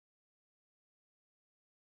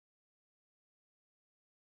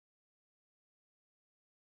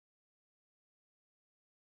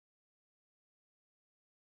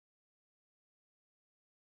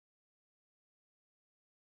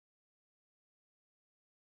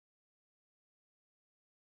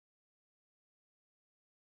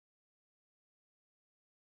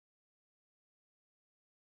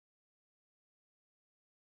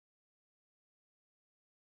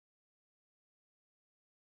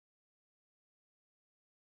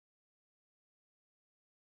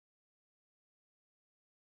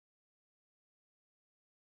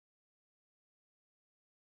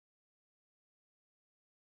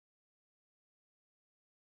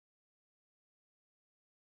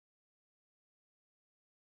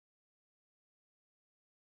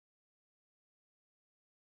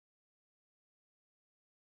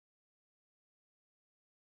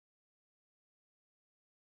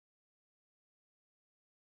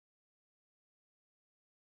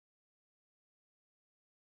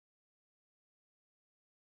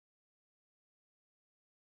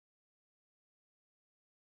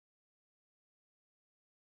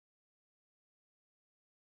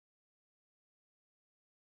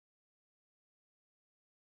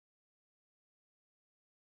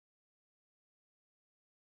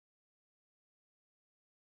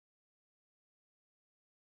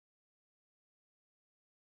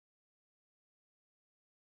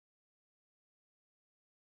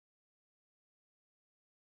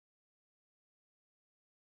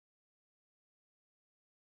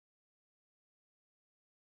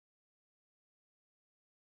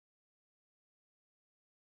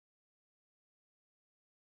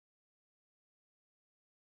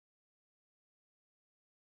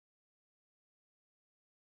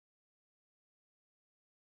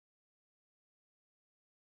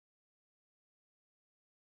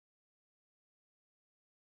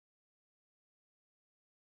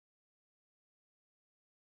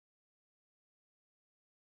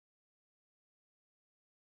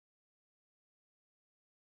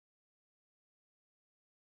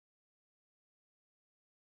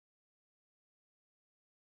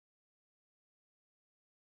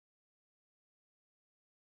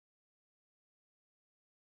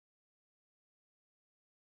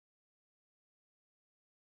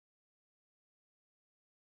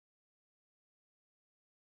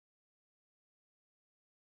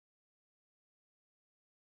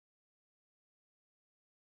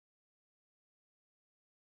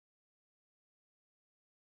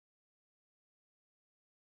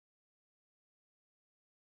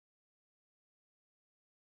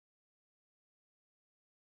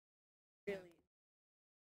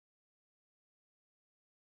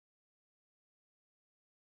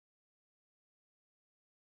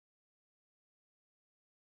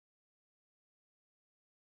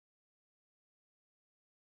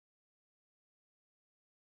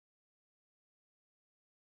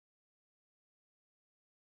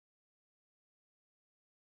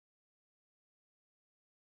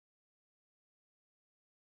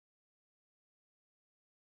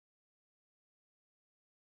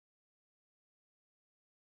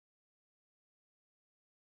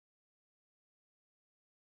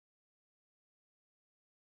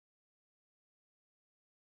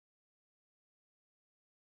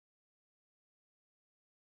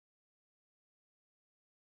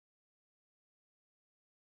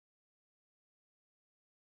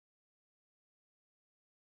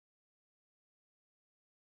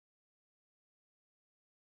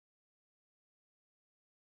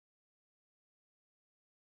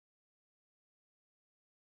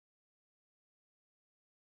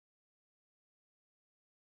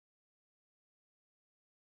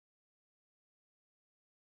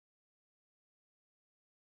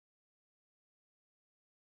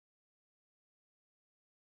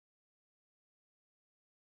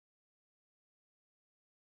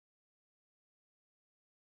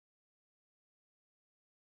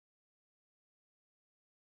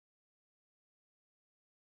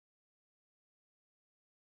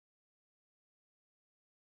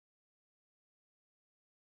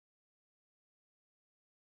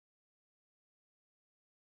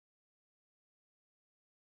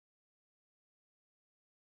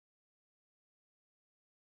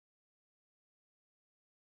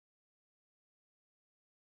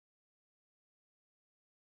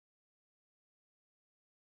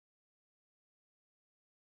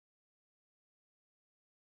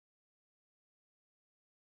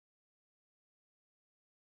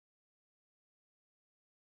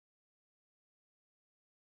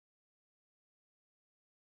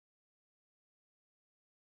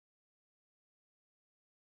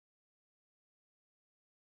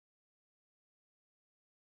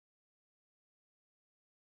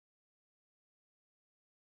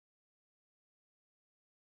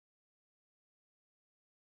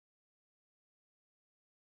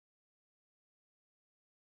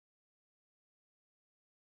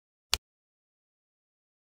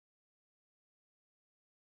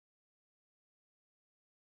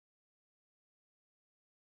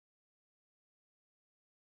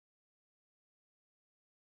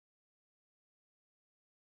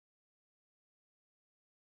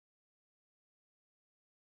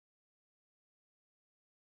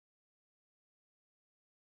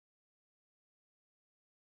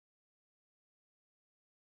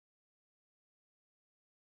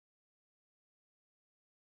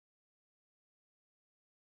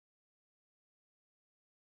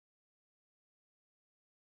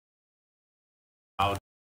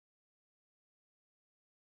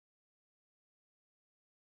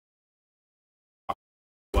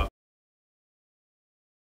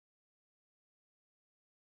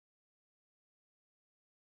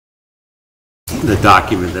the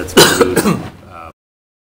document that's produced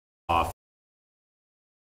off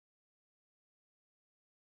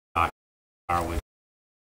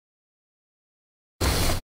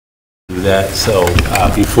do that. So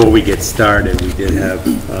before we get started, we did have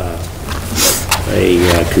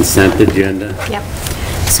a consent agenda. Yep.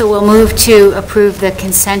 So we'll move to approve the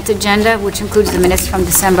consent agenda, which includes the minutes from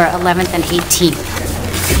December 11th and 18th.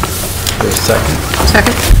 For a second.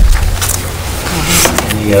 Second.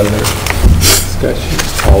 Any other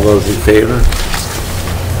discussion? All those in favor?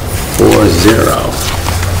 4-0. Is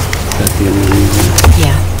that the end of the meeting?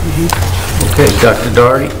 Yeah. Mm-hmm. Okay, Dr.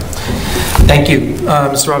 Doherty. Thank you,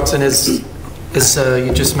 Mr. Robertson. As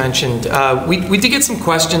you just mentioned, we did get some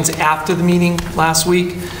questions after the meeting last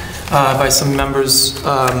week by some members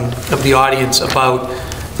of the audience about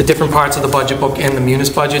the different parts of the budget book and the munis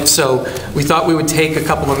budget. So we thought we would take a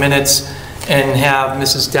couple of minutes and have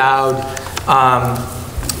Mrs. Dowd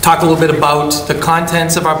talk a little bit about the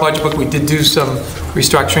contents of our budget book. We did do some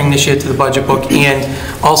restructuring this year to the budget book, and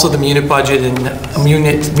also the munis budget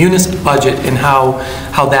and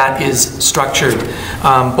how that is structured.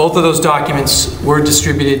 Both of those documents were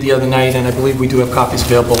distributed the other night, and I believe we do have copies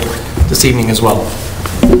available this evening as well.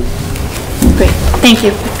 Great, thank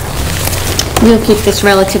you. We'll keep this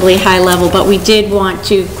relatively high level, but we did want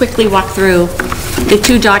to quickly walk through the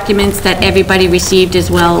two documents that everybody received,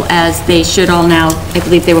 as well as they should all now, I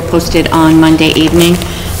believe they were posted on Monday evening.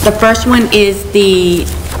 The first one is the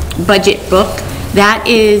budget book. That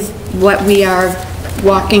is what we are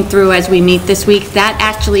walking through as we meet this week. That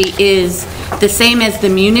actually is the same as the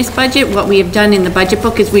munis budget. What we have done in the budget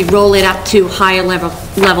book is we roll it up to higher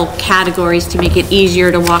level categories to make it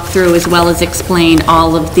easier to walk through, as well as explain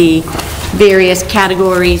all of the various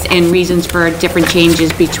categories and reasons for different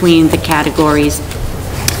changes between the categories.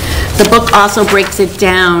 The book also breaks it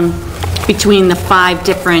down between the 5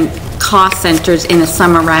 different cost centers in a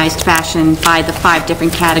summarized fashion by the 5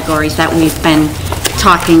 different categories that we've been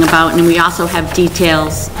talking about, and we also have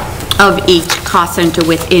details of each cost center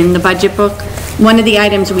within the budget book. One of the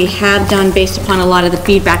items we have done, based upon a lot of the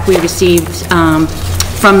feedback we received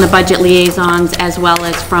from the budget liaisons as well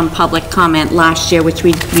as from public comment last year, which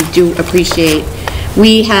we do appreciate,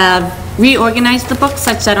 we have reorganized the book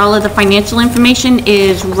such that all of the financial information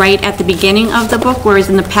is right at the beginning of the book, whereas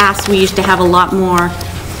in the past we used to have a lot more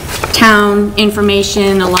town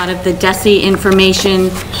information, a lot of the DESI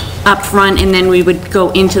information up front, and then we would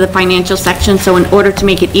go into the financial section. So in order to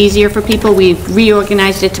make it easier for people, we've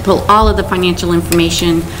reorganized it to pull all of the financial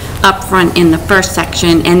information up front in the first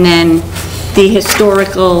section, and then the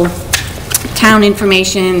historical town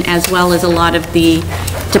information, as well as a lot of the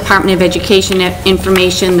Department of Education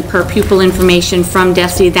information, the per pupil information from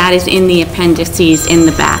DESI, that is in the appendices in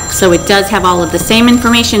the back. So it does have all of the same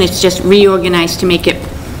information, it's just reorganized to make it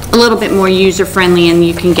a little bit more user-friendly, and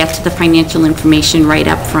you can get to the financial information right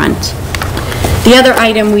up front. The other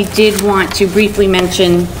item we did want to briefly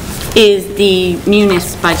mention is the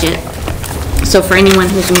munis budget. So for anyone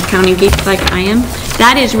who's an accounting geek like I am,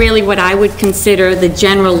 that is really what I would consider the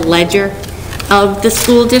general ledger of the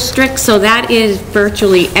school district. So that is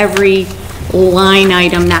virtually every line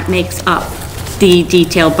item that makes up the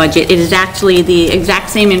detailed budget. It is actually the exact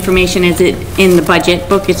same information as it in the budget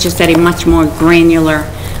book, it's just at a much more granular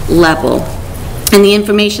level. And the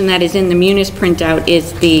information that is in the munis printout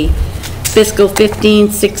is the fiscal 15,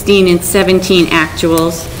 16, and 17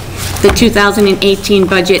 actuals, the 2018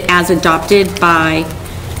 budget as adopted by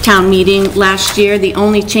town meeting last year. The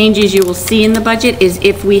only changes you will see in the budget is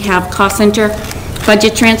if we have cost center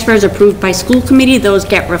budget transfers approved by school committee, those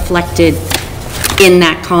get reflected in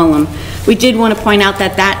that column. We did want to point out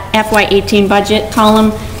that that FY18 budget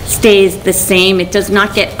column stays the same. It does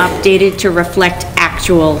not get updated to reflect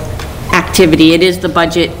actual activity. It is the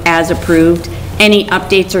budget as approved. Any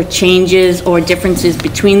updates or changes or differences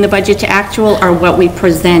between the budget to actual are what we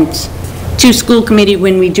present to school committee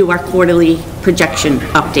when we do our quarterly projection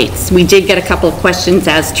updates. We did get a couple of questions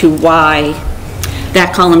as to why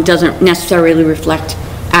that column doesn't necessarily reflect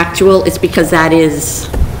actual. It's because that is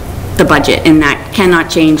the budget, and that cannot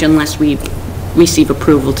change unless we receive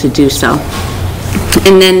approval to do so.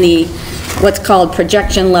 And then the what's called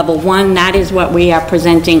projection level 1, that is what we are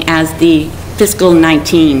presenting as the fiscal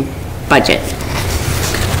 19 budget.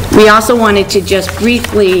 We also wanted to just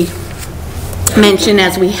briefly mention,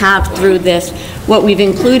 as we have through this, what we've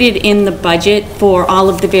included in the budget for all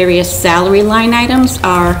of the various salary line items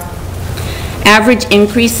are average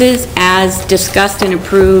increases as discussed and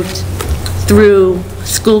approved through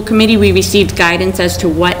school committee. We received guidance as to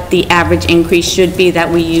what the average increase should be that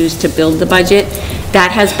we use to build the budget.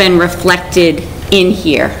 That has been reflected in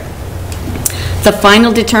here. The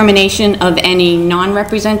final determination of any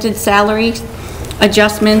non-represented salary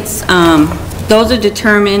adjustments, those are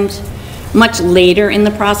determined much later in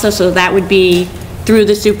the process, so that would be through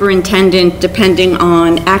the superintendent, depending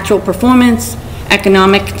on actual performance,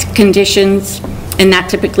 economic conditions, and that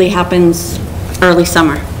typically happens early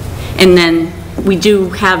summer. And then we do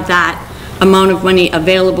have that amount of money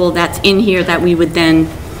available that's in here that we would then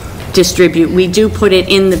distribute. We do put it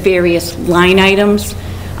in the various line items,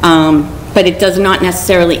 but it does not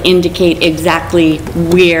necessarily indicate exactly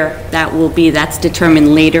where that will be. That's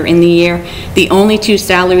determined later in the year. The only two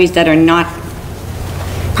salaries that are not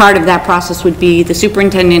part of that process would be the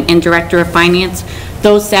superintendent and director of finance.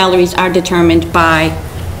 Those salaries are determined by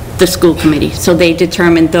the school committee. So they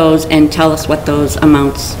determine those and tell us what those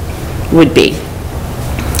amounts would be.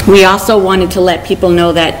 We also wanted to let people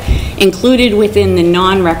know that included within the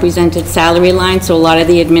non-represented salary line, so a lot of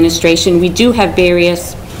the administration, we do have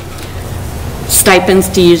various stipends,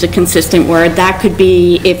 to use a consistent word. That could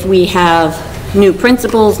be if we have new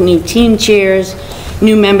principals, new team chairs,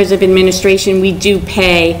 new members of administration, we do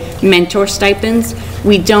pay mentor stipends.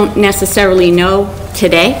 We don't necessarily know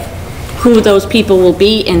today who those people will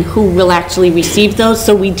be and who will actually receive those,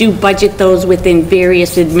 so we do budget those within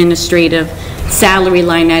various administrative salary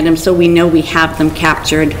line items, so we know we have them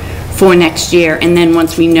captured for next year. And then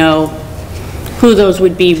once we know who those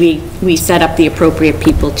would be, we set up the appropriate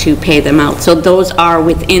people to pay them out. So those are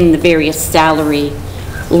within the various salary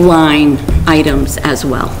line items as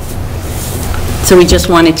well. So we just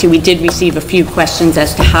wanted to, we did receive a few questions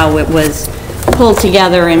as to how it was pulled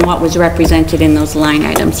together and what was represented in those line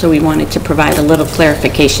items. So we wanted to provide a little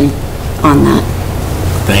clarification on that.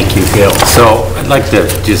 Thank you, Gail. So I'd like to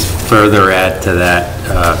just further add to that.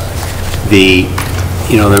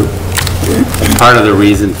 Part of the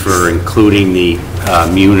reason for including the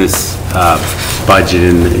munis budget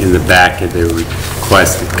in the back of the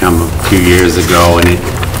request that come a few years ago, and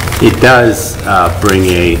it does bring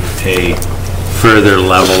a further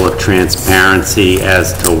level of transparency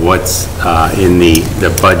as to what's in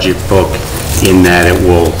the budget book, in that it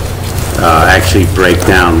will actually break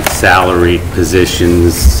down salaried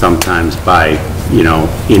positions, sometimes by,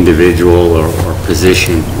 individual or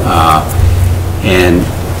position. And,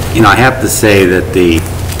 I have to say that the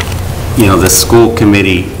school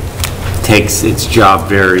committee takes its job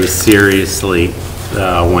very seriously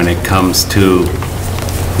when it comes to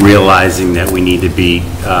realizing that we need to be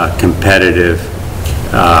competitive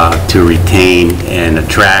to retain and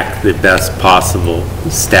attract the best possible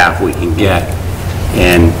staff we can get.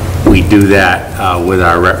 And we do that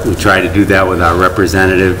we try to do that with our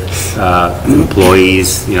representative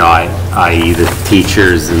employees, i.e. the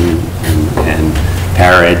teachers and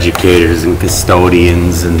paraeducators and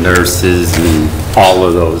custodians and nurses and all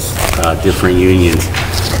of those different unions.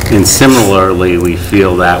 And similarly, we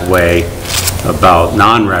feel that way about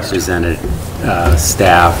non-represented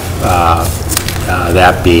staff,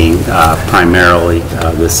 that being primarily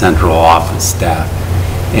the central office staff.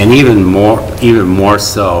 And even more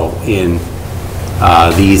so in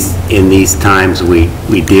these times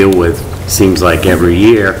we deal with, seems like every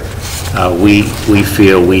year, we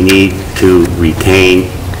feel we need to retain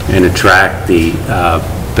and attract the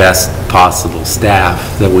best possible staff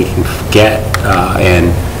that we can get,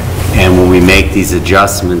 and when we make these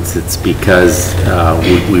adjustments, it's because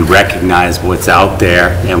we recognize what's out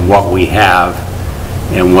there and what we have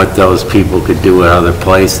and what those people could do at other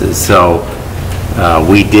places. So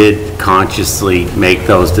we did consciously make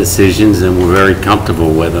those decisions, and we're very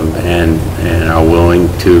comfortable with them, and are willing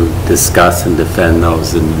to discuss and defend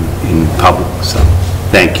those in public. So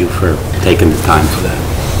thank you for taking the time for that.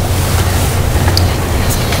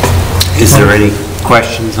 Is there any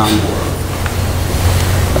questions on that?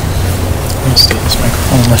 Stay this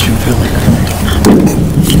microphone unless you feel like you're going to talk.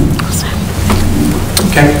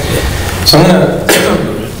 Okay, so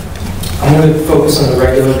I'm gonna focus on the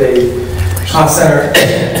regular day cost center,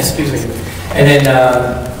 excuse me, and then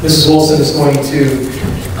Mrs. Wilson is going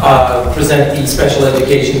to present the special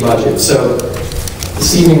education budget. So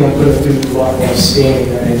this evening I'm going to do a lot more standing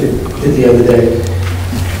than I did the other day.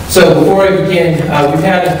 So before I begin, we've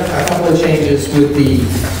had a couple of changes with the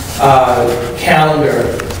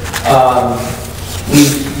calendar.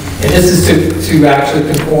 And this is to actually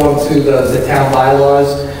conform to the town bylaws.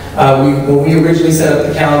 When we originally set up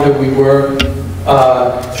the calendar, we were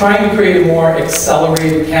trying to create a more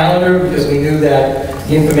accelerated calendar, because we knew that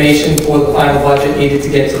the information for the final budget needed to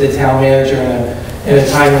get to the town manager in a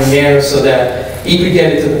timely manner, so that he could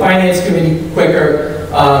get it to the finance committee quicker,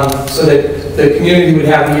 so that the community would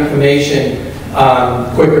have the information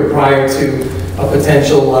quicker prior to a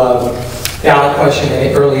potential ballot question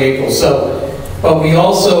in early April. So But we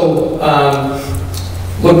also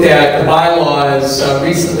looked at the bylaws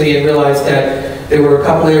recently and realized that there were a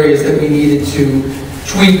couple areas that we needed to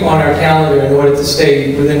tweak on our calendar in order to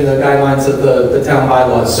stay within the guidelines of the town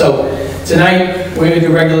bylaws. So tonight, we're going to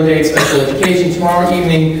do regular day special education. Tomorrow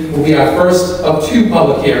evening will be our first of 2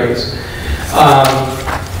 public hearings.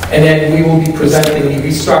 And then we will be presenting the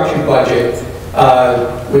restructured budget,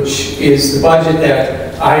 which is the budget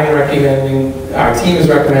that I'm recommending, our team is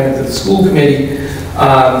recommending to the school committee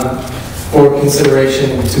for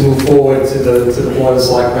consideration to move forward to the Board of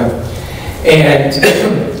Selectmen. And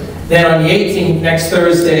then on the 18th, next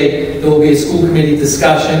Thursday, there will be a school committee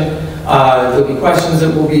discussion. There'll be questions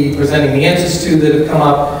that we'll be presenting the answers to that have come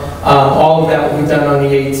up. All of that will be done on the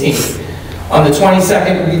 18th. On the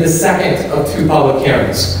 22nd will be the second of 2 public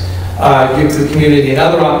hearings. Give the community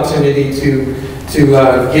another opportunity to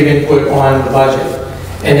give input on the budget.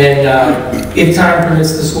 And then, if time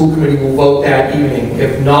permits, the school committee will vote that evening.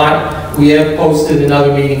 If not, we have posted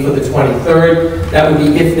another meeting for the 23rd. That would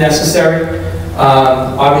be if necessary.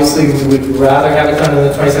 Obviously, we would rather have it done on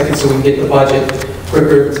the 22nd so we can get the budget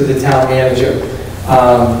quicker to the town manager.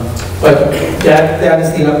 But that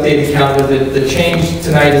is the updated calendar. The change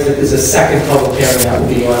tonight is that there's a second public hearing that will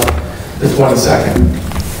be on the 22nd.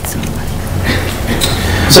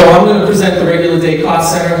 So I'm going to present the regular day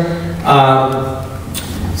cost center.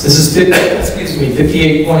 So this is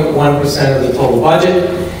 58.1% of the total budget.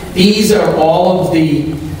 These are all of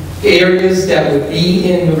the areas that would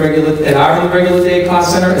be in the regular, that are in the regular day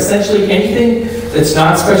cost center. Essentially anything that's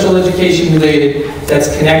not special education related,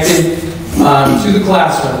 that's connected to the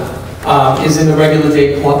classroom, is in the regular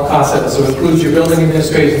day cost center. So it includes your building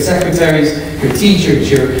administrators and secretaries, your teachers,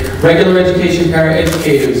 your regular education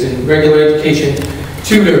paraeducators, and regular education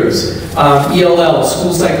tutors, ELL,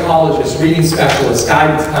 school psychologists, reading specialists,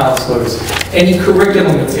 guidance counselors, any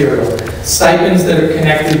curriculum material, stipends that are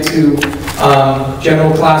connected to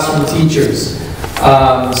general classroom teachers,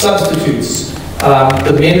 substitutes,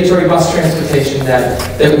 the mandatory bus transportation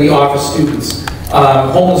that we offer students,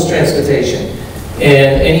 homeless transportation,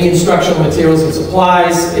 and any instructional materials and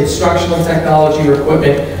supplies, instructional technology or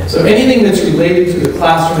equipment. So anything that's related to the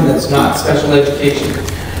classroom that's not special education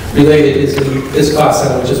related is in this cost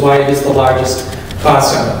center, which is why it is the largest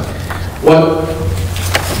cost center. What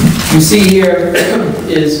you see here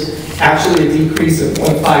is actually a decrease of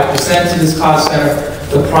 0.5% to this cost center.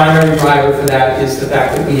 The primary driver for that is the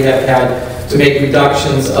fact that we have had to make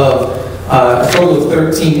reductions of a total of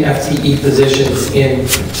 13 FTE positions in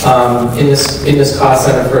this cost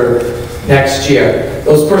center for next year.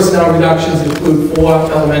 Those personnel reductions include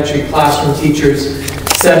 4 elementary classroom teachers,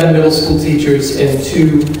 7 middle school teachers, and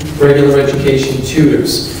 2 regular education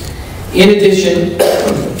tutors. In addition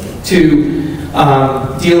to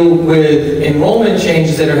deal with enrollment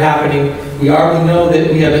changes that are happening, we already know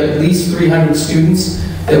that we have at least 300 students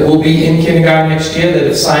that will be in kindergarten next year that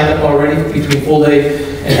have signed up already between full day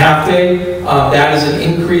and half day. That is an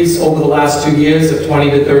increase over the last 2 years of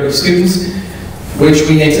 20 to 30 students, which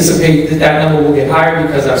we anticipate that number will get higher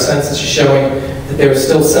because our census is showing that there are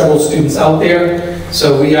still several students out there.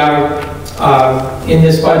 So we are, in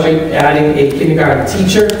this budget, adding a kindergarten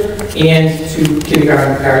teacher and 2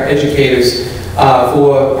 kindergarten paraeducators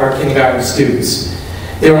for our kindergarten students.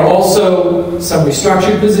 There are also some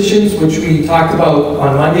restructured positions, which we talked about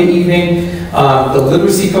on Monday evening. The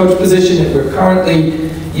literacy coach position that we're currently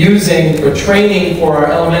using for training for our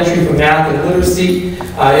elementary for math and literacy.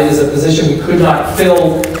 It is a position we could not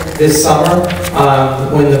fill this summer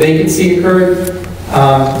when the vacancy occurred.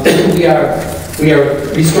 We are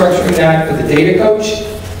restructuring that for the data coach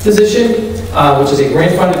position, which is a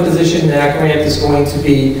grant-funded position. That grant is going to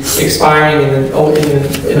be expiring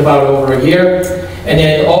in about over a year. And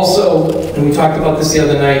then also, and we talked about this the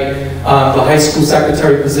other night, the high school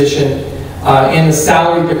secretary position and the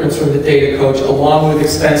salary difference from the data coach, along with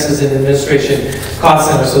expenses in administration cost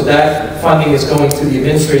center. So that funding is going to the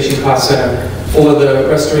administration cost center for the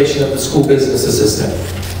restoration of the school business assistant.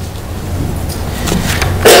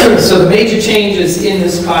 So the major changes in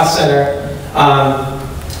this cost center,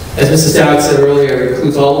 as Mrs. Dowd said earlier,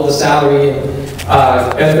 includes all of the salary and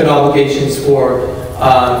benefit obligations for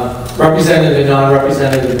representative and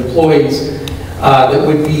non-representative employees that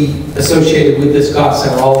would be associated with this cost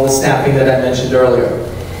center, all of the staffing that I mentioned earlier.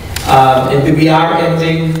 And we are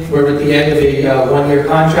ending, we're at the end of a 1-year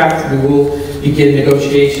contract. We will begin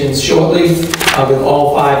negotiations shortly with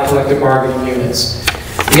all 5 collective bargaining units.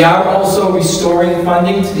 We are also restoring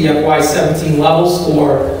funding to the FY17 levels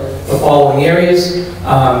for the following areas.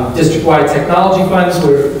 District-wide technology funds,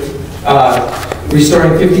 we're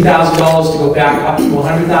restoring $50,000 to go back up to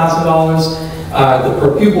 $100,000. The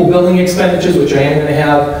per pupil building expenditures, which I am going to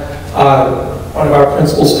have one of our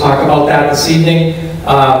principals talk about that this evening.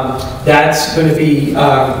 That's going to be,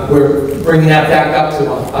 we're bringing that back up to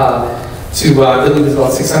I believe it's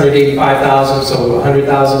about 685,000, so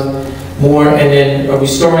 100,000 more, and then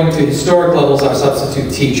restoring to historic levels our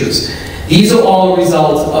substitute teachers. These are all a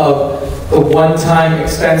result of the one-time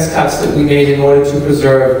expense cuts that we made in order to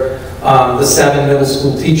preserve the 7 middle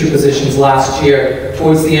school teacher positions last year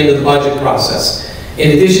towards the end of the budget process.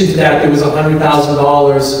 In addition to that, there was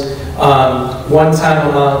 $100,000 one-time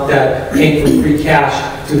amount that came from free cash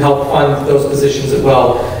to help fund those positions as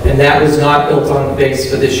well, and that was not built on the base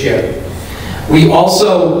for this year. We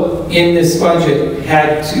also, in this budget,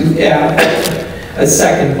 had to add a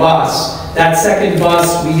second bus. That second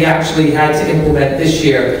bus we actually had to implement this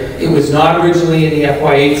year. It was not originally in the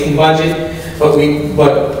FY18 budget,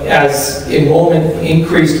 but as enrollment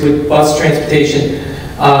increased with bus transportation,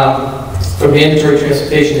 for mandatory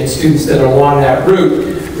transportation and students that are along that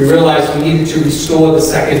route, we realized we needed to restore the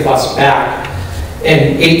second bus back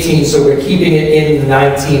in 18, so we're keeping it in the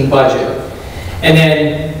 19 budget. And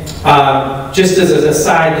then, just as an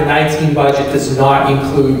aside, the 19 budget does not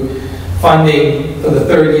include funding for the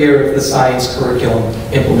 3rd year of the science curriculum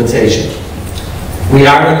implementation. We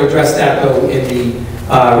are going to address that, though, in the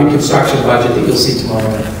reconstruction budget that you'll see tomorrow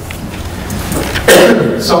night.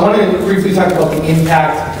 So I want to briefly talk about the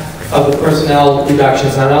impact of the personnel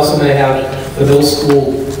reductions. And I'm also going to have the middle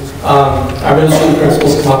school, our middle school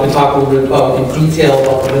principals come up and talk a little bit about, in detail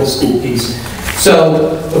about the middle school piece.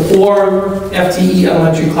 So the 4 FTE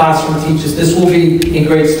elementary classroom teachers, this will be in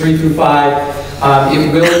grades 3 through 5.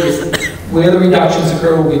 It will, where the reductions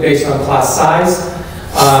occur will be based on class size.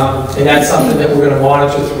 And that's something that we're going to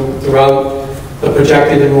monitor throughout the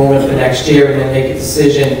projected enrollment for next year, and then make a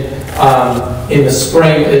decision in the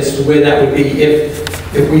spring as to where that would be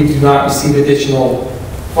if we do not receive additional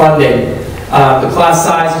funding. The class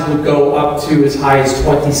sizes would go up to as high as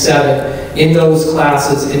 27 in those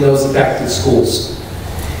classes in those affected schools.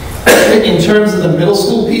 In terms of the middle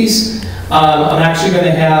school piece, I'm actually going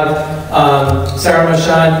to have Sarah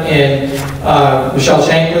Marchand and Michelle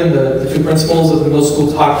Shanklin, the 2 principals of the middle school,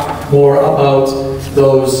 talk more about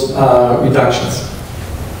those reductions.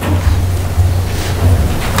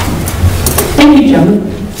 Thank you, Joan.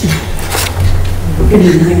 Good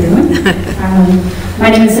evening, everyone. My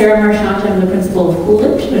name is Sarah Marchand. I'm the principal of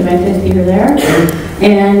Coolidge, in my 5th year there.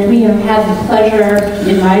 And we have had the pleasure,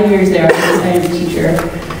 in my years there as a science teacher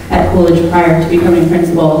at Coolidge prior to becoming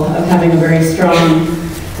principal, of having a very strong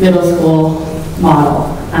middle school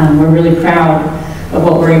model. We're really proud of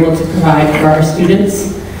what we're able to provide for our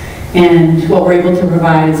students. And what we're able to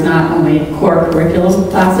provide is not only core curriculum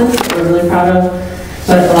classes that we're really proud of,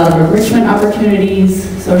 but a lot of enrichment opportunities,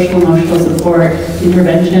 social emotional support,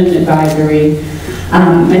 intervention, advisory,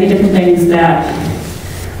 many different things that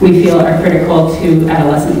we feel are critical to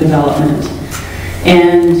adolescent development.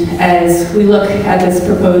 And as we look at this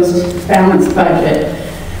proposed balanced budget,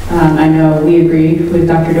 I know we agree with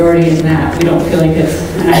Dr. Doherty in that we don't feel like it's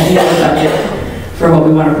an ideal budget for what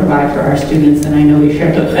we want to provide for our students, and I know we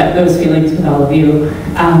share those feelings with all of you.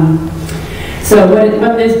 So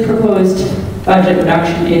what this proposed budget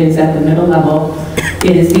reduction is at the middle level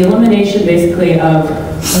is the elimination basically of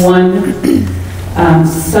 1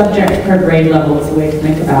 subject per grade level is the way to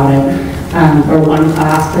think about it, or 1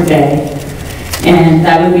 class per day. And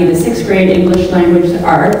that would be the 6th grade English language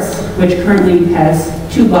arts, which currently has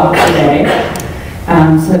 2 blocks a day.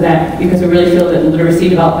 So that, because we really feel that literacy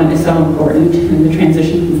development is so important in the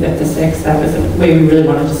transition from 5th to 6th, that was the way we really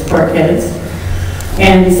wanted to support kids.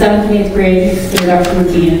 And 7th and 8th grade, the reduction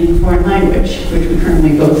would be in foreign language, which we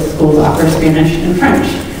currently both schools offer Spanish and French.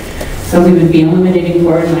 So we would be eliminating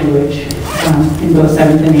foreign language in both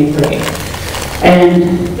 7th and 8th grade.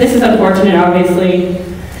 And this is unfortunate, obviously,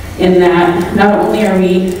 in that not only are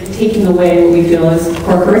we taking away what we feel is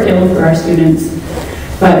core curriculum for our students,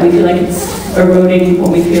 but we feel like it's eroding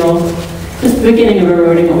what we feel, just the beginning of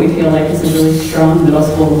eroding what we feel like is a really strong middle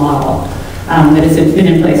school model that has been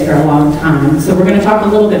in place for a long time. So we're going to talk a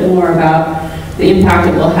little bit more about the impact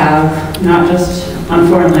it will have, not just on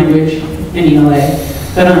foreign language and ELA,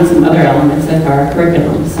 but on some other elements of our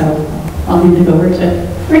curriculum. So I'll hand it over to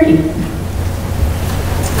Ricky.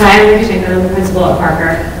 Hi, I'm Ricky Shanklin. I'm the principal at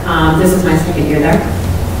Parker. This is my 2nd year there.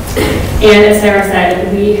 And as Sarah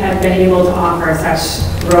said, we have been able to offer such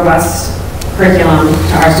robust curriculum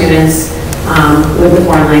to our students with the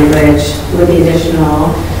foreign language, with the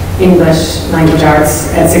additional English language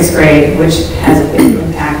arts at 6th grade, which has a big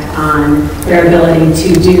impact on their ability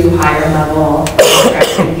to do higher level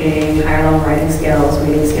thinking, higher level writing skills,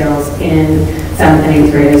 reading skills in 7th and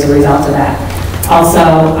 8th grade as a result of that.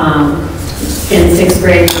 Also, in sixth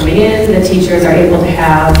grade coming in, the teachers are able to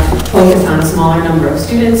have focus on a smaller number of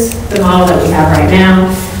students. The model that we have right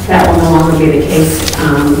now, that will no longer be the case.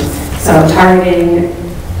 So targeting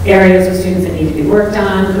areas of students that need to be worked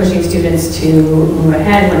on, pushing students to move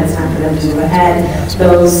ahead when it's time for them to move ahead,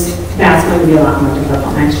 that's going to be a lot more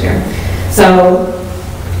difficult next year. So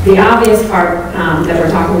the obvious part that we're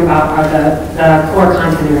talking about are the core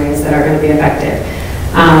content areas that are going to be affected.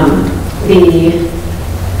 The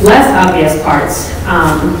less obvious parts,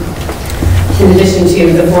 in addition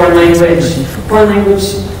to the foreign language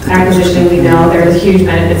acquisition, we know there's huge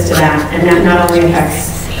benefits to that, and that not only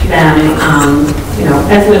affects them,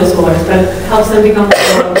 as middle schoolers, but helps them become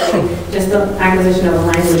more just the acquisition of the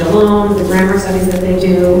language alone, the grammar studies that they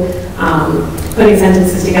do, putting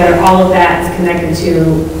sentences together, all of that is connected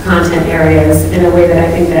to content areas in a way that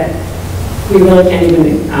I think that we really can't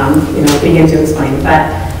even, begin to explain.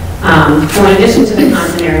 But so in addition to the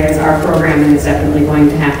content areas, our programming is definitely going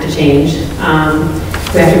to have to change.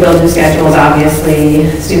 We have to build new schedules,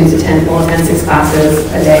 obviously. Students will attend 6 classes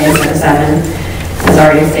a day instead of 7. As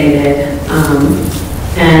already stated,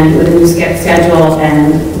 and with a new schedule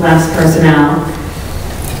and less personnel,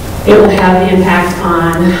 it will have the impact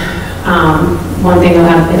on, one thing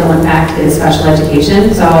it'll impact is special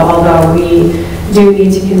education. So although we do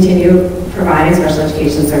need to continue providing special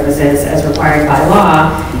education services as required by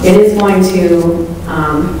law, it is going to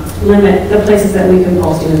limit the places that we can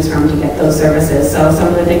pull students from to get those services. So some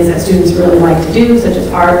of the things that students really like to do, such as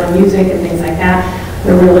art and music and things like that,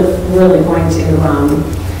 we're really going to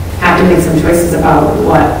have to make some choices about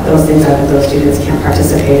what those things are that those students can't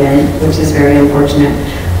participate in, which is very unfortunate.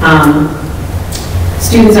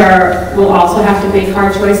 Students will also have to make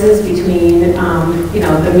hard choices between,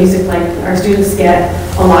 the music, like our students get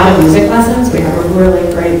a lot of music lessons. We have a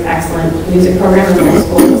really great, excellent music program in middle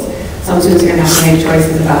schools. Some students are going to have to make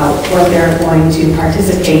choices about what they're going to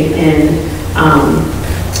participate in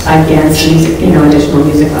against music, additional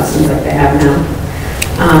music lessons like they have now.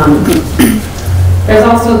 There's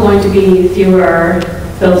also going to be fewer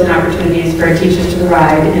built-in opportunities for teachers to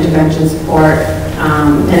provide intervention support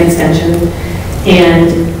and extension. And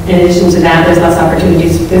in addition to that, there's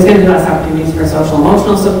going to be less opportunities for social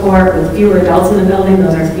emotional support with fewer adults in the building.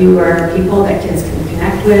 Those are fewer people that kids can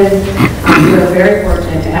connect with. We're very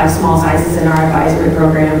fortunate to have small sizes in our advisory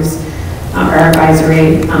programs, our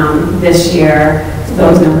advisory this year.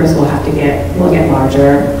 Those numbers will get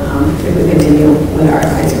larger if we continue with our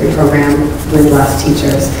advisory program with less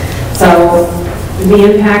teachers. So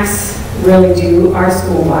the impacts really are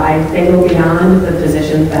school-wide. They go beyond the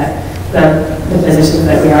positions that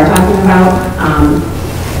we are talking about.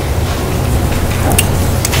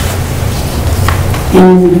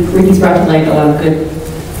 And Ricky's brought to light a lot of good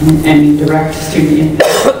and direct student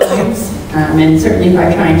points. And certainly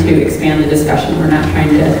by trying to expand the discussion, we're not trying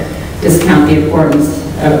to discount the importance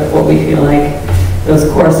of what we feel like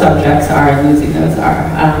those core subjects are and losing those are.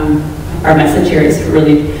 Our message here is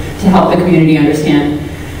really to help the community understand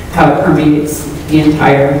how it permeates the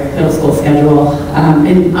entire middle school schedule.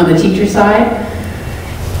 And on the teacher side,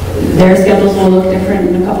 their schedules will look different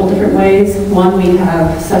in a couple different ways. One, we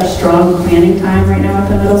have such strong planning time right now at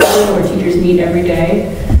the middle school where teachers meet every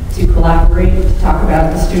day to collaborate, to talk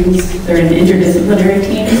about the students. They're in interdisciplinary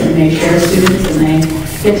teams and they share students and they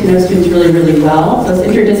get to know students really, really well. Those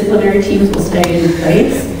interdisciplinary teams will stay in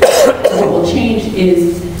place. What will change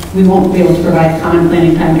is we won't be able to provide common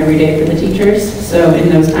planning time every day for the teachers. So in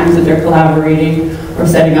those times that they're collaborating or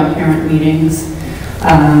setting up parent meetings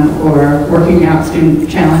or working out student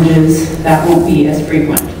challenges, that won't be as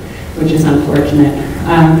frequent, which is unfortunate.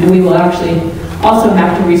 And we will actually also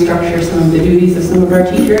have to restructure some of the duties of some of our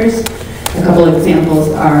teachers. A couple of examples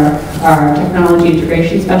are our technology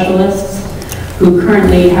integration specialists, who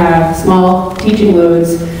currently have small teaching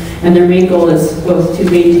loads, and their main goal is both to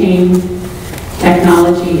maintain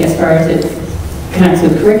technology as far as it connects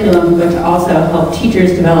with curriculum, but to also help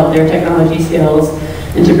teachers develop their technology skills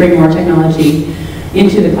and to bring more technology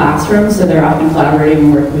into the classroom, so they're often collaborating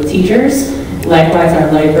and working with teachers. Likewise,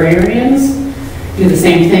 our librarians do the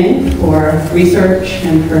same thing for research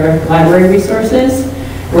and for library resources,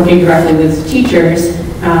 working directly with teachers.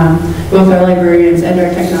 Both our librarians and our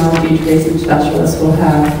technology integration specialists will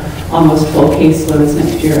have almost full caseloads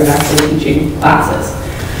next year of actually teaching classes.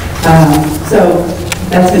 So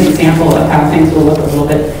that's an example of how things will look a little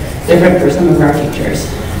bit different for some of our teachers.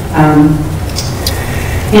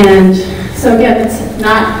 And so again, it's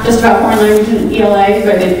not just about foreign language and ELA,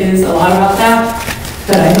 but it is a lot about that.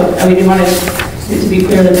 But I hope, we do want it to be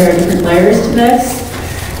clear that there are different layers to this.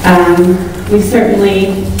 We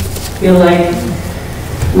certainly feel like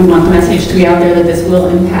We want the message to be out there that this will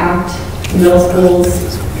impact middle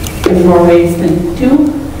schools in more ways than two,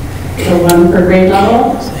 so one per grade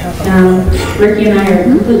level. Ricky and I are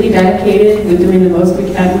completely dedicated with doing the most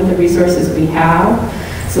we can with the resources we have.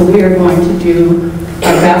 So we are going to do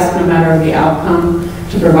our best, no matter the outcome,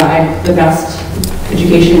 to provide the best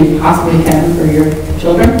education we possibly can for your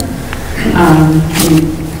children.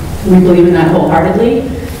 We believe in that wholeheartedly,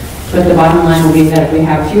 but the bottom line will be that if we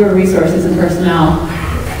have fewer resources and personnel,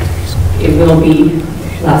 it will be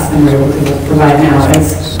less than we're able to provide now,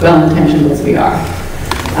 as well-intentioned as we are.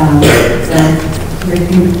 So,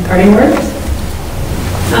 parting words?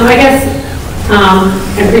 I guess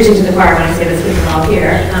I'm preaching to the choir when I say this, because we're all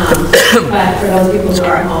here. But for those people who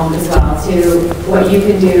are at home as well, what you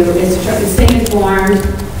can do is to try to stay informed.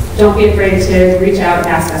 Don't be afraid to reach out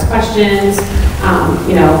and ask us questions.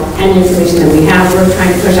 Any information that we have, we're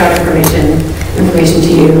trying to push out information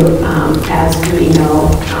to you as we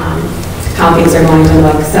know how things are going to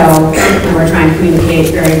look. So, and we're trying to communicate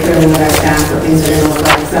very clearly with our staff what things are going to look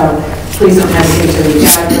like. So please don't hesitate to reach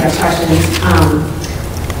out if you have questions.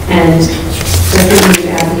 And let's continue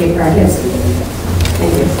to advocate for our kids.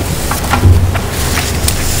 Thank you.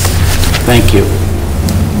 Thank you.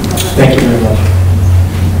 Thank you very much.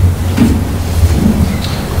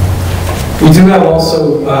 We do have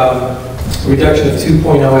also a reduction of 2.0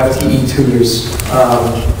 FTE tutors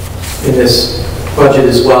in this budget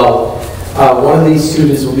as well. One of these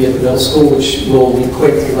tutors will be at the middle school, which will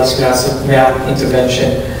equate to less math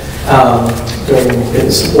intervention during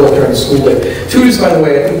support during the school day. Tutors, by the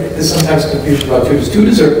way, I think there's sometimes confusion about tutors.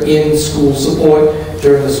 Tutors are in-school support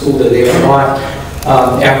during the school day. They are not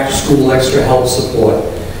after-school extra help support.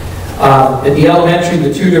 At the elementary,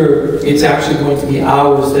 the tutor, it's actually going to be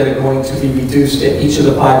hours that are going to be reduced at each of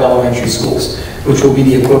the 5 elementary schools, which will be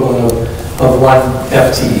the equivalent of 1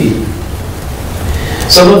 FTE.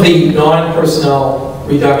 Some of the non-personnel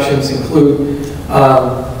reductions include,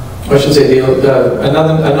 I should say, a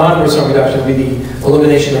non-personnel reduction would be the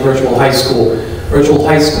elimination of virtual high school. Virtual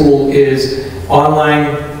high school is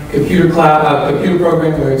online computer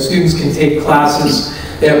program where students can take classes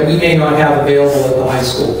that we may not have available at the high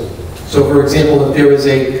school. So, for example, if there is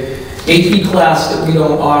a AP class that we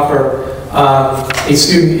don't offer, a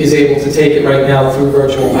student is able to take it right now through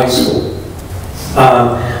virtual high school.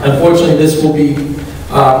 Unfortunately, this will be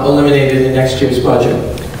eliminated in next year's budget.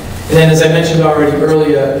 And then, as I mentioned already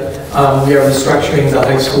earlier, we are restructuring the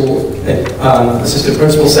high school assistant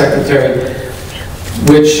principal secretary,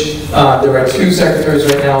 which there are 2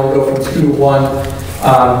 secretaries right now. We'll go from 2 to 1.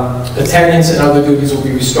 Attendance and other duties will be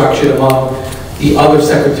restructured among the other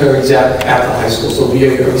secretaries at the high school. So it'll be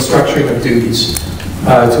a restructuring of duties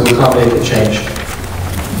to accommodate the change.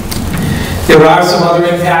 There are some other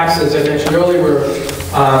impacts. As I mentioned earlier, we're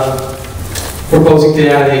proposing to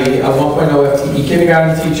add a 1.0 FTE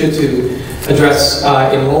kindergarten teacher to address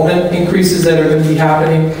enrollment increases that are going to be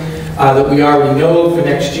happening that we already know of for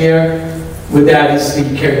next year. With that is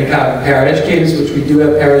the kindergarten paraeducators, which we do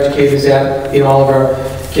have paraeducators in all of our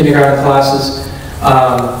kindergarten classes.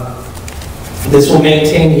 This will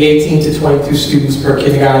maintain the 18 to 22 students per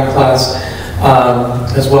kindergarten class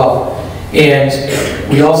as well. And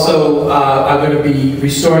we also are going to be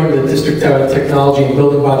restoring the district technology and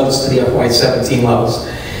building budgets to the FY17 levels.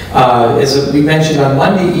 As we mentioned on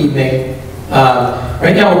Monday evening,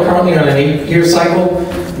 right now we're currently on an 8-year cycle.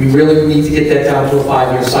 We really need to get that down to a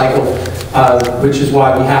 5-year cycle, which is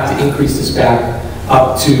why we have to increase this back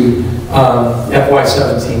up to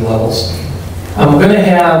FY17 levels. I'm going to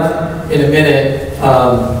have, in a minute,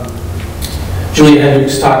 Julia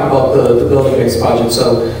Hendricks talk about the building-based budget,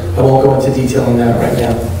 so I won't go into detail on that right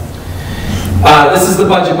now. This is the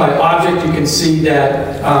budget by object. You can see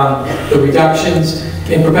that the reductions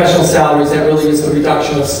in professional salaries, that really is the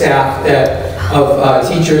reduction of staff, of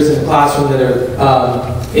teachers in the classroom that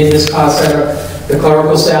are in this cost center. The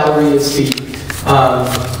clerical salary is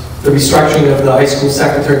the restructuring of the high school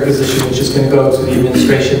secretary position, which is going to go to the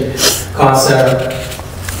administration cost center.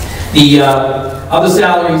 The other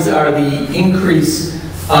salaries are the increase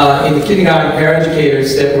in the kindergarten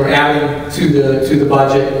paraeducators that we're adding to the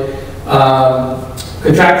budget.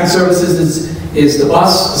 Contracted services is the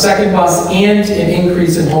bus, the second bus, and an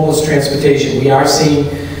increase in homeless transportation. We are seeing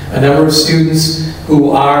a number of students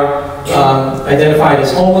who are identified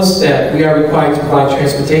as homeless that we are required to provide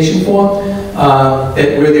transportation for,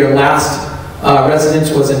 that where their last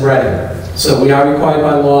residence was in Reading. So we are required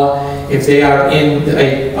by law, if they are in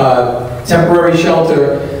a temporary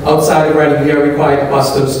shelter outside of Reading, we are required to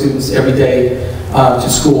bus those students every day to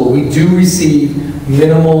school. We do receive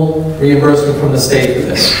minimal reimbursement from the state for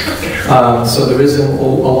this. So there isn't a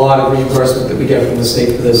lot of reimbursement that we get from the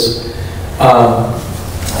state for this.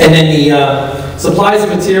 And then the supplies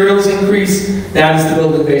and materials increase, that is the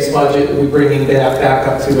building-based budget. We're bringing that back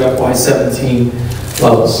up to FY17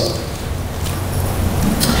 levels.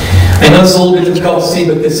 I know it's a little bit difficult to see,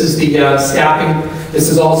 but this is the staffing. This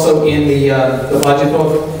is also in the budget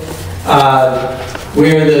book.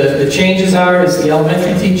 Where the changes are is the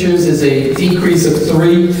elementary teachers is a decrease of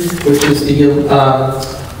 3, which is the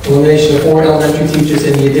elimination of 4 elementary teachers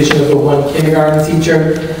and the addition of the 1 kindergarten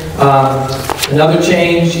teacher. Another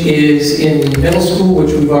change is in middle school,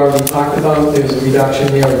 which we've already talked about. There's a reduction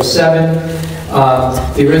there of 7.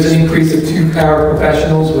 There is an increase of 2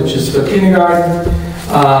 paraprofessionals, which is for kindergarten.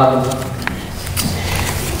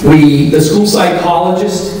 The school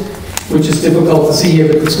psychologist, which is difficult to see here,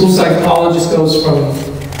 but the school psychologist goes from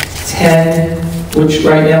 10, which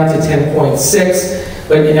right now to 10.6,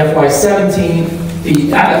 but in FY17,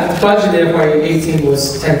 the budget in FY18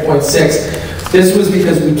 was 10.6. This was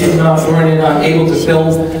because we weren't able to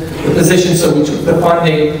fill the position, so we took the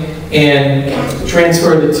funding and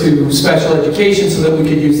transferred it to special education so that we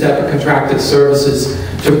could use that for contracted services,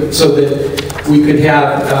 so that we could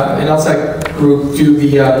have an outside group do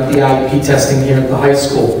the IEP testing here at the high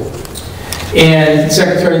school. And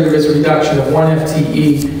secretary, there is a reduction of 1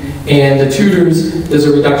 FTE, and the tutors, there's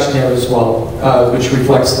a reduction there as well, which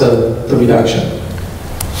reflects the reduction.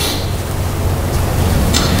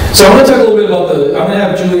 So I'm going to talk a little bit about I'm going to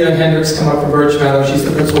have Julia Hendricks come up from Birch Meadow. She's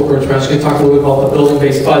the principal of Birch Meadow. She's going to talk a little bit about the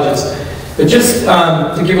building-based budgets. But just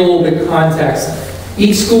to give a little bit of context,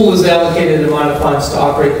 each school is allocated an amount of funds to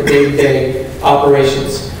operate the day-to-day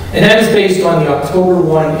operations. And that is based on the October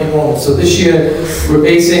 1 enrollment. So this year, we're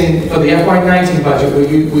basing, for the FY19 budget,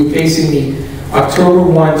 we're basing the October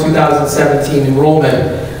 1, 2017 enrollment,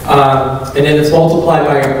 and then it's multiplied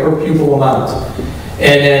by a per pupil amount.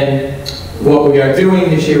 And then what we are doing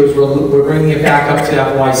this year is we're bringing it back up to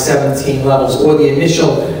FY17 levels, or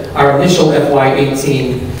our initial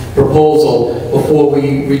FY18 proposal before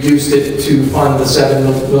we reduced it to fund the 7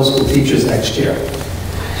 middle school teachers next year.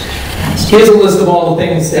 Here's a list of all the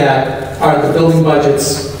things that are the building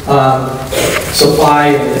budgets, supply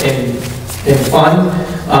and fund.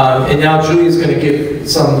 And now Julia's going to give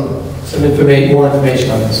some more information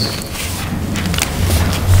on this.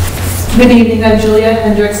 Good evening, I'm Julia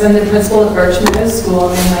Hendricks. I'm the principal at Birch Meadow School.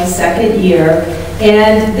 I'm in my 2nd year.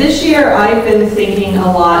 And this year I've been thinking a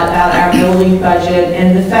lot about our building budget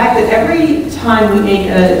and the fact that every time we make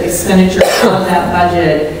an expenditure on that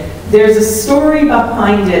budget, there's a story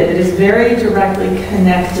behind it that is very directly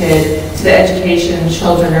connected to the education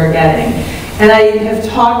children are getting. And I have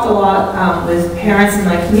talked a lot with parents in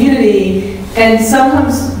my community, and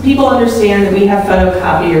sometimes people understand that we have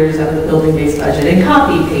photocopiers of the building-based budget and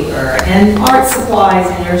copy paper and art supplies,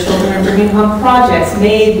 and your children are bringing home projects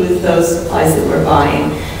made with those supplies that we're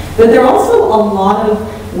buying. But there are also a lot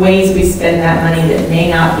of ways we spend that money that may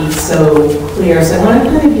not be so clear. So I want to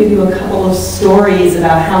kind of give you a couple of stories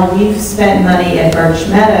about how we've spent money at Birch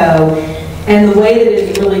Meadow and the way that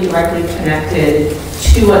it's really directly connected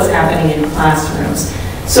to what's happening in classrooms.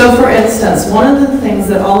 So for instance, one of the things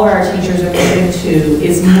that all of our teachers are moving to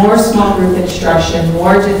is more small group instruction,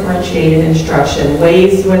 more differentiated instruction,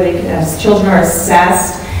 ways where children are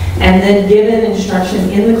assessed and then given instruction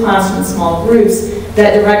in the classroom in small groups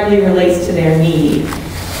that directly relates to their need.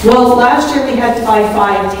 Well, last year we had to buy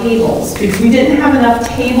 5 tables because we didn't have enough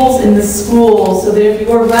tables in the school so that if you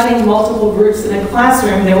were running multiple groups in a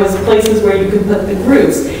classroom, there was places where you could put the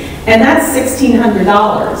groups. And that's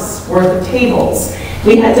 $1,600 worth of tables.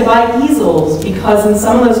 We had to buy easels because in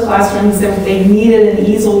some of those classrooms they needed an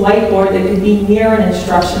easel whiteboard that could be near an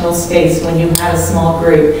instructional space when you had a small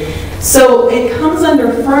group. So it comes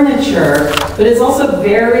under furniture, but it's also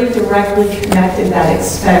very directly connected, that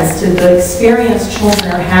expense, to the experience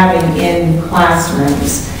children are having in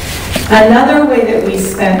classrooms. Another way that we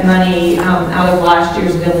spent money out of last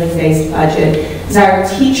year's building-based budget is our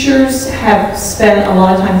teachers have spent a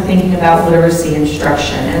lot of time thinking about literacy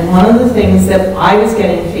instruction. And one of the things that I was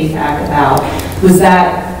getting feedback about was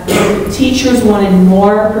that teachers wanted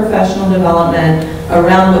more professional development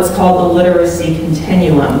around what's called the literacy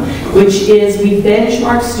continuum, which is we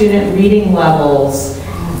benchmark student reading levels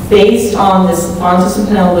based on this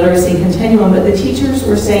Fontes-Pinnell literacy continuum, but the teachers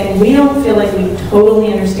were saying, we don't feel like we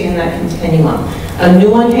totally understand that continuum. A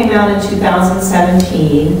new one came out in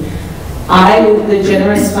 2017. With the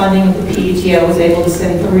generous funding of the PETO, was able to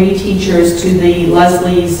send 3 teachers to the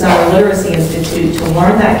Leslie Summer Literacy Institute to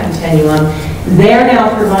learn that continuum. They're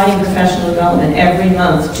now providing professional development every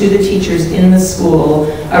month to the teachers in the school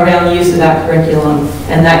around the use of that curriculum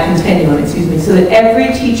and that continuum, so that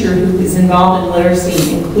every teacher who is involved in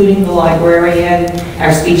literacy, including the librarian,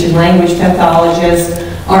 our speech and language pathologists,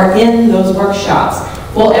 are in those workshops.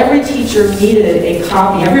 Well, every teacher needed a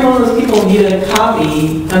copy. Every one of those people needed a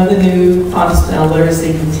copy of the new Foundational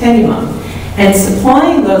Literacy Continuum. And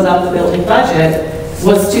supplying those out of the building budget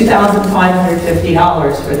was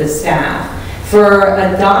 $2,550 for the staff. For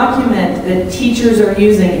a document that teachers are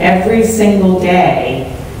using every single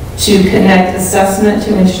day to connect assessment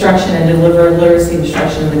to instruction and deliver literacy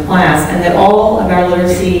instruction in the class, and that all of our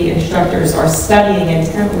literacy instructors are studying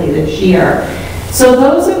intently this year. So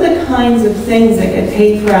those are the kinds of things that get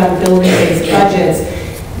paid for out of building-based budgets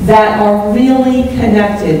that are really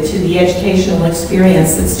connected to the educational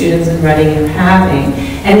experience that students in Reading are having.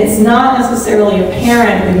 And it's not necessarily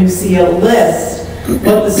apparent when you see a list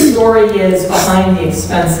what the story is behind the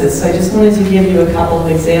expenses. So I just wanted to give you a couple of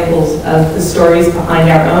examples of the stories behind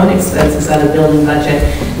our own expenses out of building budget,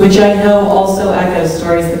 which I know also echoes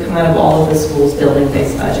stories that come out of all of the schools'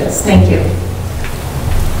 building-based budgets. Thank you.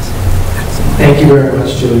 Thank you very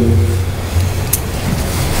much, Julie.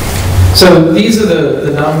 So these are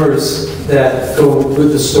the numbers that go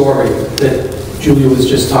with the story that Julia was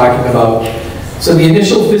just talking about. So the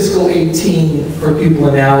initial fiscal 18 per pupil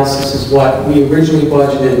analysis is what we originally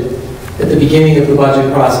budgeted at the beginning of the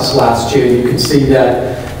budget process last year. You can see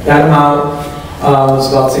that that amount was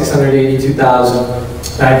about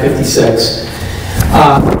 $682,956.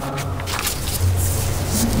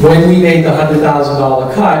 When we made the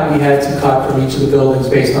 $100,000 cut, we had to cut from each of the buildings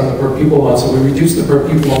based on the per pupil amount. So we reduced the per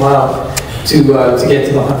pupil amount to get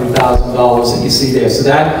to the $100,000 that you see there. So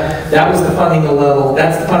that was the funding level.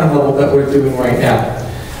 That's the funding level that we're doing right now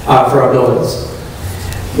for our buildings.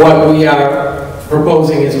 What we are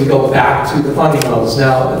proposing is we go back to the funding levels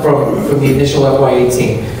now from the initial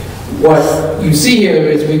FY18. What you see here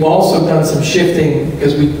is we've also done some shifting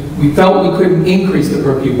because we felt we couldn't increase the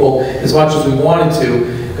per pupil as much as we wanted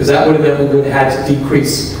to, because that would have meant we would have had to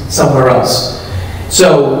decrease somewhere else.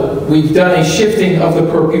 So we've done a shifting of the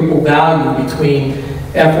per pupil value between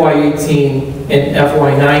FY18 and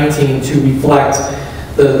FY19 to reflect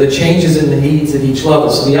the changes in the needs at each level.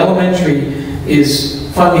 So the elementary is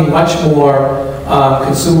funding much more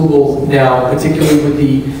consumable now, particularly with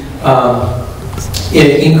the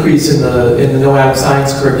increase in the no-ag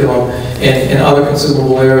science curriculum and other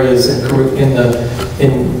consumable areas in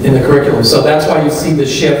the curriculum. So that's why you see the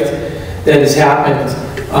shift that has happened,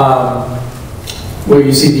 where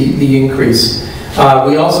you see the increase.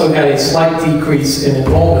 We also had a slight decrease in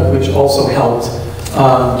enrollment, which also helped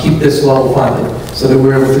keep this level funded, so that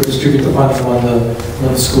we're able to distribute the funding on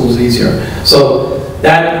the schools easier. So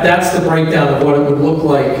that's the breakdown of what it would look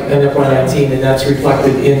like in FY19, and that's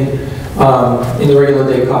reflected in the regular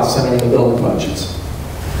day cost center and the building budgets.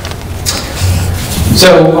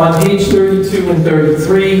 So on page 32 and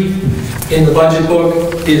 33 in the budget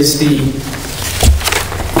book is the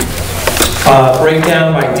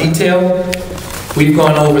breakdown by detail. We've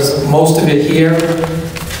gone over most of it here.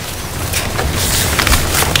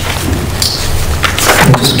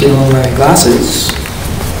 I'll just get on my glasses.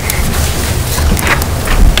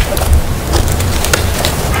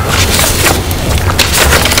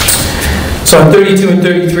 So on 32 and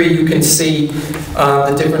 33, you can see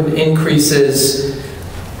the different increases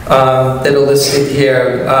that are listed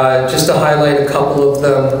here. Just to highlight a couple of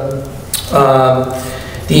them.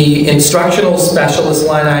 The instructional specialist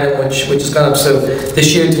line item, which has gone up. So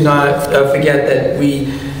this year, do not forget that we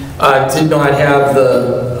did not have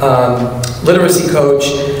the literacy coach.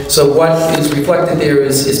 So what is reflected there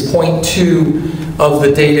is 0.2 of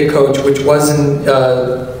the data coach, which wasn't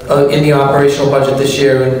in the operational budget this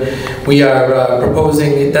year, and we are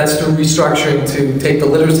proposing, that's through restructuring, to take the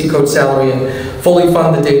literacy coach salary and fully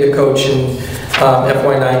fund the data coach in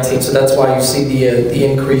FY19. So that's why you see the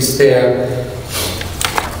increase there.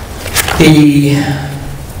 The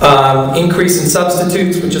increase in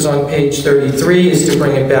substitutes, which is on page 33, is to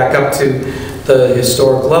bring it back up to the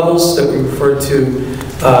historic levels that we referred to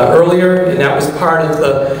earlier, and that was part of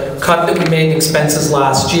the cut that we made in expenses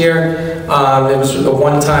last year. It was a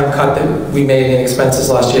one-time cut that we made in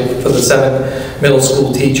expenses last year for the 7 middle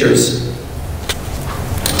school teachers.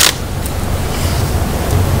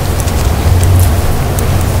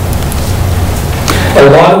 A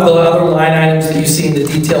lot of the other line items that you see in the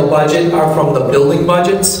detailed budget are from the building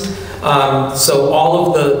budgets. So all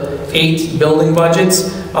of the 8 building budgets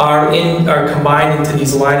are combined into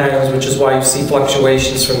these line items, which is why you see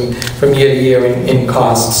fluctuations from year to year in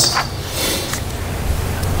costs.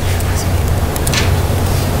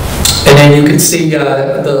 And And you can see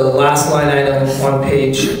the last line item on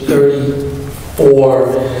page 34,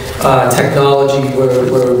 technology,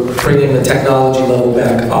 we're bringing the technology level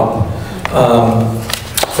back up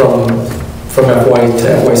from FY to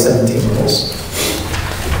FY17 levels.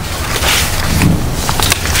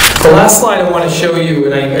 The last slide I want to show you,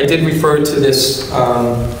 and I did refer to this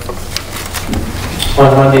on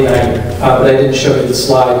Monday night, but I didn't show you the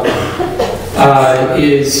slide,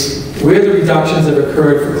 is where the reductions have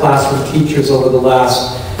occurred for classroom teachers over the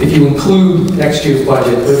last, if you include next year's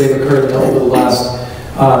budget, where they've occurred over the last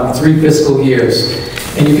 3 fiscal years.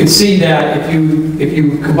 And you can see that if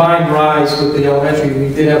you combine RISE with the elementary, we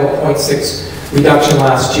did have a 0.6 reduction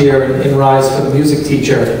last year in RISE for the music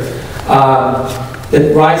teacher.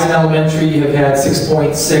 That RISE in elementary have had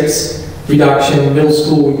 6.6 reduction, middle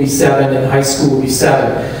school would be 7, and high school would be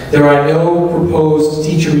 7. There are no proposed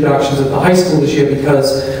teacher reductions at the high school this year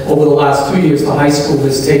because over the last 2 years, the high school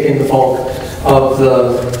has taken the bulk of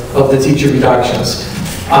the teacher reductions.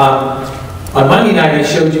 On Monday night, I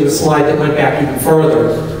showed you a slide that went back even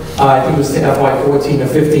further. I think it was to FY14 or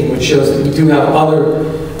 15, which shows that we do have other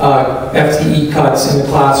FTE cuts in the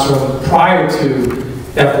classroom prior to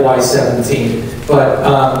FY17. But,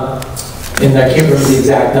 and I can't remember the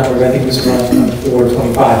exact number, I think it was around 4 or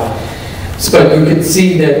 25. But you can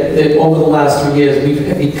see that over the last 3 years,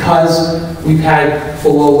 because we've had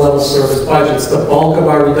below level service budgets, the bulk of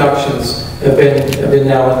our reductions have been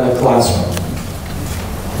now in the classroom.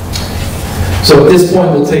 So at this point,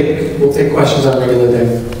 we'll take questions on regular day.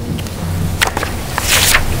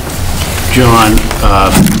 John,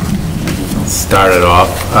 started off.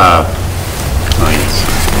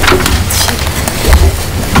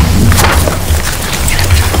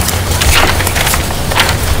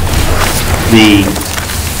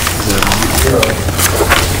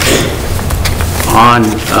 On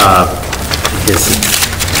this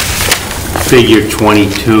figure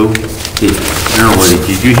 22, I don't know,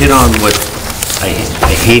 did you hit on what, I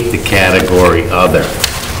hate the category other,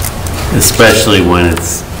 especially when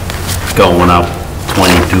it's going up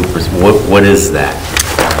 22%. What is that?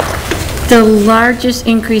 The largest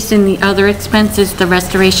increase in the other expense is the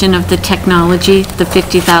restoration of the technology, the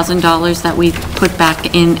 $50,000 that we put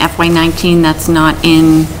back in FY19, that's not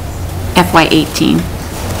in FY18.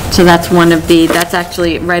 So that's one of the, that's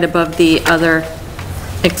actually right above the other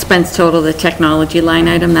expense total, the technology line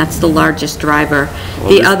item, that's the largest driver.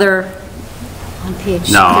 The other... On page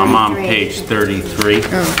 33. No, I'm on page 33.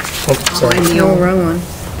 Oh, sorry. In the wrong one.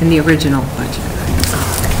 In the original budget.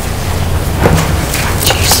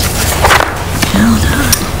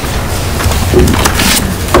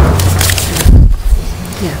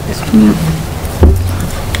 Yeah, this one.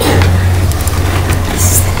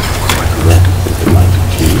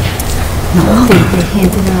 No, they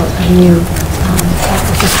handed out a new,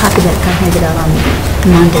 the copy that got handed out on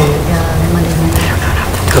Monday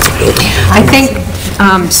I think,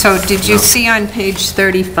 so did you see on page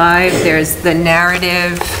 35, there's the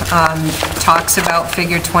narrative, talks about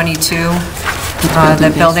figure 22,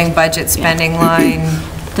 the building budget spending line.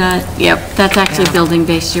 Yep, that's actually building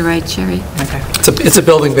based, you're right, Sherry. Okay. It's a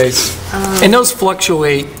building base. And those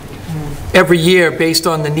fluctuate every year based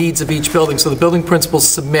on the needs of each building. So the building principals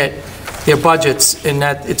submit their budgets, and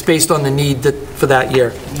that it's based on the need for that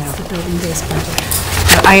year. It's the building-based budget.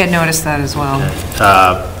 I had noticed that as well.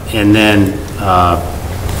 And then,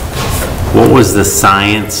 what was the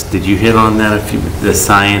science? Did you hit on that? The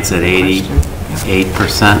science at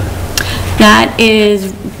 88%? That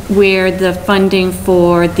is where the funding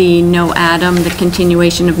for the no atom, the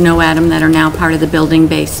continuation of no atom that are now part of the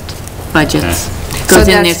building-based budgets goes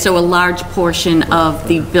in there. So a large portion of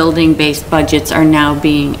the building-based budgets are now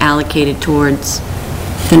being allocated towards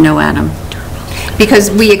the no atom. Because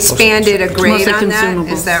we expanded a grade on that,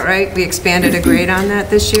 consumables. is that right? We expanded a grade on that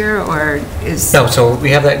this year, or is... No, so we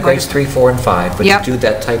have that in grades 3, 4, and 5, but Yep. to do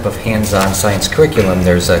that type of hands-on science curriculum,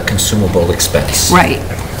 there's a consumable expense. Right.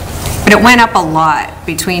 But it went up a lot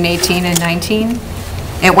between 18 and 19.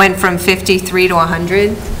 It went from 53 to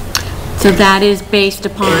 100. So that is based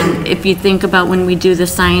upon, if you think about when we do the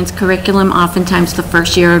science curriculum, oftentimes the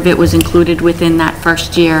first year of it was included within that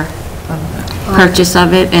first year purchase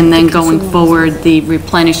of it, and then going forward, the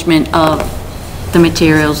replenishment of the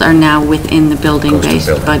materials are now within the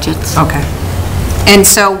building-based budgets. Okay. And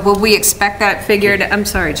so will we expect that figure to, I'm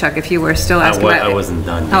sorry, Chuck, if you were still asking about... I wasn't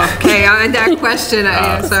done yet. Okay, on that question,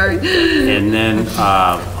 I'm sorry. And then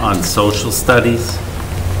on social studies,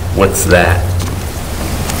 what's that?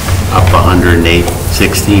 Up 108,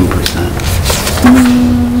 16%.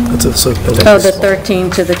 Oh, the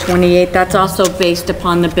 13 to the 28, that's also based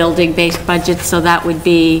upon the building-based budget, so that would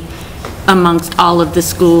be amongst all of the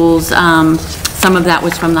schools. Some of that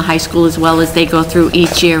was from the high school as well, as they go through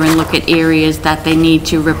each year and look at areas that they need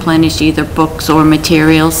to replenish either books or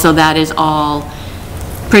materials. So that is all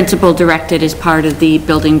principal directed as part of the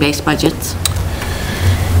building-based budgets.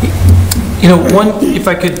 You know, if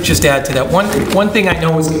I could just add to that, one thing I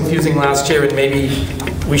know was confusing last year, and maybe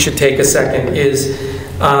we should take a second, is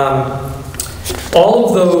all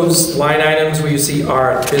of those line items where you see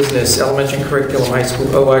art, business, elementary curriculum, high school,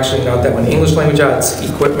 oh, actually not that one, English language arts,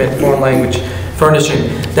 equipment, foreign language, furnishing,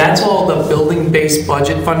 that's all the building-based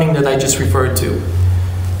budget funding that I just referred to.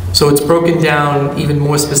 So it's broken down even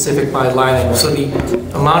more specific by line item. So the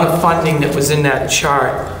amount of funding that was in that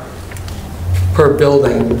chart per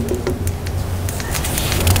building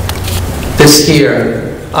this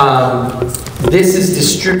year, this is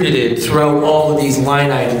distributed throughout all of these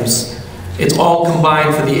line items. It's all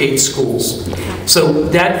combined for the 8 schools. So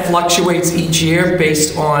that fluctuates each year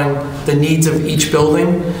based on the needs of each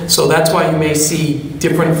building. So that's why you may see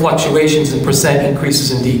different fluctuations in percent increases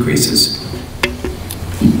and decreases.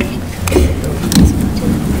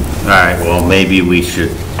 All right, well, maybe we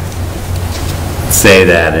should say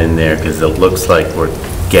that in there, because it looks like we're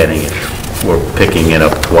getting it, we're picking it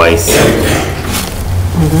up twice.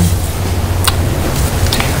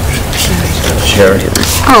 Sherry?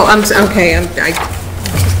 Oh, okay, I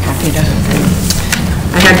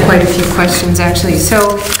had quite a few questions, actually.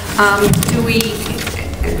 So, do we,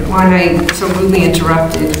 so rudely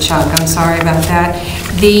interrupted, Chuck, I'm sorry about that.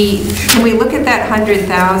 Can we look at that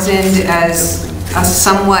 100,000 as a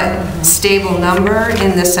somewhat stable number,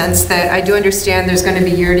 in the sense that I do understand there's going to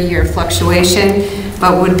be year-to-year fluctuation,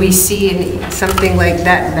 but would we see something like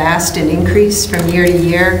that vast an increase from year to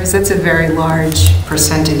year? Because that's a very large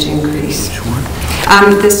percentage increase.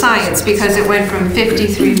 The science, because it went from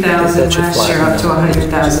 53,000 last year up to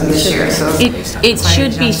 100,000 this year. So it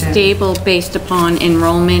should be stable based upon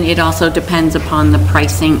enrollment. It also depends upon the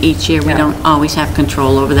pricing each year. We don't always have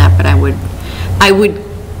control over that, but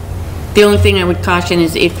the only thing I would caution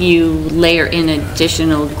is if you layer in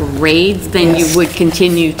additional grades, then you would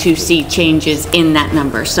continue to see changes in that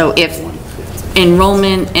number. So if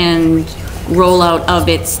enrollment and rollout of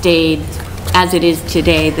it stayed as it is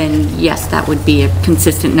today, then yes, that would be a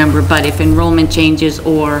consistent number. But if enrollment changes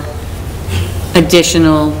or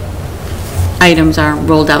additional items are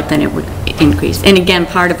rolled out, then it would increase. And again,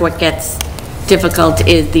 part of what gets difficult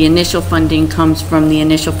is the initial funding comes from the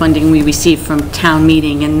initial funding we receive from town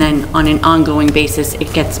meeting, and then on an ongoing basis,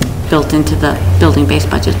 it gets built into the building-based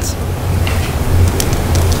budgets.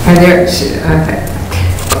 Are there,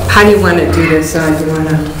 how do you want to do this? Do you want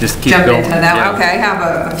to just keep jump going. into that? Yeah. Okay, I have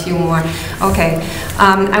a few more. Okay.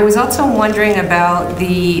 I was also wondering about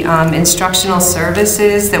the instructional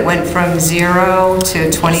services that went from 0 to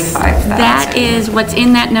 25,000. That is, what's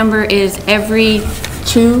in that number is every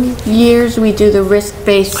 2 years we do the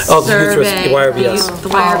risk-based survey. The YRBS. The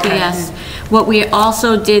YRBS. What we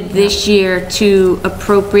also did this year to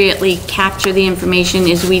appropriately capture the information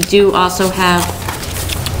is we do also have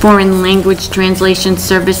foreign language translation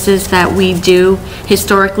services that we do.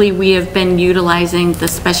 Historically, we have been utilizing the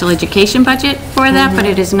special education budget for that, but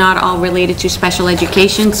it is not all related to special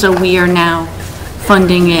education, so we are now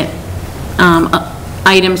funding it,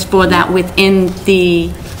 items for that within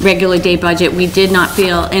the regular day budget. We did not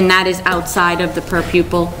feel, and that is outside of the per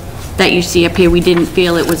pupil that you see up here, we didn't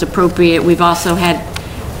feel it was appropriate. We've also had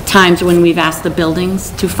times when we've asked the buildings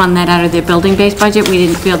to fund that out of their building-based budget. We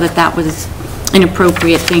didn't feel that that was an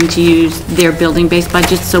appropriate thing to use their building-based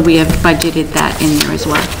budget, so we have budgeted that in there as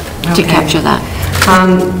well to capture that.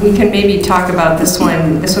 We can maybe talk about this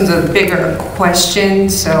one. This one's a bigger question,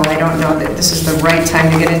 so I don't know that this is the right time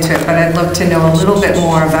to get into it, but I'd love to know a little bit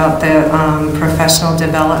more about the professional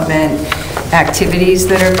development activities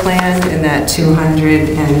that are planned in that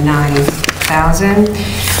 209,000.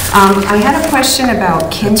 I had a question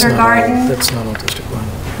about kindergarten. That's not all District 1.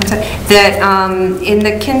 That in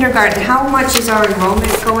the kindergarten, how much is our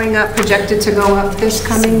enrollment going up, projected to go up this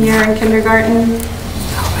coming year in kindergarten?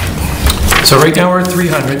 So right now we're at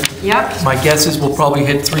 300. Yep. My guess is we'll probably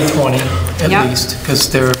hit 320 at least, because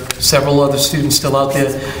there are several other students still out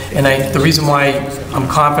there. And the reason why I'm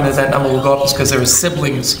confident that number will go up is because there are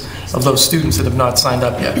siblings of those students that have not signed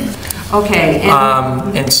up yet. Okay.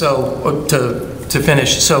 And so to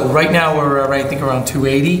finish, so right now we're I think around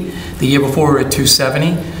 280. The year before we were at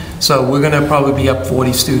 270. So we're going to probably be up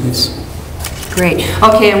 40 students. Great.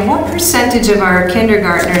 Okay, and what percentage of our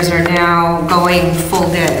kindergartners are now going full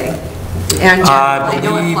day? And I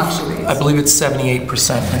know it fluctuates. I believe it's 78%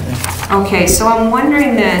 right now. Okay, so I'm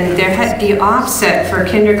wondering then, the offset for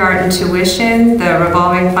kindergarten tuition, the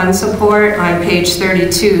revolving fund support on page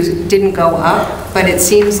 32 didn't go up, but it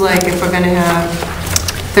seems like if we're going to have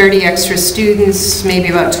 30 extra students, maybe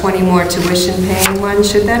about 20 more tuition paying ones,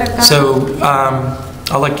 should that have gone? So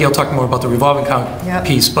I'll let Gail talk more about the revolving account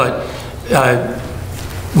piece, but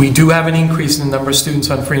we do have an increase in the number of students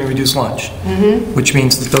on free and reduced lunch, which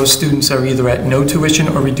means that those students are either at no tuition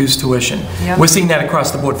or reduced tuition. Yep. We're seeing that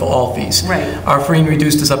across the board for all fees. Right. Our free and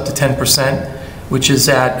reduced is up to 10%, which is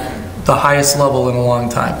at the highest level in a long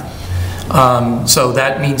time. So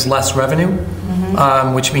that means less revenue,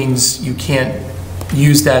 which means you can't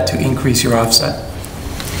use that to increase your offset.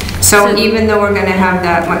 So even though we're going to have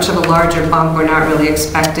that much of a larger bump, we're not really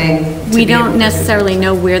expecting to We be able don't to- necessarily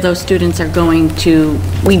know where those students are going to,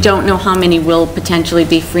 we don't know how many will potentially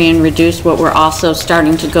be free and reduced. What we're also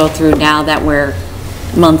starting to go through now that we're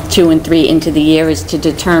month 2 and 3 into the year is to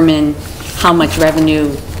determine how much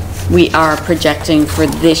revenue we are projecting for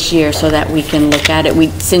this year so that we can look at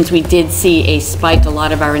it. Since we did see a spike, a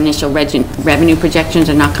lot of our initial revenue projections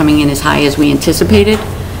are not coming in as high as we anticipated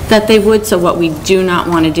that they would, so what we do not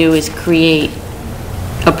want to do is create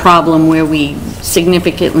a problem where we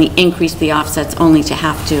significantly increase the offsets only to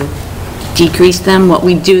have to decrease them. What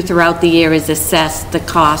we do throughout the year is assess the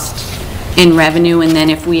cost in revenue, and then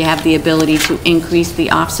if we have the ability to increase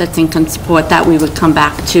the offsets and can support that, we would come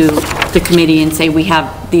back to the committee and say we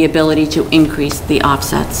have the ability to increase the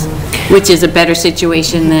offsets, which is a better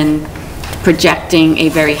situation than projecting a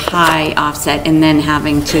very high offset and then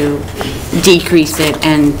having to decrease it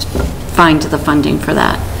and find the funding for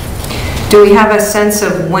that. Do we have a sense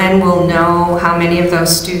of when we'll know how many of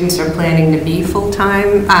those students are planning to be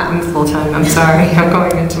full-time? Full-time, I'm sorry, I'm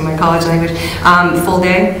going into my college language. Full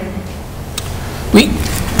day?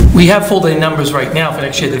 We have full day numbers right now for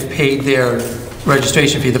next year. They've paid their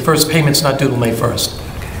registration fee. The first payment's not due till May 1st.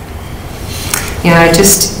 Yeah,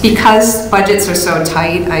 just because budgets are so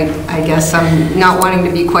tight, I guess I'm not wanting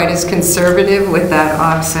to be quite as conservative with that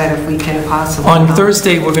offset if we can possibly. On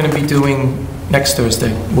Thursday, we're going to be doing, next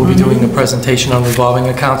Thursday, we'll be doing a presentation on revolving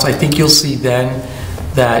accounts. I think you'll see then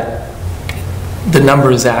that the number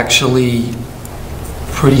is actually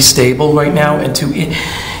pretty stable right now. And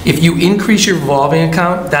if you increase your revolving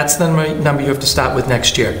account, that's the number you have to start with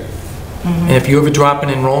next year. And if you have a drop in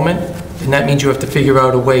enrollment, then that means you have to figure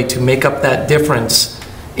out a way to make up that difference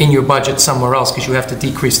in your budget somewhere else because you have to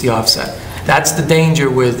decrease the offset. That's the danger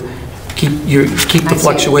with keep the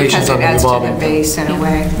fluctuations on the revolving. Because it adds to the base in a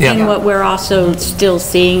way. Yeah. And what we're also still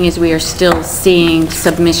seeing is we are still seeing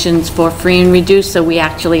submissions for free and reduced, so we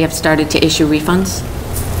actually have started to issue refunds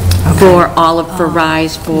for for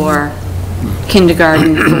RISE, for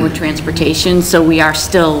kindergarten, for transportation, so we are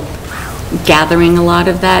still gathering a lot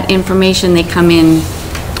of that information. They come in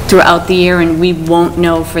throughout the year, and we won't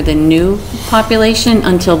know for the new population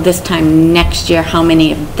until this time next year how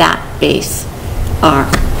many of that base are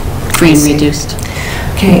free and reduced.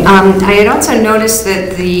 Okay, I had also noticed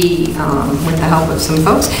that with the help of some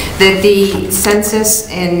folks, that the census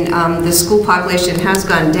in the school population has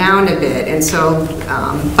gone down a bit, and so,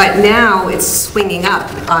 but now it's swinging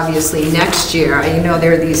up, obviously, next year. You know,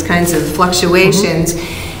 there are these kinds of fluctuations.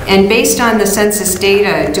 And based on the census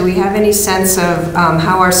data, do we have any sense of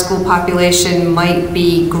how our school population might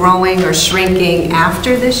be growing or shrinking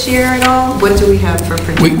after this year at all? What do we have for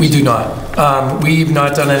predictions? We do not. We've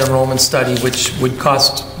not done an enrollment study, which would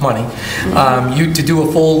cost money. To do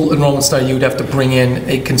a full enrollment study, you would have to bring in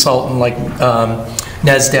a consultant like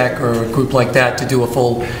NASDAQ or a group like that to do a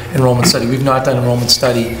full enrollment study. We've not done an enrollment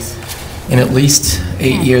study in at least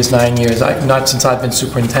 8 years, 9 years, not since I've been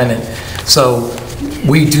superintendent. So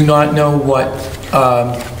we do not know what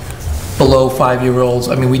below 5-year-olds,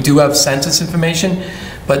 I mean, we do have census information,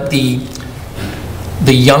 but the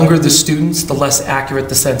younger the students, the less accurate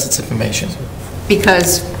the census information.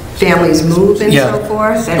 Because families move and so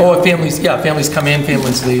forth? Oh, families come in,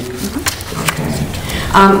 families leave.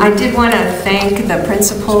 I did want to thank the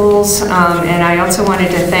principals, and I also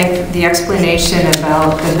wanted to thank the explanation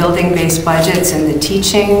about the building-based budgets and the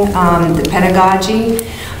teaching, the pedagogy.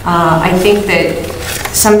 I think that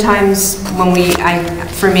sometimes when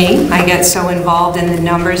for me, I get so involved in the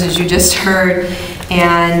numbers, as you just heard,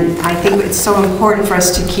 and I think it's so important for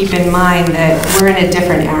us to keep in mind that we're in a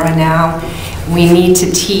different era now. We need to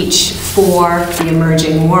teach for the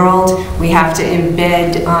emerging world. We have to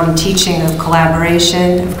embed teaching of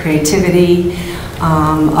collaboration, of creativity,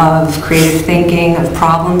 of creative thinking, of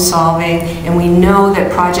problem solving, and we know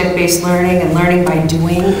that project-based learning and learning by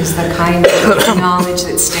doing is the kind of knowledge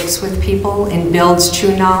that sticks with people and builds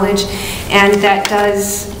true knowledge. And that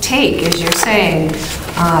does take, as you're saying,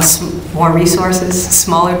 more resources,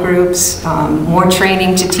 smaller groups, more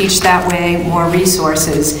training to teach that way, more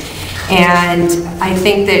resources. And I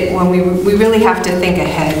think that when we really have to think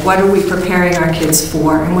ahead, what are we preparing our kids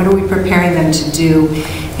for and what are we preparing them to do?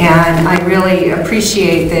 And I really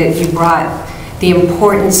appreciate that you brought the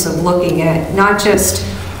importance of looking at not just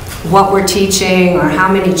what we're teaching or how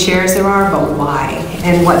many chairs there are, but why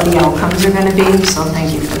and what the outcomes are going to be. So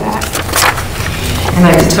thank you for that. And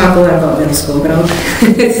I could talk a lot about middle school, but I'll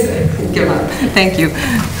give up. Thank you.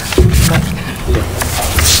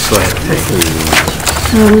 Go ahead.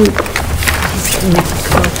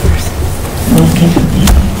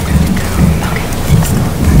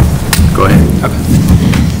 Go ahead.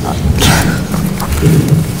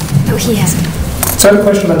 Oh, he has it. So I have a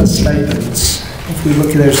question about the stipends. If we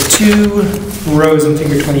look, there's 2 rows in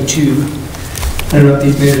figure 22. I don't know if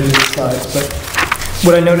these made it into the slides, but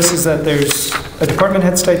what I notice is that there's a department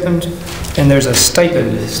head stipend and there's a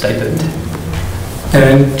stipend. And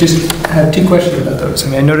I just have 2 questions about those. I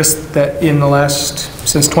mean, I noticed that in the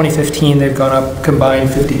since 2015, they've gone up combined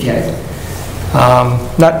 50K.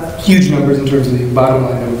 Not huge numbers in terms of the bottom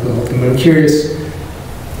line number for the whole thing, but I'm curious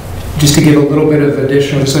just to give a little bit of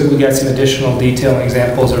additional, just so we got some additional detail and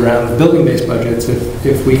examples around the building-based budgets,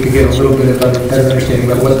 if we could get a little bit of better understanding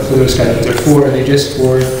about what those stipends are for. Are they just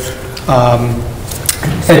for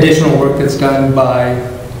additional work that's done by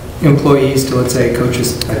employees to, let's say, coach a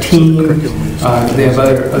team? Do they have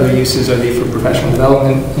other uses? Are they for professional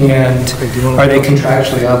development? And are they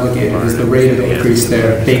contractually obligated? Is the rate of increase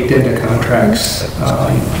there baked into contracts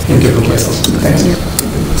in different places? Thanks.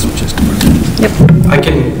 Yep. I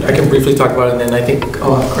can briefly talk about it, and then I think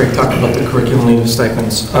I'll have Craig talk about the curriculum leader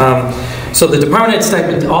stipends. So the department head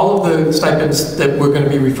stipend, all of the stipends that we're going to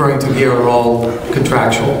be referring to here are all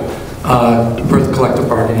contractual per the collective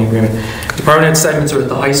bargaining agreement. Department head stipends are at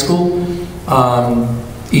the high school.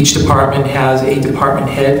 Each department has a department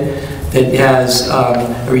head that has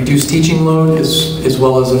a reduced teaching load as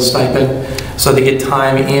well as a stipend. So they get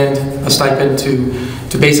time and a stipend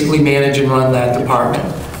to basically manage and run that department.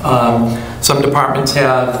 Some departments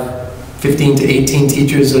have 15 to 18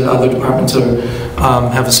 teachers, and other departments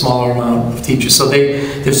have a smaller amount of teachers. So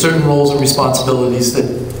there's certain roles and responsibilities that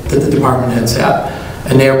the department heads have,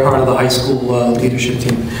 and they're part of the high school leadership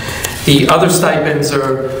team. The other stipends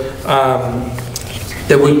are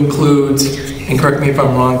that would include, and correct me if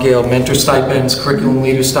I'm wrong, Gail, mentor stipends, curriculum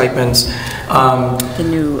leader stipends. The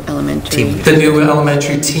new elementary. The new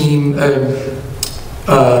elementary team,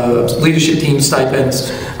 leadership team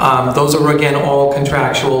stipends. Those are, again, all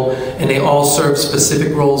contractual, and they all serve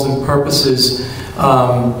specific roles and purposes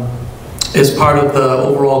as part of the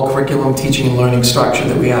overall curriculum, teaching, and learning structure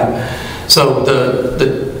that we have. So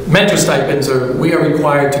the mentor stipends we are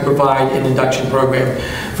required to provide an induction program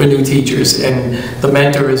for new teachers, and the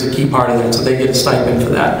mentor is a key part of that, so they get a stipend for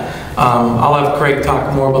that. I'll have Craig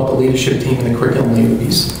talk more about the leadership team and the curriculum leader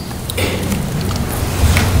piece.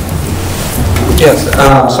 Yes,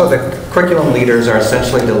 so the curriculum leaders are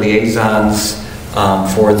essentially the liaisons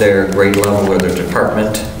for their grade level or their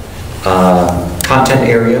department content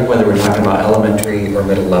area, whether we're talking about elementary or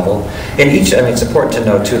middle level. And each, I mean, it's important to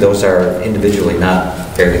know too, those are individually not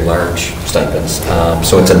very large stipends.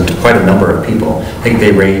 So it's quite a number of people. I think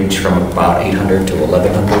they range from about 800 to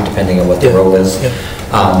 1,100 depending on what the role is.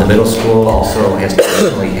 The middle school also has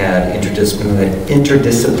traditionally had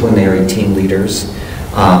interdisciplinary team leaders.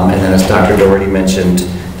 And then as Dr. Doherty mentioned,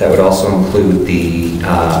 that would also include the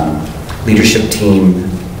leadership team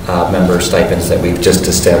member stipends that we've just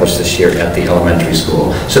established this year at the elementary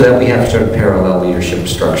school, so that we have sort of parallel leadership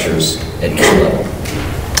structures at each level.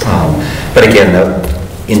 But again,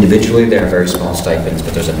 individually they're very small stipends,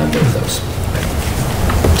 but there's a number of those.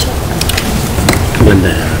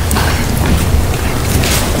 Linda.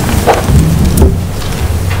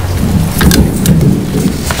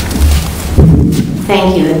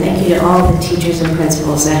 Thank you, and thank you to all the teachers and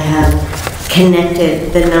principals that have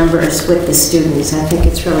connected the numbers with the students. I think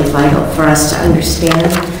it's really vital for us to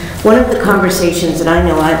understand. One of the conversations that I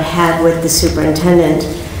know I've had with the superintendent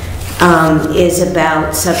is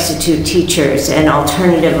about substitute teachers and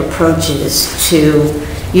alternative approaches to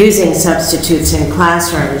using substitutes in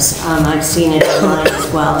classrooms. I've seen it online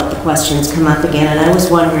as well, that the questions come up again, and I was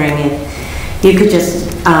wondering if you could just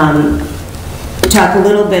talk a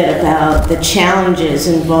little bit about the challenges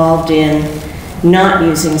involved in not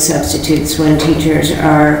using substitutes when teachers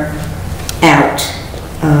are out.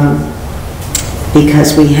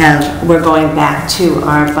 because we're going back to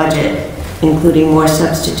our budget, including more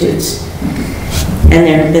substitutes. And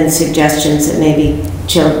there have been suggestions that maybe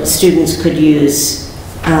students could use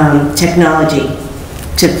technology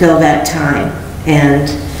to fill that time. And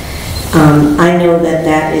I know that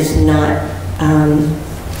that is not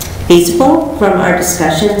feasible from our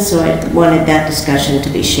discussion, so I wanted that discussion to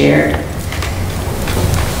be shared.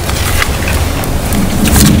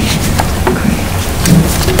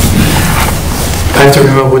 I have to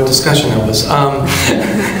remember what discussion that was.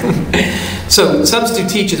 So substitute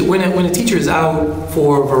teachers, when a teacher is out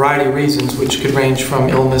for a variety of reasons, which could range from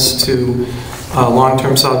illness to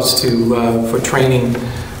long-term subs to for training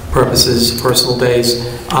purposes, personal days,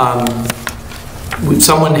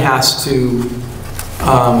 someone has to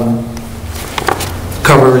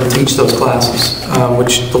cover and teach those classes,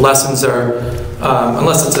 which the lessons are,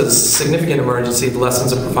 unless it's a significant emergency, the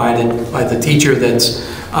lessons are provided by the teacher that's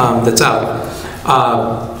out.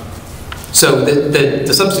 So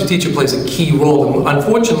the substitute teacher plays a key role. And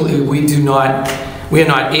unfortunately, we are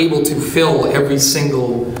not able to fill every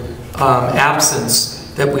single absence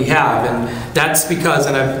that we have. And that's because,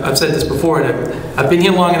 and I've said this before, and I've been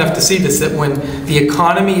here long enough to see this, that when the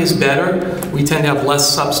economy is better, we tend to have less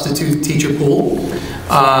substitute teacher pool.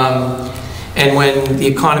 And when the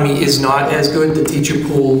economy is not as good,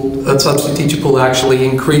 the substitute teacher pool actually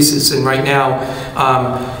increases. And right now,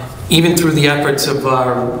 even through the efforts of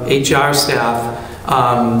our HR staff,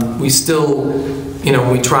 we still,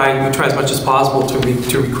 we try as much as possible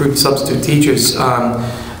to recruit substitute teachers.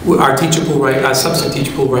 Our teacher pool our substitute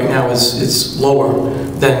teacher pool right now is lower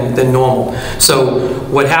than normal. So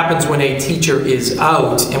what happens when a teacher is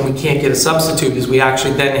out and we can't get a substitute is we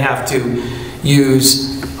actually then have to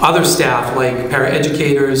use other staff like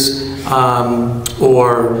paraeducators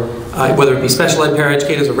or whether it be special ed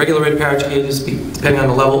paraeducators or regular ed paraeducators, depending on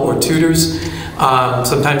the level, or tutors.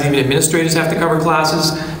 Sometimes even administrators have to cover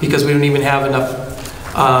classes because we don't even have enough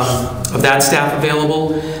of that staff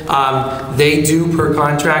available. They do, per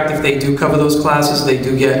contract, if they do cover those classes, they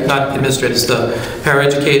do get, not administrators, the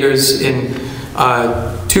paraeducators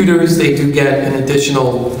and tutors, they do get an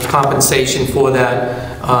additional compensation for that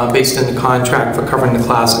based on the contract for covering the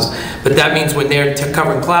classes. But that means when they're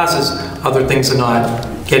covering classes, other things are not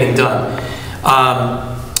getting done.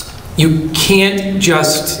 You can't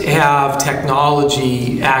just have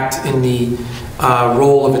technology act in the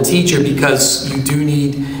role of a teacher, because you do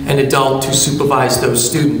need an adult to supervise those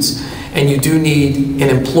students, and you do need an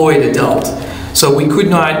employed adult. So we could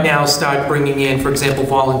not now start bringing in, for example,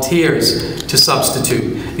 volunteers to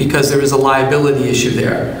substitute, because there is a liability issue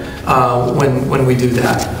there when we do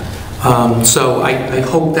that. So I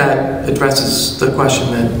hope that addresses the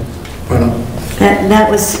question that brought up. That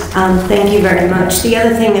was, thank you very much. The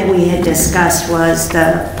other thing that we had discussed was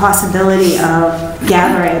the possibility of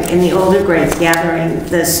gathering, in the older grades, gathering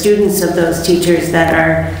the students of those teachers that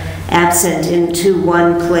are absent into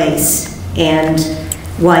one place, and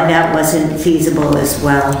why that wasn't feasible as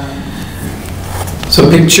well. So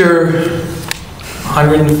picture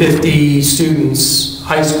 150 students,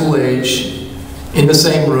 high school age, in the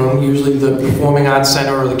same room, usually the Performing Arts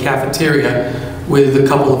Center or the cafeteria, with a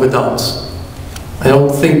couple of adults. I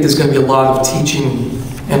don't think there's going to be a lot of teaching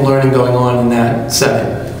and learning going on in that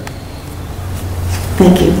setting.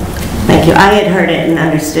 Thank you. Thank you. I had heard it and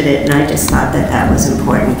understood it, and I just thought that that was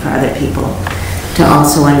important for other people to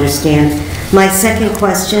also understand. My second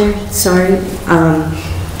question, sorry,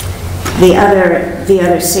 the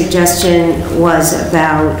other suggestion was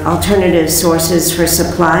about alternative sources for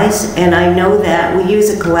supplies, and I know that we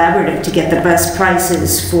use a collaborative to get the best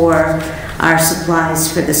prices for our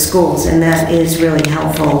supplies for the schools, and that is really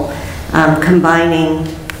helpful, combining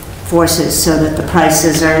forces so that the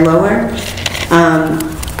prices are lower.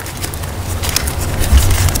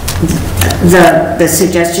 The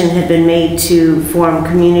suggestion had been made to form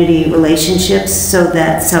community relationships so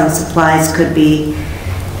that some supplies could be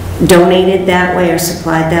donated that way or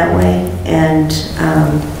supplied that way, and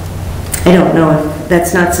I don't know if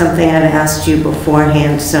that's not something I've asked you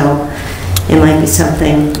beforehand, so it might be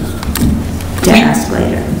something to ask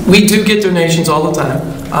later. We do get donations all the time,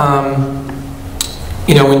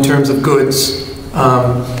 in terms of goods,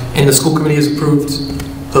 and the school committee has approved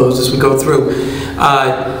those as we go through.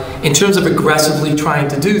 In terms of aggressively trying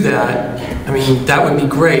to do that, I mean, that would be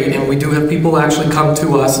great, and we do have people actually come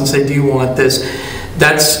to us and say, do you want this?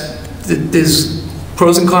 There's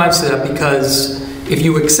pros and cons to that, because if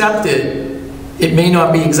you accept it, it may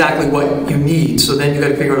not be exactly what you need, so then you got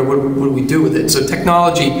to figure out what do we do with it. So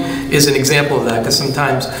technology is an example of that, because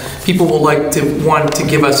sometimes people will want to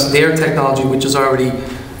give us their technology, which is already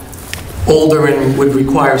older and would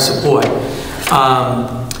require support.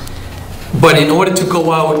 But in order to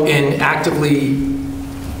go out and actively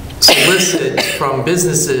solicit from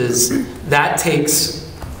businesses, that takes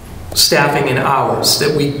staffing and hours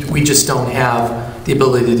that we just don't have the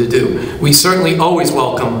ability to do. We certainly always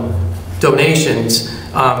welcome donations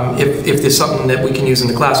if there's something that we can use in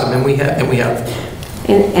the classroom, and we have.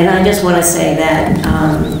 And I just want to say that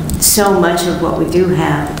so much of what we do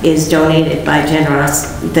have is donated by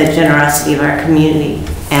the generosity of our community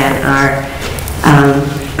and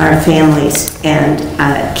our families. And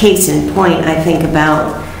case in point, I think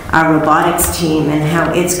about our robotics team and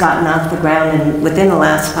how it's gotten off the ground and within the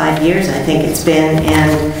last 5 years, I think it's been,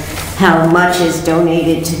 and how much is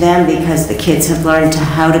donated to them because the kids have learned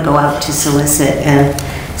how to go out to solicit. And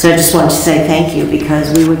so I just want to say thank you,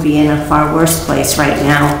 because we would be in a far worse place right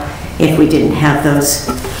now if we didn't have those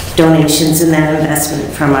donations and that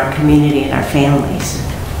investment from our community and our families.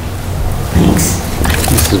 Thanks.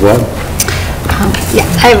 Mrs. Webb? Yeah,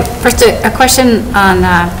 I have first a question on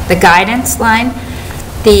the guidance line.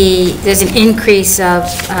 There's an increase of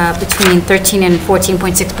between 13 and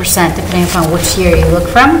 14.6%, depending upon which year you look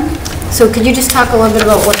from. So could you just talk a little bit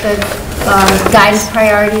about what the guidance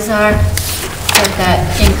priorities are that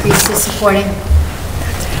increase is supporting?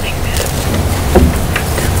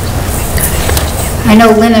 I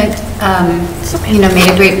know Lynn, made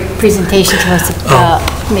a great presentation to us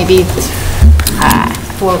maybe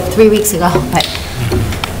 3 weeks ago, but.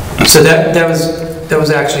 So that was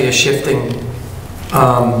actually a shifting.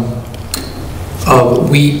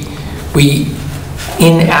 We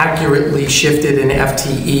inaccurately shifted an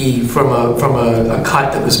FTE from a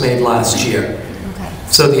cut that was made last year. Okay.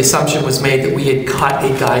 So the assumption was made that we had cut a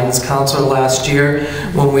guidance counselor last year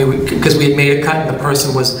because we had made a cut and the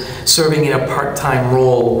person was serving in a part-time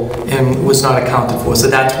role and was not accounted for. So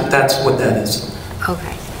that's what that is.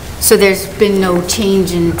 Okay. So there's been no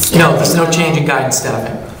change in staffing? No, there's no change in guidance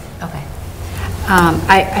staffing. Okay.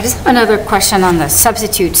 I just have another question on the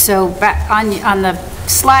substitutes. So back on the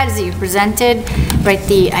slides that you presented, right,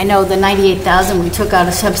 I know the 98,000 we took out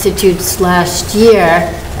of substitutes last year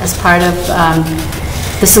as part of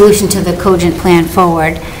the solution to the Cogent Plan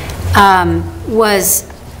Forward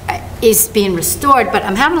is being restored, but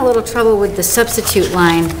I'm having a little trouble with the substitute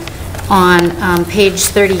line on page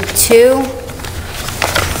 32,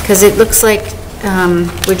 because it looks like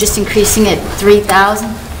we're just increasing it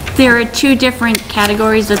 3,000. There are two different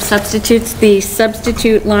categories of substitutes. The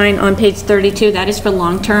substitute line on page 32, that is for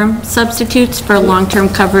long-term substitutes, for long-term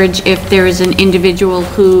coverage if there is an individual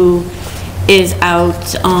who is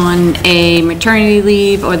out on a maternity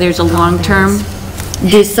leave or there's a long-term.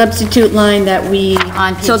 The substitute line that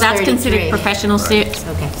so that's 33. considered professional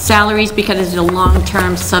salaries because it's a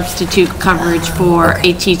long-term substitute coverage for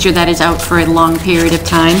a teacher that is out for a long period of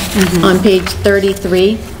time. On page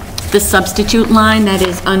 33, the substitute line that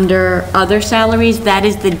is under other salaries, that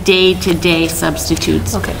is the day-to-day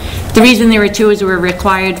substitutes. Okay. The reason there are two is we're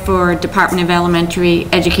required for Department of Elementary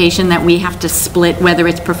Education that we have to split whether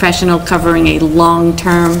it's professional covering a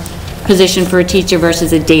long-term position for a teacher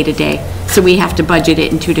versus a day-to-day. So we have to budget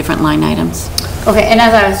it in two different line items. Okay, and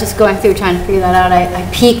as I was just going through trying to figure that out, I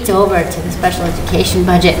peeked over to the special education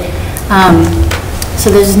budget. So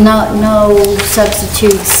there's no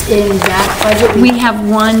substitutes in that budget? We have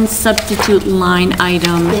one substitute line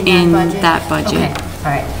item in that budget. Okay, all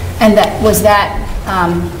right. And that was that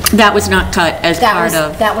not cut as part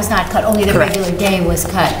of... That was not cut, only the Correct. regular day was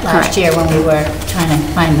cut last Correct. year when we were trying to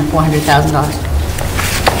find the $400,000.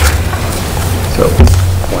 So,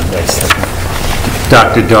 one second.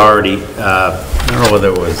 Dr. Doherty, I don't know whether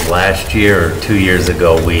it was last year or 2 years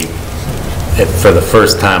ago, we, for the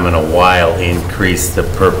first time in a while, increased the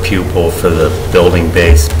per pupil for the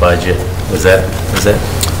building-based budget. Was that?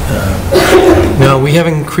 No, we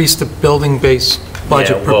haven't increased the building-based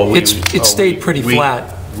budget. Yeah, well, it stayed pretty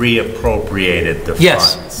flat. Reappropriated the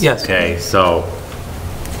Yes, funds. yes. Okay, so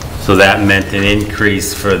that meant an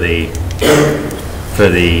increase for the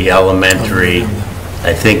elementary.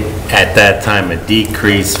 I think at that time a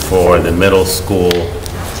decrease for the middle school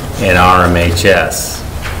and RMHS.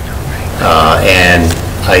 And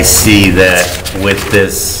I see that with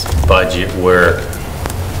this budget, we're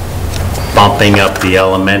bumping up the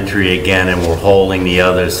elementary again and we're holding the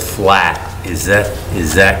others flat. Is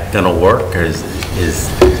that going to work, or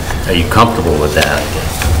are you comfortable with that?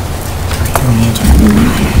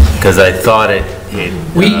 Because I thought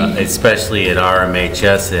especially at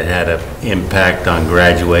RMHS, it had an impact on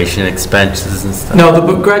graduation expenses and stuff. No,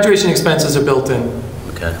 the graduation expenses are built in.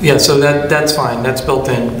 Okay. Yeah, so that's fine. That's built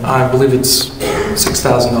in. I believe it's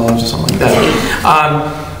 $6,000 or something like that.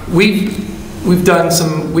 We've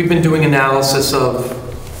been doing analysis of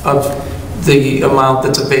the amount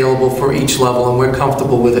that's available for each level, and we're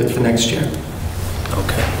comfortable with it for next year.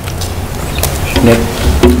 Okay. Nick?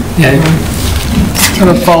 Yeah, kind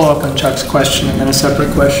of follow up on Chuck's question and then a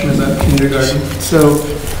separate question about kindergarten. So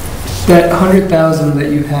that 100,000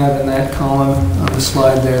 that you have in that column on the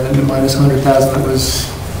slide there, that minus 100,000 that was,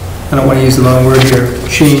 I don't want to use the wrong word here,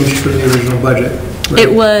 changed from the original budget. Right?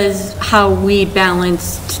 It was how we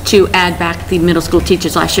balanced to add back the middle school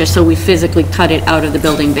teachers last year, so we physically cut it out of the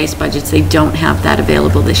building-based budgets. They don't have that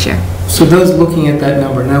available this year. So those looking at that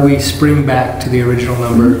number, now we spring back to the original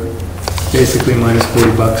number, basically minus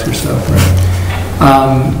 40 bucks or so,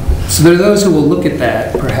 right? So there are those who will look at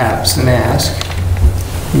that, perhaps, and ask,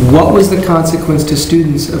 what was the consequence to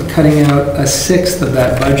students of cutting out a sixth of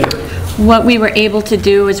that budget? What we were able to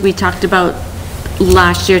do, as we talked about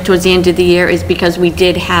last year towards the end of the year, is because we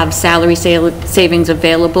did have salary savings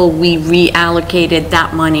available, we reallocated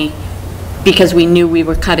that money because we knew we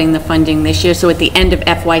were cutting the funding this year. So at the end of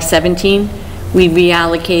FY17, we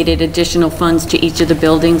reallocated additional funds to each of the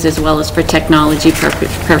buildings as well as for technology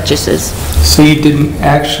purchases. So you didn't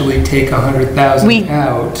actually take 100,000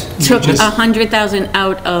 out? Took 100,000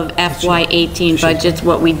 out of FY18 budgets.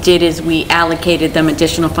 What we did is we allocated them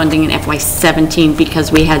additional funding in FY17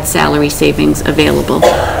 because we had salary savings available.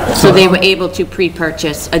 So they were able to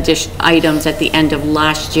pre-purchase items at the end of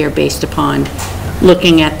last year based upon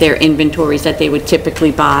looking at their inventories that they would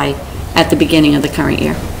typically buy at the beginning of the current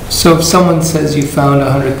year. So if someone says you found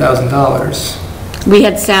 $100,000, we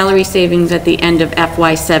had salary savings at the end of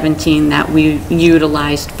FY17 that we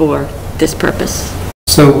utilized for this purpose.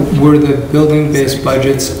 so were the building-based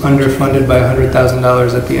budgets underfunded by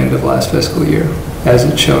 $100,000 at the end of last fiscal year, as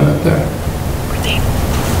it's shown up there?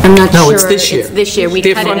 I'm not sure. No, it's this year. It's this year. We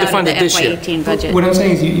They're cut it out of the underfunded this year. FY18 budget. What I'm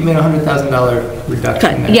saying is you made a $100,000 reduction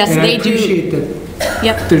Cut. there. Yes, and they I do. appreciate that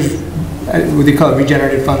Yep. there's, what do you call it,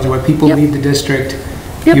 regenerative funds, where people Yep. leave the district,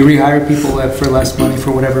 Yep. you rehire people for less money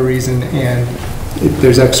for whatever reason, and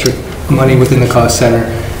there's extra money within the cost center,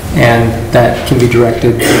 and that can be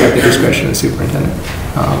directed at the discretion of the superintendent.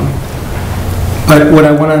 But what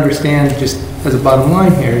I want to understand, just as a bottom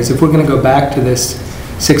line here, is if we're going to go back to this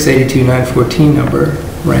 682,914 number,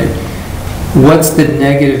 right, what's the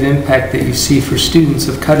negative impact that you see for students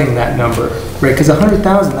of cutting that number, right? Because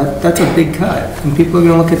 100,000, that's a big cut, and people are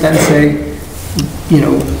going to look at that and say, you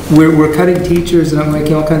know, we're cutting teachers and I'm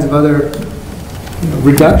making all kinds of other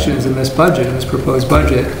reductions in this budget, in this proposed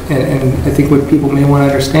budget, and I think what people may want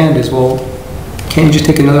to understand is, well, can't you just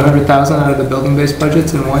take another 100,000 out of the building-based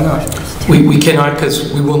budgets, and why not? We cannot,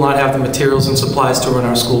 because we will not have the materials and supplies to run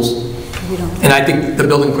our schools. And I think the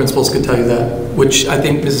building principals could tell you that, which I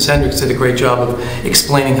think Mrs. Hendricks did a great job of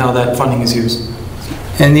explaining how that funding is used.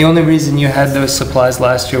 And the only reason you had those supplies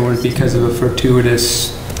last year was because of a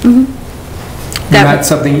fortuitous, not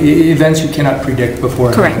something, events you cannot predict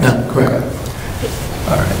before. Correct. No, correct. Okay.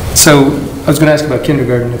 All right. So I was going to ask about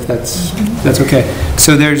kindergarten, if that's okay.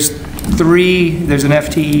 So there's an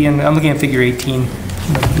FTE, and I'm looking at figure 18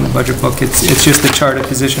 in the budget book. It's just the chart of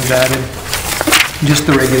positions added, just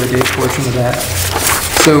the regular day portion of that.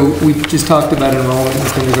 So we just talked about enrollment in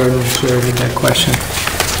kindergarten, I'm sure I need that question.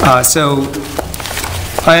 So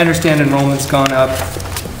I understand enrollment's gone up.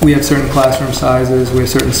 We have certain classroom sizes, we have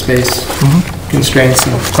certain space constraints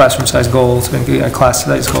and classroom size goals and class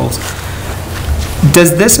size goals.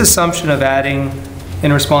 Does this assumption of adding,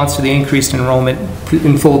 in response to the increased enrollment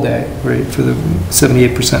in full day, right, for the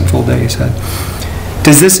 78% full day you said,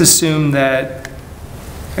 does this assume that,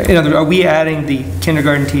 in other words, are we adding the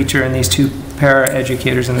kindergarten teacher and these two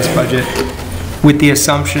para-educators in this budget with the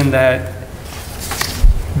assumption that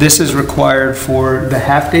this is required for the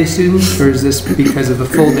half-day students, or is this because of the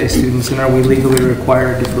full-day students, and are we legally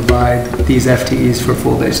required to provide these FTEs for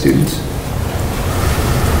full-day students?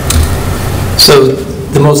 So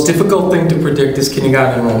the most difficult thing to predict is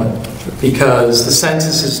kindergarten enrollment, because the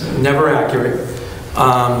census is never accurate,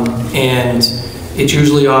 and it's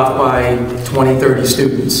usually off by 20, 30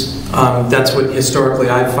 students. That's what historically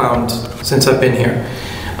I've found since I've been here.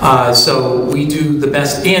 So we do the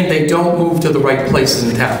best, and they don't move to the right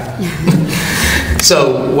places in town.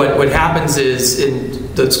 So what happens is,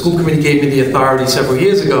 the school committee gave me the authority several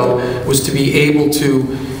years ago, was to be able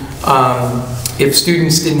to, if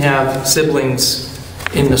students didn't have siblings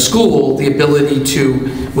in the school, the ability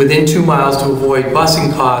to, within 2 miles, to avoid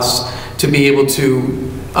busing costs, to be able to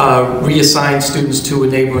reassign students to a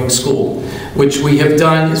neighboring school, which we have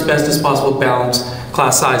done as best as possible to balance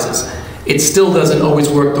class sizes. It still doesn't always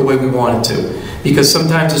work the way we want it to, because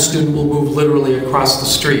sometimes a student will move literally across the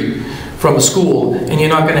street from a school, and you're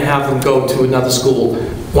not going to have them go to another school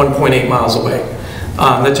 1.8 miles away.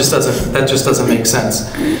 That just doesn't make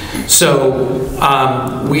sense.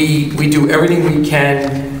 So we do everything we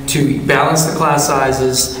can to balance the class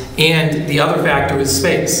sizes, and the other factor is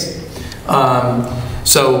space.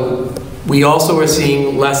 So we also are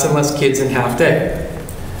seeing less and less kids in half day.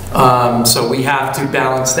 So we have to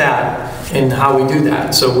balance that and how we do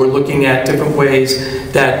that. So we're looking at different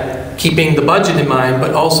ways that keeping the budget in mind,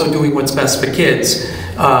 but also doing what's best for kids.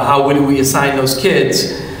 How do we assign those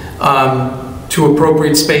kids to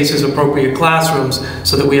appropriate spaces, appropriate classrooms,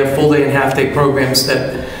 so that we have full day and half day programs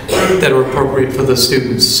that are appropriate for the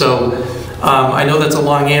students. So I know that's a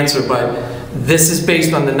long answer, but this is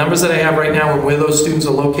based on the numbers that I have right now and where those students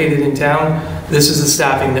are located in town. This is the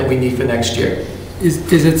staffing that we need for next year.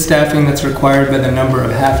 Is it staffing that's required by the number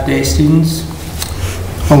of half-day students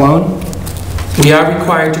alone? We are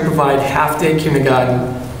required to provide half-day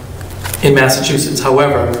kindergarten in Massachusetts.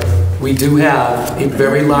 However, we do have a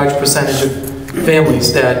very large percentage of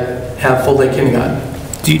families that have full-day kindergarten.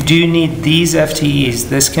 Do you need these FTEs,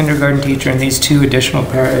 this kindergarten teacher and these 2 additional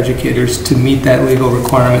paraeducators, to meet that legal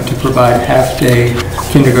requirement to provide half-day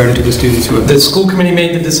kindergarten to the students who have... The school committee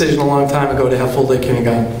made the decision a long time ago to have full-day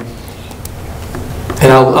kindergarten.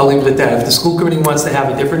 And I'll leave it at that. If the school committee wants to have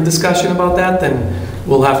a different discussion about that, then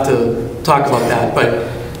we'll have to talk about that. But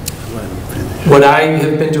what I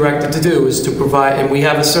have been directed to do is to provide, and we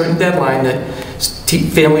have a certain deadline that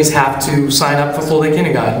families have to sign up for full-day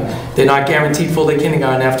kindergarten. They're not guaranteed full-day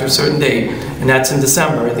kindergarten after a certain date, and that's in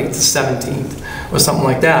December. I think it's the 17th or something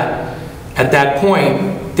like that. At that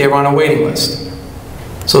point, they're on a waiting list.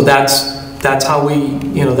 So that's how we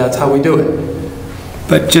do it.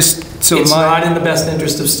 But just so it's not in the best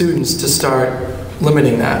interest of students to start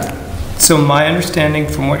limiting that. So my understanding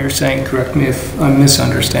from what you're saying, correct me if I'm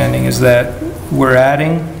misunderstanding, is that we're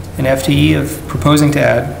adding an FTE proposing to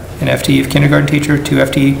add an FTE of kindergarten teacher, 2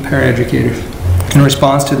 FTE paraeducators in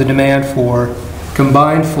response to the demand for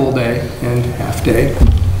combined full day and half day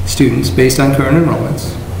students based on current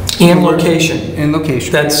enrollments. And location. And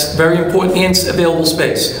location. That's very important, and available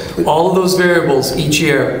space. All of those variables each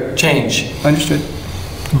year change. Understood.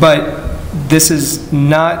 But this is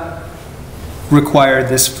not required,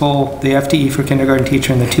 the FTE for kindergarten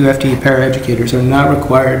teacher and the 2 FTE paraeducators are not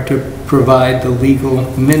required to provide the legal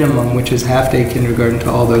minimum, which is half-day kindergarten to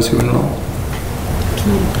all those who enroll.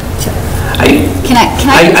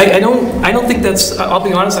 I don't think that's, I'll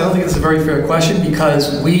be honest, I don't think it's a very fair question,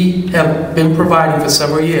 because we have been providing for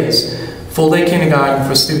several years full-day kindergarten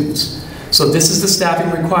for students. So this is the staffing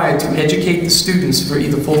required to educate the students for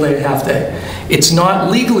either full day or half day. It's not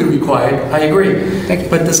legally required, I agree. Thank you.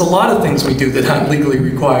 But there's a lot of things we do that aren't legally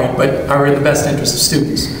required, but are in the best interest of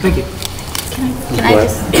students. Thank you. Can I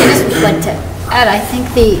just like to add, I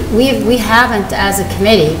think we haven't, as a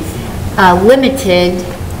committee, limited,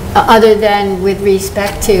 other than with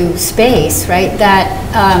respect to space, right, that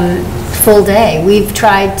full day. We've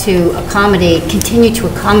tried to continue to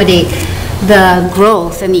accommodate the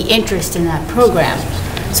growth and the interest in that program.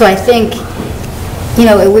 So I think,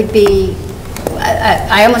 it would be,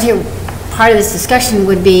 I almost hear part of this discussion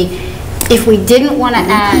would be, if we didn't want to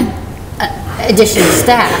add additional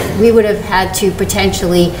staff, we would have had to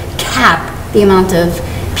potentially cap the amount of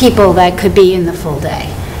people that could be in the full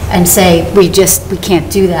day and say, we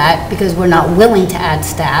can't do that because we're not willing to add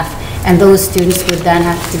staff, and those students would then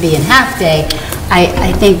have to be in half day.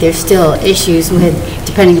 I think there's still issues with,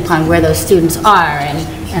 depending upon where those students are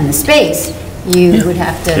and the space, you would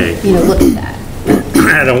have to, look at that.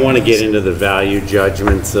 I don't want to get into the value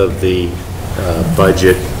judgments of the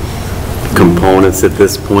budget components at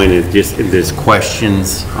this point. If there's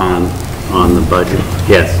questions on the budget.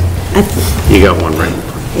 Yes. You got one right.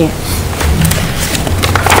 Yeah.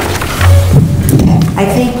 I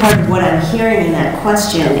think part of what I'm hearing in that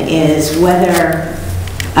question is whether,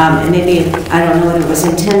 and maybe, I don't know whether it was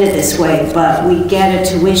intended this way, but we get a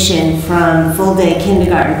tuition from full-day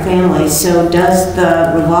kindergarten families, so does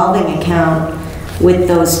the revolving account with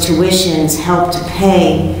those tuitions help to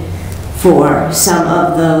pay for some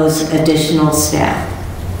of those additional staff?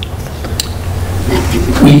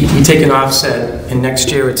 We take an offset, and next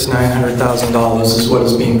year it's $900,000 is what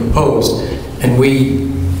is being proposed, and we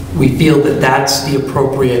feel that that's the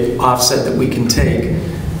appropriate offset that we can take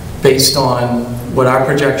based on what our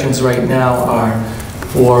projections right now are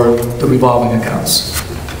for the revolving accounts.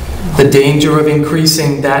 The danger of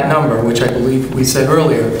increasing that number, which I believe we said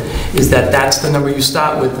earlier, is that that's the number you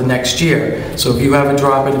start with the next year. So if you have a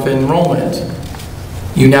drop in enrollment,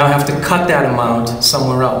 you now have to cut that amount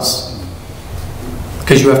somewhere else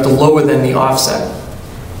because you have to lower than the offset.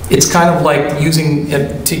 It's kind of like using,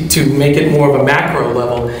 to make it more of a macro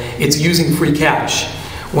level, it's using free cash.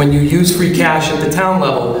 When you use free cash at the town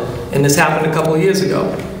level, and this happened a couple of years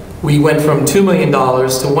ago, we went from $2 million to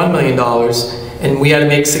 $1 million, and we had to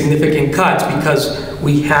make significant cuts because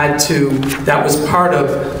we had to, that was part of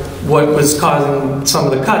what was causing some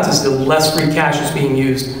of the cuts, is the less free cash is being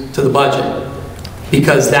used to the budget.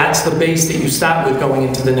 Because that's the base that you start with going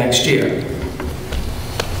into the next year.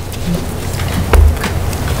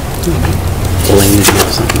 Elaine, did you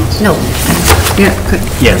have something else? No. Yeah, good.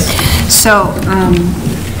 Yes. So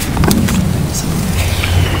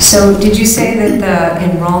did you say that the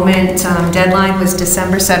enrollment deadline was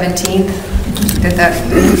December 17th? Did that?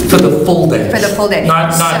 For the full day. For the full day.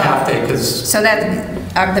 Not half day, because... So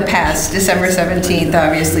that, the past, December 17th,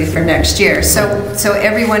 obviously, for next year. So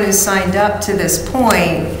everyone who's signed up to this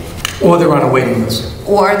point... Or they're on a waiting list.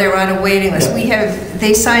 Or they're on a waiting list. Yeah.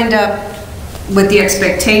 They signed up with the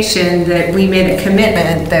expectation that we made a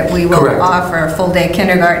commitment that we will Correct. offer a full-day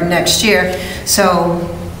kindergarten next year. So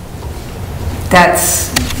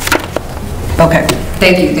that's, okay,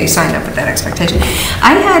 thank you, they signed up with that expectation.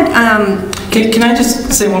 I had... Can I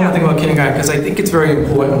just say one more thing about kindergarten, because I think it's very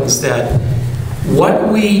important, is that what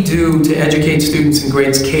we do to educate students in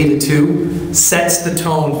grades K to 2 sets the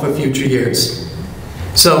tone for future years.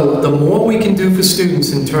 So the more we can do for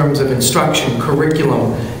students in terms of instruction,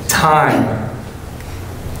 curriculum, time,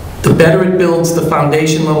 the better it builds the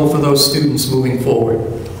foundation level for those students moving forward.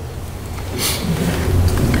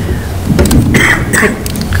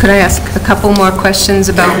 Could I ask a couple more questions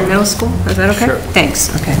about middle school? Is that okay? Sure. Thanks,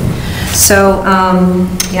 okay. So,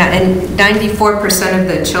 yeah, and 94% of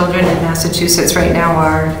the children in Massachusetts right now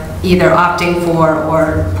are either opting for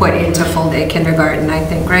or put into full-day kindergarten, I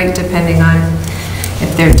think, right? Depending on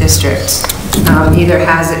if their district either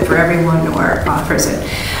has it for everyone or offers it.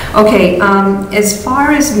 Okay, as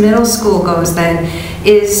far as middle school goes then,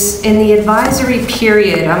 is in the advisory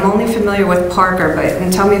period, I'm only familiar with Parker, but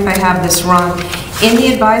and tell me if I have this wrong. In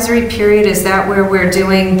the advisory period, is that where we're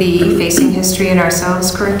doing the Facing History and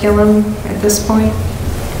Ourselves curriculum at this point?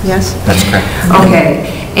 Yes? That's correct. Okay,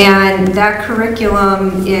 and that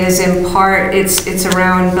curriculum is in part, it's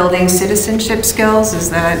around building citizenship skills, is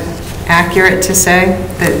that accurate to say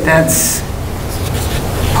that that's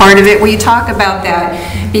part of it? Will you talk about that?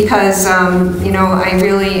 Because, you know, I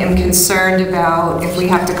really am concerned about if we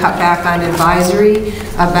have to cut back on advisory,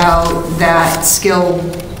 about that skill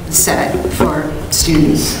set for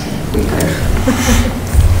students. We could.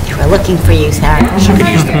 We're looking for you, Sarah. She could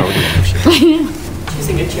use the podium.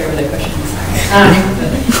 Choosing a chair with a cushion.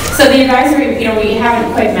 So the advisory, you know, we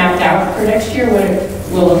haven't quite mapped out for next year what it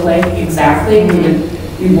will look like exactly.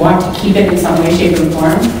 We want to keep it in some way, shape, or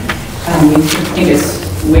form. We think it's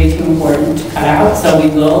way too important to cut out, so we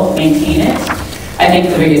will maintain it. I think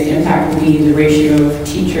the biggest impact will be the ratio of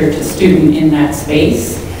teacher to student in that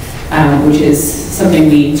space, which is something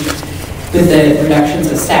we, with the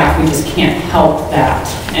reductions of staff, we just can't help that.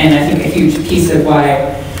 And I think a huge piece of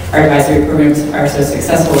why our advisory programs are so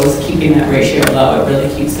successful is keeping that ratio low. It really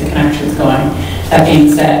keeps the connections going. That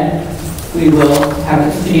being said, we will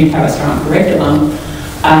continue to have a strong curriculum,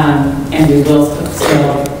 and we will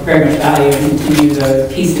still very much value and continue the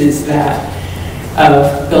pieces that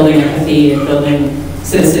of building empathy and building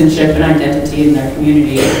citizenship and identity in their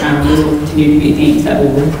community. Those will continue to be themes that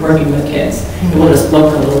we'll be working with kids. It will just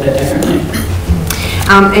look a little bit differently.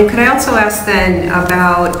 And could I also ask then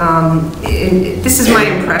about, this is my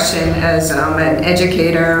impression as an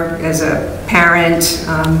educator, as a parent.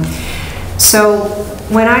 So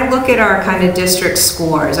when I look at our kind of district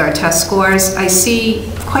scores, our test scores, I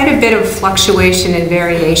see quite a bit of fluctuation and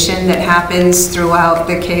variation that happens throughout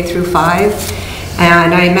the K through 5.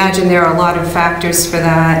 And I imagine there are a lot of factors for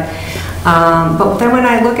that. But then when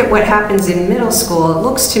I look at what happens in middle school, it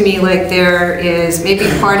looks to me like there is, maybe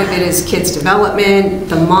part of it is kids' development,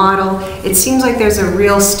 the model. It seems like there's a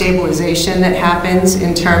real stabilization that happens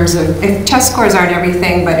in terms of, if test scores aren't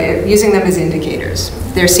everything, but using them as indicators.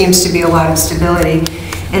 There seems to be a lot of stability.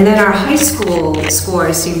 And then our high school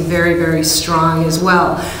scores seem very, very strong as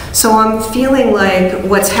well. So I'm feeling like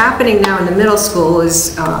what's happening now in the middle school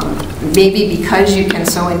is maybe because you can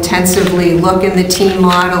so intensively look in the team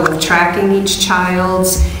model of tracking each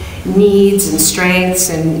child's needs and strengths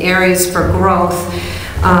and areas for growth,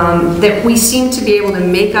 that we seem to be able to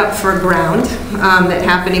make up for ground that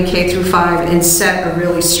happened in K through 5 and set a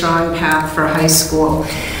really strong path for high school.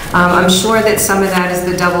 I'm sure that some of that is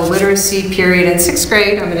the double literacy period in 6th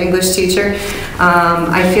grade. I'm an English teacher.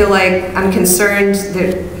 I feel like I'm concerned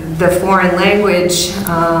that the foreign language,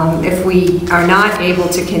 if we are not able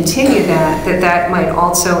to continue that might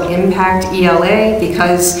also impact ELA,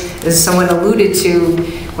 because as someone alluded to,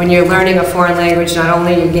 when you're learning a foreign language, not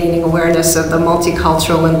only you're gaining awareness of the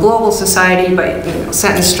multicultural and global society, but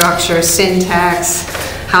sentence structure, syntax,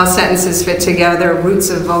 how sentences fit together, roots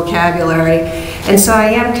of vocabulary. And so I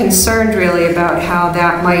am concerned really about how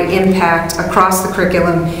that might impact across the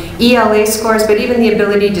curriculum ELA scores, but even the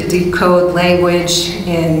ability to decode language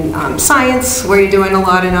in science, where you're doing a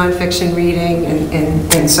lot of nonfiction reading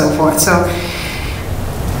and so forth. So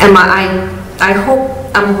I hope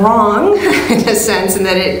I'm wrong in a sense, and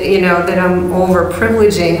that that I'm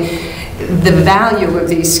overprivileging the value of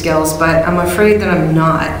these skills, but I'm afraid that I'm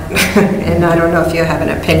not. And I don't know if you have an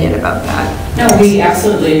opinion about that. No, we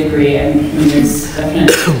absolutely agree. I mean, there's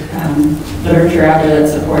definite literature out there that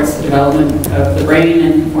supports the development of the brain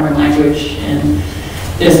and foreign language, and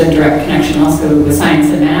there's a direct connection also with science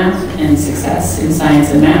and math and success in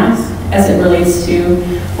science and math as it relates to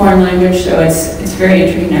foreign language. So it's very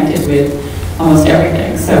interconnected with almost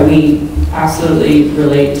everything. So we absolutely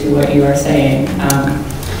relate to what you are saying.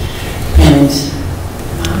 And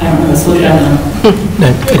I don't know, so I don't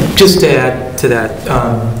know. Just to add to that,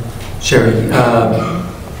 Sherry,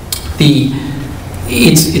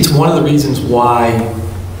 it's one of the reasons why,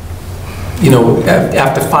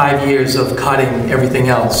 after 5 years of cutting everything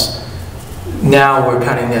else, now we're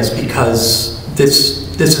cutting this because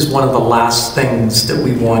this is one of the last things that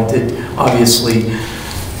we wanted, obviously,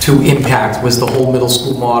 to impact was the whole middle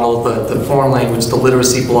school model, the foreign language, the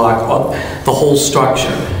literacy block, the whole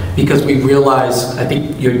structure. Because we realize, I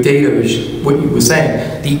think your data is what you were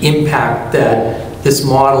saying, the impact that this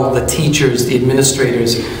model, the teachers, the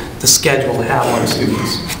administrators, the schedule have on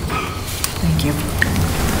students. Thank you.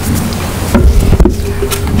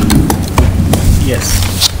 Yes.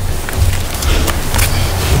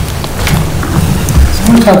 So I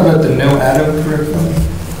want to talk about the no Adam curriculum.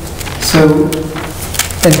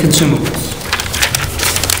 And consumables.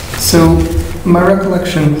 So my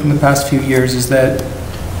recollection from the past few years is that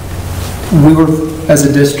we were, as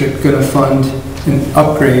a district, going to fund an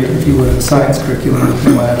upgrade, if you would, of the science curriculum with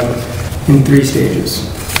no Adam in 3 stages.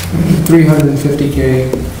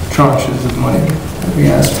 350K tranches of money that we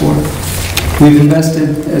asked for. We've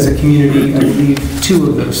invested as a community, I believe, 2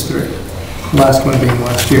 of those 3. The last one being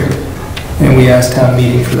last year. And we asked town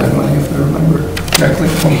meeting for that money, if I remember correctly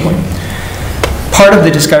at one point. Part of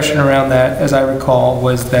the discussion around that, as I recall,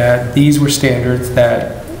 was that these were standards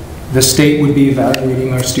that the state would be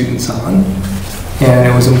evaluating our students on, and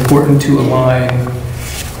it was important to align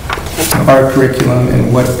our curriculum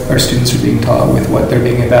and what our students are being taught with what they're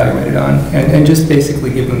being evaluated on, and just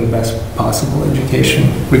basically give them the best possible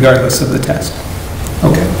education, regardless of the test.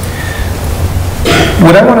 Okay.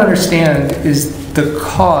 What I want to understand is the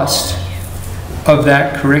cost of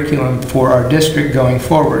that curriculum for our district going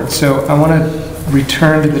forward. So I want to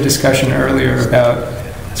return to the discussion earlier about,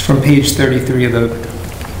 it's from page 33 of the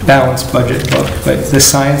balanced budget book, but the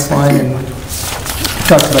science line, and we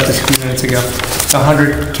talked about this a few minutes ago,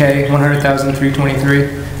 100K, 100,323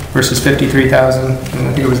 versus 53,000, and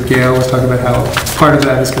I think it was Gail was talking about how part of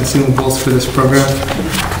that is consumables for this program.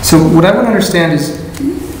 So what I want to understand is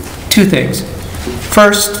 2 things.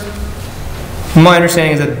 First, my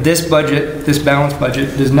understanding is that this budget, this balanced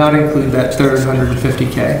budget, does not include that third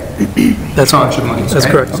 150K. That's tranche of money. That's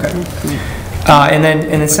right? correct. Okay. And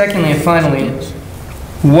then secondly and finally,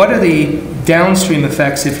 what are the downstream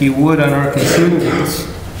effects, if you would, on our consumables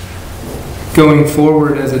going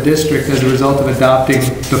forward as a district as a result of adopting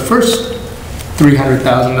the first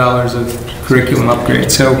 $300,000 of curriculum upgrade?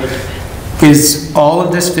 So is all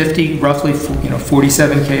of this roughly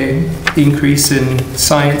 47K increase in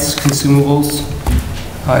science consumables,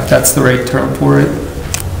 if that's the right term for it,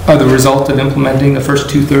 are the result of implementing the first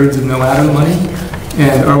 2/3 of no Adam money?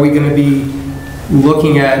 And are we going to be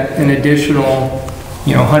looking at an additional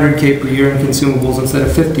 100K per year in consumables instead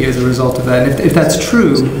of 50 as a result of that? And if that's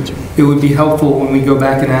true, it would be helpful when we go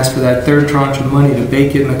back and ask for that third tranche of money to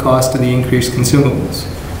bake in the cost of the increased consumables.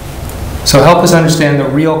 So help us understand the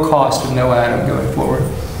real cost of no Adam going forward.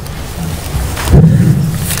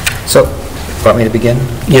 So, want me to begin?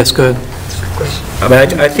 Yes, go ahead. I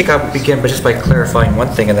mean, I think I'll begin just by clarifying one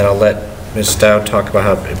thing, and then I'll let Ms. Dowd talk about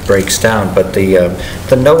how it breaks down. But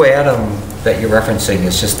the no Adam that you're referencing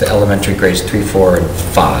is just the elementary grades 3, 4, and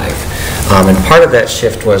 5. And part of that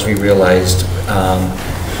shift was we realized,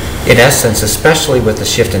 in essence, especially with the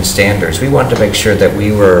shift in standards, we wanted to make sure that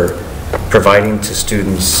we were providing to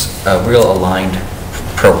students a real aligned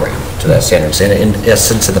program to that standards. And in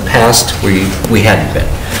essence, in the past, we hadn't been.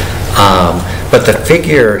 But the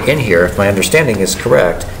figure in here, if my understanding is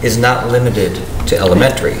correct, is not limited to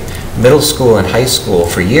elementary. Middle school and high school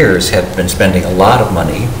for years have been spending a lot of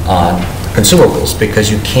money on consumables because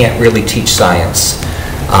you can't really teach science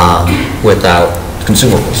without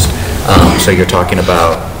consumables. So you're talking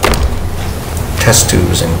about test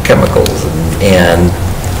tubes and chemicals and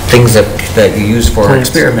things that you use for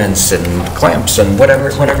experiments and clamps and whatever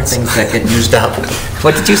things that get used up.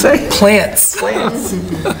 What did you say? Plants. Clamps.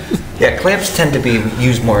 Yeah, clamps tend to be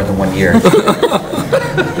used more than 1 year.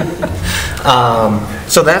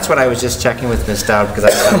 So that's what I was just checking with Ms. Dowd, because I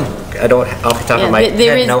don't, off the top of my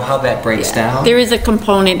head, know how that breaks down. There is a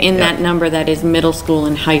component in that number that is middle school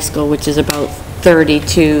and high school, which is about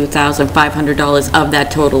 $32,500 of that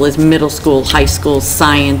total is middle school, high school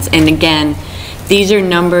science. And again, these are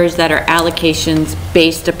numbers that are allocations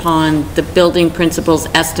based upon the building principal's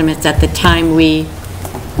estimates at the time we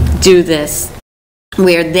do this,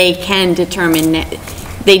 where they can determine,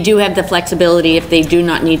 they do have the flexibility. If they do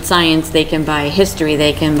not need science, they can buy history,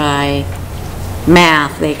 they can buy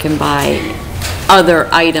math, they can buy other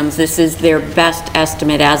items. This is their best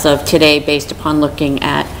estimate as of today based upon looking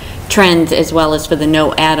at trends, as well as for the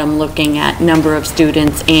no atom, looking at number of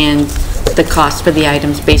students and the cost for the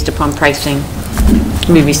items based upon pricing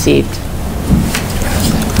we received.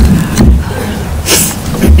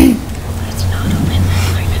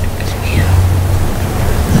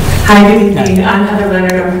 Hi, good evening. I'm Heather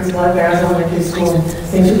Leonard. I'm principal at Barrows Elementary School.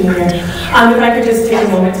 Thanks for being here. If I could just take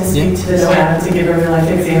a moment to speak to the no atom to give a real life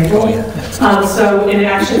example. So, and it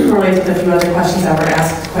actually correlates with a few other questions that were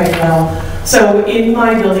asked quite well. So in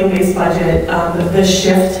my building-based budget, the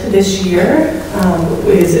shift this year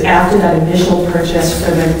is after that initial purchase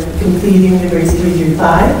for the completing the grades 3 through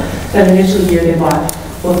 5. That initial year they bought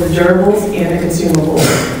both the durables and the consumables.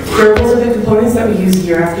 Durables are the components that we use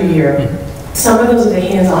year after year. Some of those are the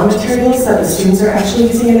hands-on materials that the students are actually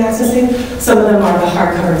using and accessing. Some of them are the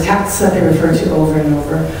hardcover texts that they refer to over and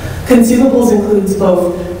over. Consumables includes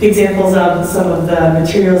both the examples of some of the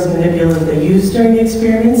materials and manipulations that they use during the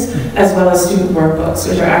experiments, as well as student workbooks,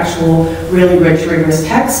 which are actual really rich, rigorous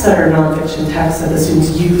texts that are nonfiction texts that the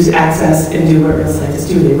students use, access, and do what real scientists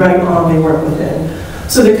do. They write on, they work within.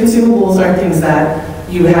 So the consumables are things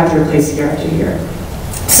that you have to replace year after year.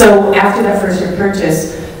 So after that first year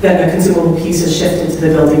purchase, then the consumable piece is shifted to the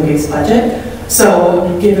building-based budget.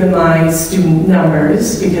 So given my student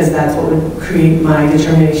numbers, because that's what would create my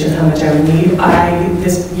determination of how much I would need, I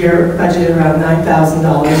this year budgeted around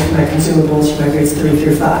 $9,000 for my consumables for my grades 3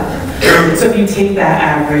 through 5. So if you take that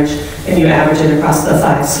average and you average it across the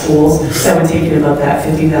 5 schools, that would take you about that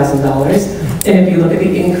 $50,000. And if you look at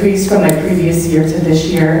the increase from my previous year to this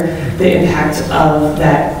year, the impact of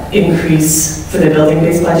that increase for the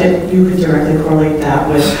building-based budget, you could directly correlate that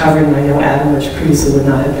with covering my no atom, which previously would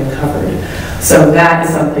not have been covered. So that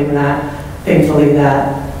is something that, thankfully,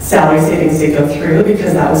 that salary savings did go through,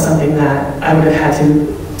 because that was something that I would have had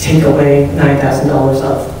to take away $9,000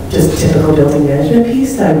 of just typical building management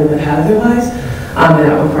piece that I wouldn't have had otherwise, and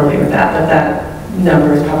that would correlate with that. But that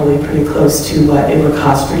number is probably pretty close to what it would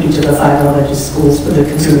cost for each of the 5 elementary schools for the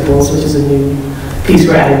consumables, which is a new piece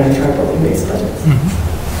we're adding into our building-based budget.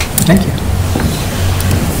 Thank you.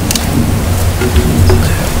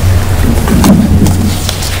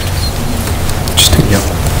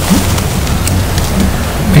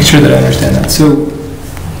 Make sure that I understand that. So,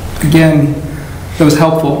 again, that was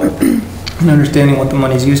helpful in understanding what the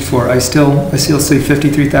money's used for. I still see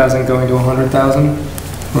 53,000 going to 100,000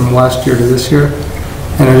 from last year to this year,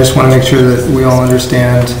 and I just want to make sure that we all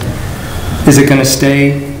understand: is it going to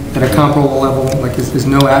stay at a comparable level? Like, is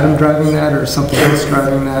no atom driving that, or something else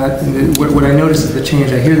driving that? And what I notice is the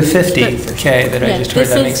change. I hear the 50K that I just heard.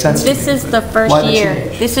 That makes sense. This is the first year.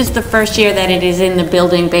 This is the first year that it is in the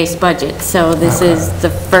building-based budget. So this is the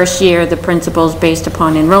first year the principals, based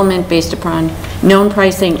upon enrollment, based upon known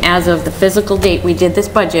pricing as of the physical date we did this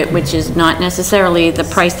budget, which is not necessarily the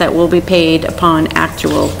price that will be paid upon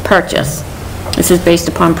actual purchase. This is based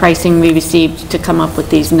upon pricing we received to come up with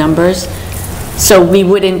these numbers. So we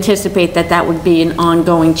would anticipate that that would be an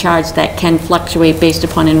ongoing charge that can fluctuate based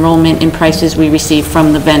upon enrollment and prices we receive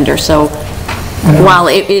from the vendor. So while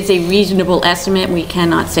it is a reasonable estimate, we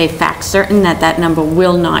cannot say fact certain that that number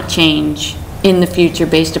will not change in the future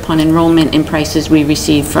based upon enrollment and prices we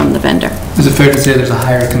receive from the vendor. Is it fair to say there's a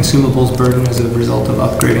higher consumables burden as a result of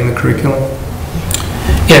upgrading the curriculum?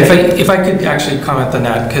 Yeah, if I could actually comment on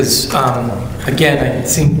that, because again, it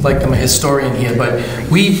seems like I'm a historian here, but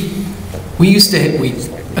we used to,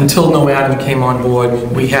 until no atom came on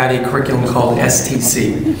board, we had a curriculum called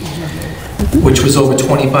STC, which was over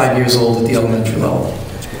 25 years old at the elementary level.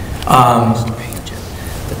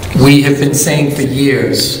 We have been saying for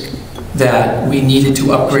years that we needed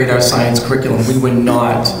to upgrade our science curriculum.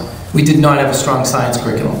 We did not have a strong science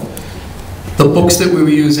curriculum. The books that we were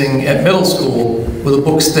using at middle school were the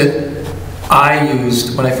books that I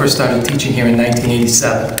used when I first started teaching here in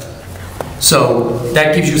 1987. So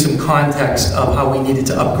that gives you some context of how we needed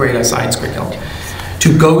to upgrade our science curriculum.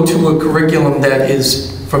 To go to a curriculum that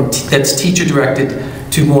is that's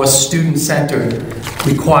teacher-directed to more student-centered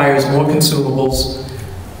requires more consumables,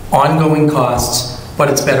 ongoing costs, but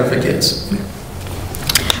it's better for kids.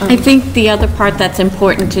 I think the other part that's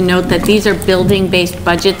important to note that these are building-based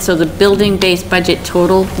budgets, so the building-based budget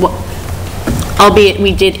total, albeit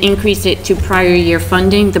we did increase it to prior year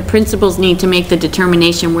funding, the principals need to make the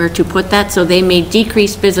determination where to put that, so they may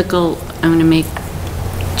decrease physical, I'm gonna make,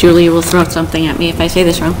 Julia will throw something at me if I say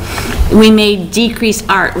this wrong. We may decrease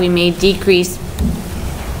art, we may decrease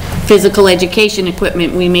physical education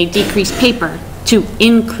equipment, we may decrease paper to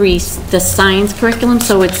increase the science curriculum,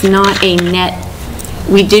 so it's not a net.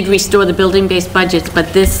 We did restore the building-based budgets,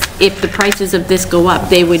 but this, if the prices of this go up,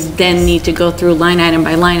 they would then need to go through line item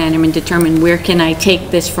by line item and determine where can I take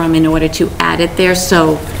this from in order to add it there.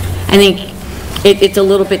 So I think it's a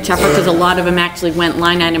little bit tougher because a lot of them actually went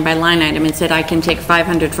line item by line item and said, I can take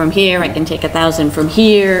 500 from here, I can take 1,000 from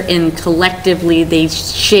here, and collectively they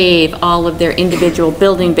shave all of their individual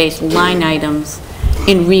building-based line items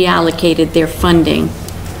and reallocated their funding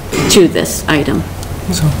to this item.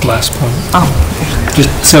 So, last point. Just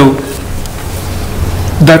so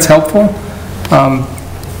that's helpful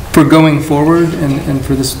for going forward and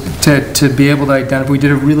for this to be able to identify. We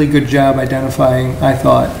did a really good job identifying, I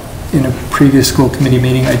thought, in a previous school committee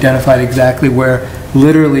meeting, identified exactly where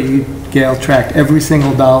literally Gail tracked every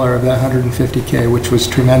single dollar of that 150K, which was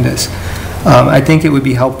tremendous. I think it would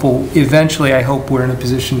be helpful. Eventually, I hope we're in a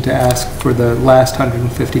position to ask for the last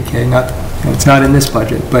 150K. Not, it's not in this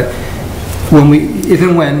budget, but when we, if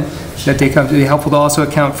and when that day comes, it would be helpful to also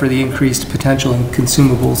account for the increased potential in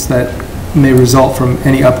consumables that may result from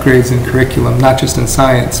any upgrades in curriculum, not just in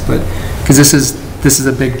science, but because this is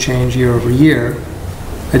a big change year over year.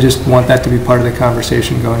 I just want that to be part of the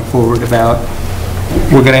conversation going forward about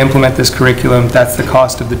we're going to implement this curriculum, that's the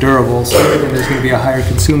cost of the durables, and there's going to be a higher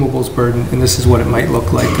consumables burden, and this is what it might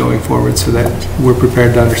look like going forward so that we're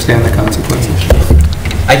prepared to understand the consequences.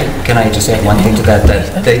 Can I just add one thing to that?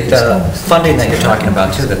 The funding that you're talking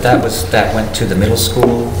about too, that went to the middle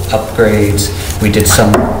school upgrades. We did a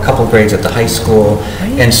couple grades at the high school.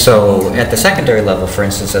 And so at the secondary level, for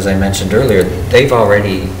instance, as I mentioned earlier, they've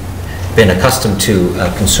already been accustomed to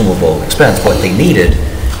consumable expense. What they needed,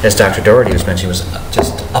 as Dr. Doherty was mentioning, was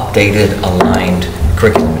just updated, aligned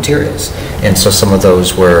curriculum materials. And so some of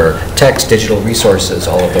those were text, digital resources,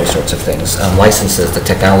 all of those sorts of things, licenses, the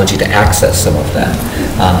technology to access some of that.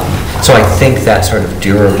 So I think that sort of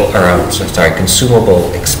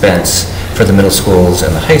consumable expense for the middle schools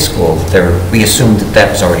and the high school, we assumed that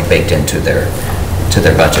was already baked into their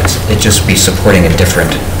budgets. It'd just be supporting a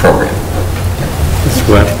different program. That's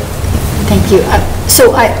what. Thank you.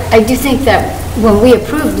 So I do think that when we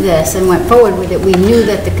approved this and went forward with it, we knew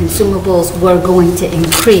that the consumables were going to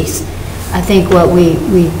increase. I think what we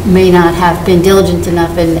may not have been diligent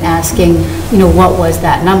enough in asking, what was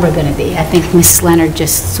that number going to be? I think Mrs. Leonard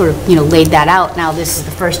just sort of, laid that out. Now this is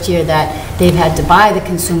the first year that they've had to buy the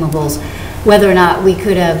consumables. Whether or not we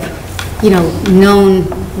could have, known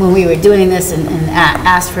when we were doing this and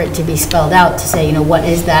asked for it to be spelled out to say, what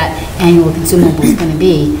is that annual consumables going to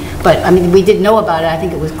be? But I mean, we did know about it. I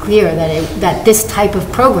think it was clear that this type of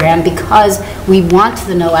program, because we want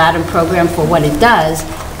the No Atom program for what it does,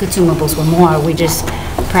 consumables were more. We just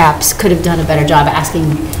perhaps could have done a better job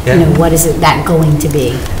asking, what is it that going to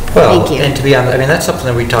be? Well, thank you. And to be honest, I mean, that's something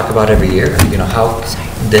that we talk about every year. How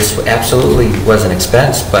this absolutely was an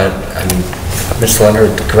expense, but I mean, Ms.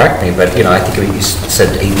 Leonard, correct me, but I think you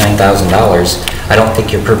said $8,000, $9,000. I don't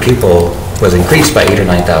think your per pupil was increased by $8,000 or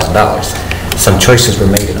 $9,000. Some choices were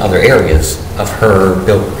made in other areas of her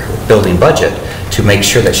building budget to make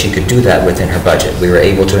sure that she could do that within her budget. We were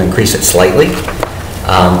able to increase it slightly,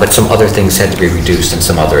 but some other things had to be reduced in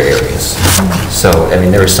some other areas. So, I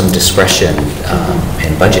mean, there was some discretion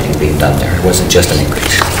in budgeting being done there. It wasn't just an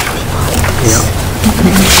increase. Yeah.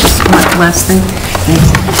 Just one last thing.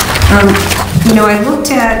 I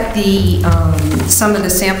looked at some of the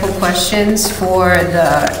sample questions for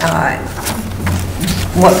the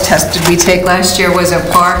what test did we take last year? Was it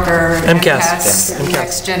PARC or MCAS?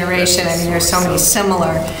 Next generation. I mean, there's so many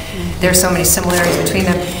similarities between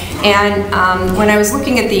them. And when I was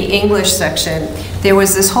looking at the English section, there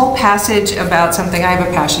was this whole passage about something I have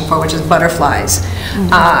a passion for, which is butterflies.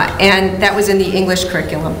 And that was in the English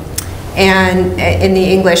curriculum and in the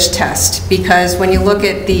English test, because when you look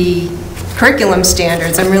at the curriculum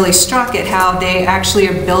standards, I'm really struck at how they actually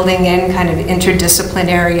are building in kind of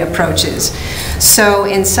interdisciplinary approaches. So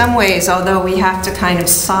in some ways, although we have to kind of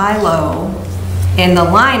silo in the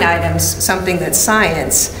line items something that's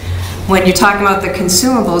science, when you're talking about the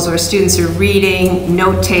consumables where students are reading,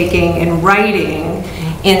 note-taking, and writing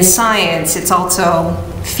in science, it's also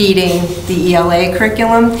feeding the ELA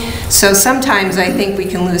curriculum. So sometimes I think we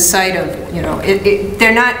can lose sight of, you know,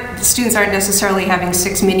 students aren't necessarily having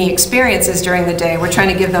 6 mini experiences during the day. We're trying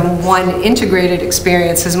to give them one integrated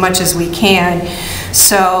experience as much as we can.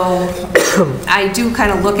 So I do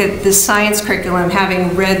kind of look at the science curriculum,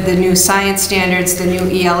 having read the new science standards, the new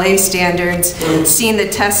ELA standards, seen the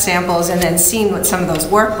test samples, and then seen what some of those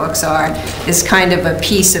workbooks are, is kind of a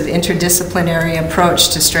piece of interdisciplinary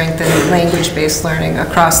approach to strengthen language-based learning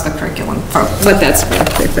across the curriculum. But that's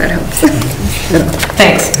if that helps.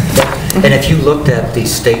 Thanks. And if you looked at the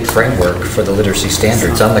state framework for the literacy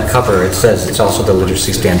standards, on the cover it says it's also the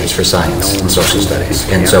literacy standards for science and social studies.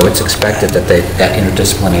 And so it's expected that that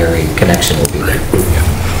interdisciplinary connection will be there.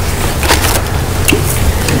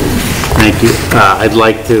 Thank you. I'd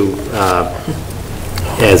like to,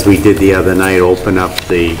 as we did the other night, open up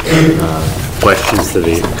the questions to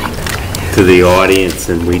the audience,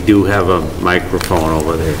 and we do have a microphone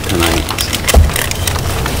over there tonight.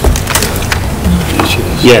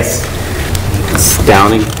 Yes.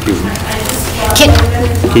 Downing,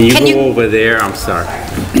 can you go over there? I'm sorry.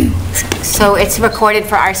 So it's recorded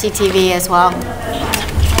for RCTV as well?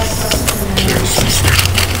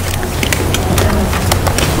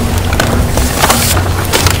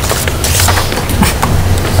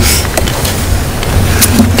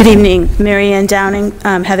 Good evening, Mary Ann Downing,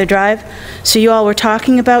 Heather Drive. So you all were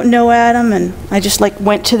talking about NOADM, and I just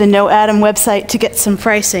went to the NOADM website to get some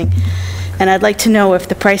pricing. And I'd like to know if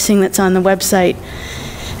the pricing that's on the website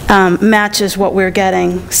matches what we're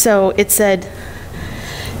getting. So it said,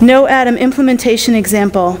 NOADM implementation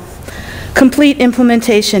example, complete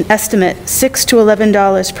implementation estimate $6 to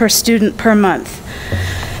 $11 per student per month.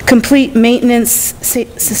 Complete maintenance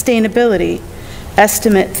sustainability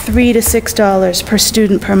estimate $3 to $6 per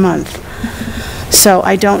student per month. So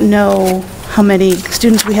I don't know how many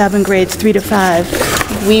students we have in grades 3 to 5.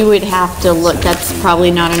 We would have to look, that's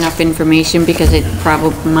probably not enough information because it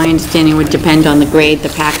probably, my understanding would depend on the grade, the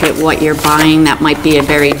packet, what you're buying. That might be a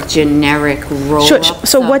very generic roll-up. Sure.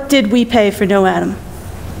 So what did we pay for NOADM?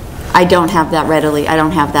 I don't have that readily, I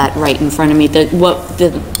don't have that right in front of me. The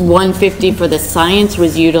 150 for the science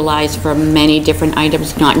was utilized for many different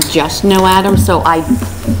items, not just NOADM, so I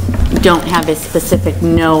don't have a specific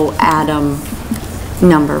NOADM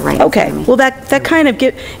number right now. Okay, well that kind of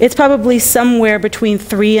it's probably somewhere between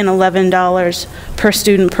 $3 and $11 per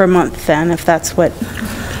student per month then, if that's what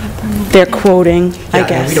they're quoting, I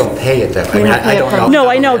guess. We don't pay it that way. I don't know. No,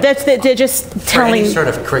 I know, they're just telling. For any sort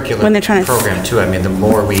of curriculum when they're trying to program too, I mean, the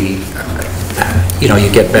more we, you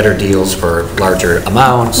get better deals for larger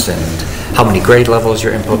amounts and how many grade levels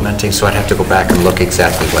you're implementing, so I'd have to go back and look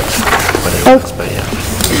exactly what it was, but yeah.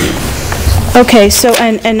 Okay, so,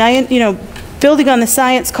 and I, building on the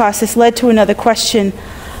science costs, this led to another question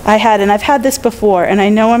I had, and I've had this before, and I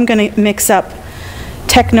know I'm going to mix up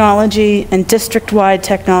technology and district-wide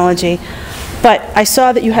technology, but I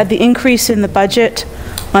saw that you had the increase in the budget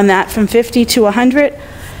on that from 50 to 100,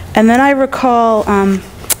 and then I recall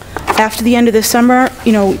after the end of the summer,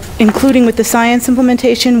 including with the science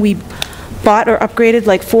implementation, we bought or upgraded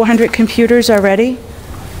like 400 computers already.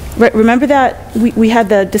 Remember that? We had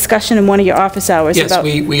the discussion in one of your office hours about...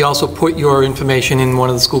 Yes, we also put your information in one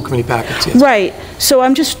of the school committee packets, yes. Right. So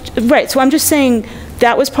I'm just saying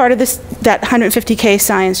that was part of this, that 150K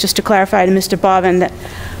science, just to clarify to Mr. Bobbin.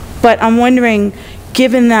 But I'm wondering,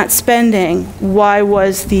 given that spending, why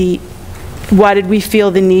did we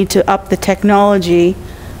feel the need to up the technology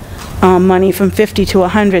money from 50 to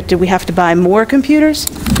 100? Did we have to buy more computers?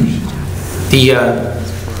 The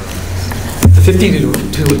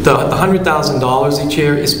 $100,000 each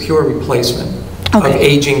year is pure replacement of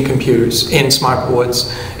aging computers and smart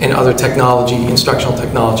boards and other technology, instructional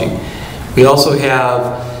technology. We also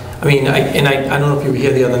have, I don't know if you were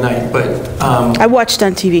here the other night, but... I watched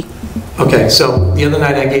on TV. Okay, so the other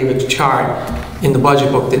night I gave a chart in the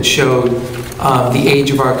budget book that showed the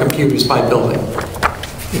age of our computers by building.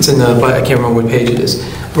 It's in the, I can't remember what page it is.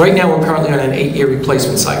 Right now we're currently on an 8-year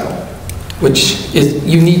replacement cycle, which is,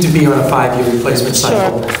 you need to be on a 5-year replacement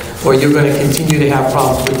cycle, or you're going to continue to have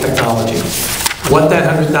problems with technology. What that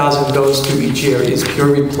 $100,000 goes to each year is pure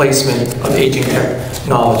replacement of aging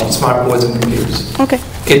technology, smart boards and computers. Okay.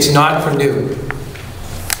 It's not for new.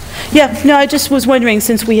 Yeah, no, I just was wondering,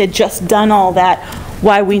 since we had just done all that,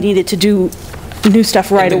 why we needed to do new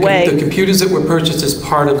stuff right away. The computers that were purchased as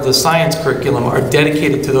part of the science curriculum are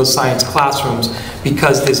dedicated to those science classrooms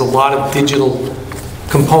because there's a lot of digital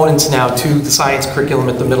components now to the science curriculum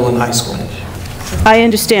at the middle and high school. I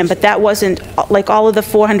understand, but that wasn't, like, all of the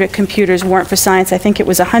 400 computers weren't for science. I think it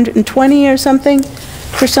was 120 or something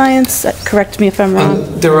for science. Correct me if I'm wrong.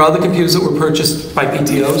 And there are other computers that were purchased by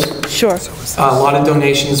PTOs. Sure. A lot of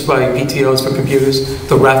donations by PTOs for computers,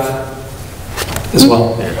 the ref as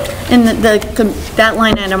well. And that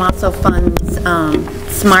line item also funds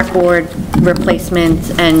smart board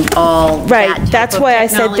replacements and all that Right, type that's of why I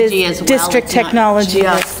said technology as this well. district It's not technology.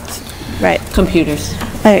 just Right. computers.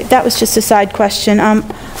 All right, that was just a side question. I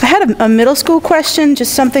had a middle school question,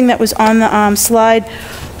 just something that was on the slide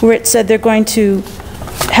where it said they're going to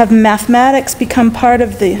have mathematics become part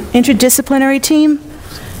of the interdisciplinary team.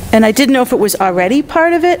 And I didn't know if it was already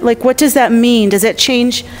part of it. Like, what does that mean? Does that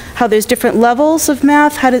change how there's different levels of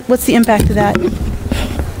math? What's the impact of that?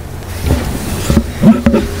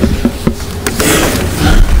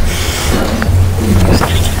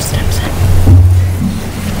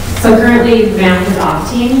 So currently, math is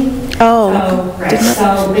off team. Oh. So, right,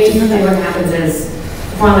 so basically what happens is,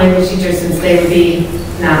 foreign language teachers, since they would be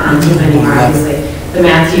not on team anymore, obviously, the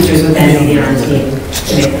math teachers would then be on team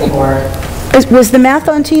to make the board. Was the math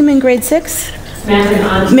on team in grade 6? Math is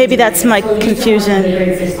on team. Maybe that's my confusion. The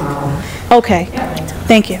grade 6 model. Okay,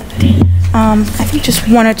 thank you. I think just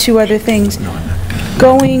one or two other things.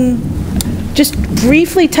 Just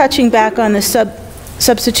briefly touching back on the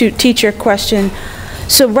substitute teacher question.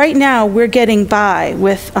 So right now, we're getting by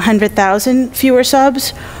with 100,000 fewer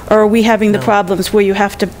subs, or are we having the problems where you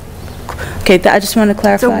have to, okay, I just want to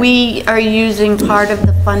clarify. So we are using part of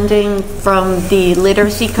the funding from the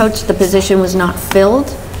literacy coach. The position was not filled.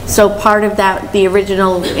 So part of that, the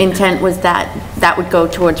original intent was that that would go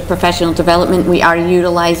towards professional development. We are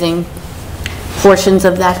utilizing portions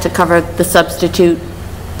of that to cover the substitute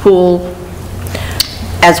pool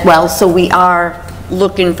as well. So we are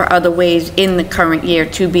looking for other ways in the current year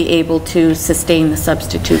to be able to sustain the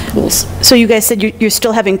substitute pools. So you guys said you're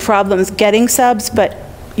still having problems getting subs, but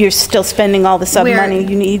you're still spending all the sub money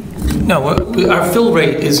you need? No, our fill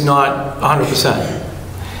rate is not 100%.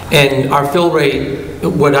 And our fill rate,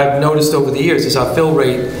 what I've noticed over the years is our fill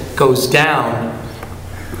rate goes down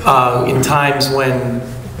in times when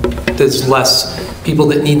there's less people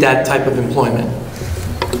that need that type of employment.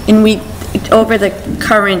 And over the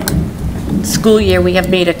current school year, we have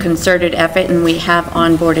made a concerted effort and we have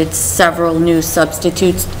onboarded several new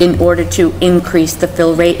substitutes in order to increase the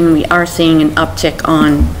fill rate, and we are seeing an uptick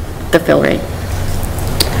on the fill rate.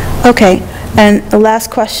 Okay, and the last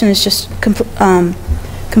question is just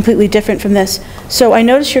completely different from this. So I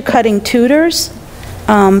noticed you're cutting tutors,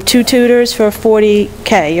 2 tutors for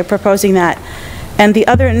 $40K, you're proposing that. And the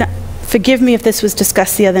other, forgive me if this was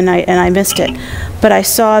discussed the other night and I missed it, but I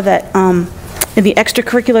saw that in the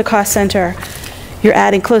extracurricular cost center, you're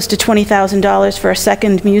adding close to $20,000 for a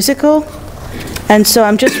second musical. And so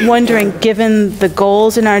I'm just wondering, given the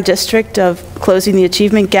goals in our district of closing the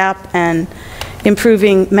achievement gap and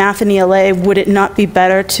improving math and ELA, would it not be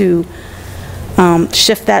better to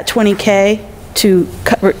shift that $20K to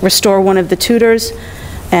restore one of the tutors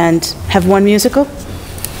and have one musical?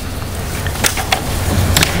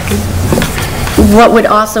 What would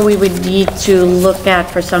also we would need to look at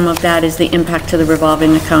for some of that is the impact to the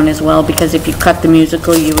revolving account as well, because if you cut the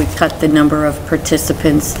musical, you would cut the number of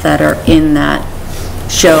participants that are in that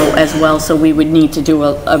show as well. So we would need to do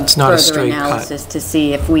a further analysis to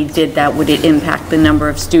see if we did that, would it impact the number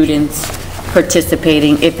of students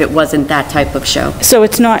participating if it wasn't that type of show. So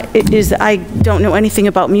it's not, I don't know anything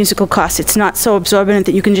about musical costs. It's not so absorbent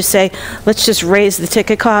that you can just say, let's just raise the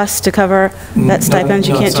ticket costs to cover that stipend.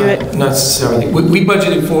 You can't do it? Not necessarily. We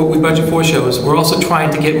budget 4 shows. We're also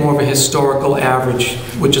trying to get more of a historical average,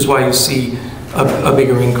 which is why you see a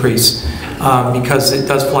bigger increase, because it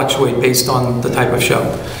does fluctuate based on the type of show.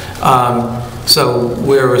 So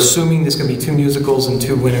we're assuming there's going to be 2 musicals and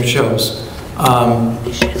 2 winter shows.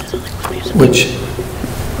 Which,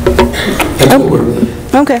 that's what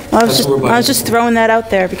we're... Okay, well, I was just throwing that out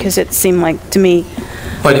there because it seemed like, to me...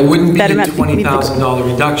 But it wouldn't be a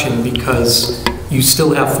 $20,000 reduction because you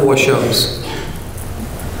still have 4 shows.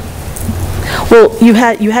 Well, you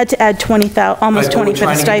had to add 20,000, almost 20 for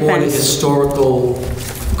the stipends. We're trying to get more the historical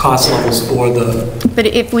cost levels for the... But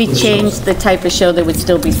if we change the type of show, there would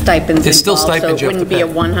still be stipends. There's still stipends so you have to pay. it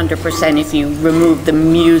wouldn't be a 100% if you remove the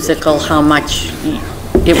musical, how much,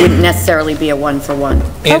 it wouldn't necessarily be a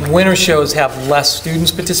 1-for-1. And winter shows have less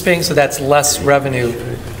students participating, so that's less revenue,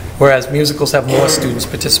 whereas musicals have more students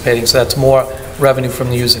participating, so that's more revenue from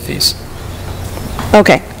the user fees.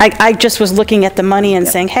 Okay, I just was looking at the money and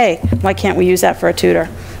saying, hey, why can't we use that for a tutor?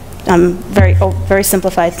 Very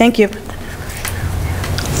simplified. Thank you.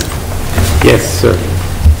 Yes, sir.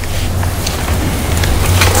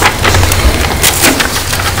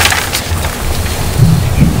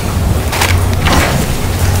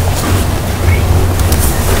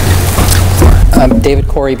 David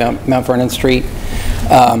Corey, Mount Vernon Street.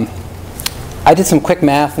 I did some quick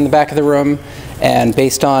math in the back of the room, and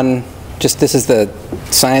based on this is the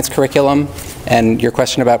science curriculum, and your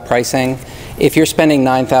question about pricing. If you're spending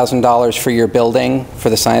 $9,000 for your building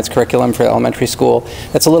for the science curriculum for elementary school,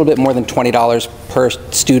 that's a little bit more than $20 per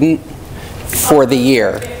student for the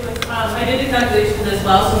year. I did a calculation as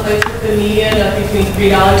well, so if I took the median of between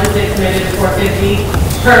 $3 and $6, to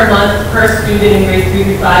 $450 per month per student in grade 3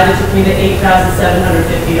 through 5, it took me to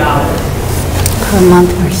 $8,750. Per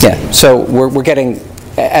month or so. Yeah, so we're getting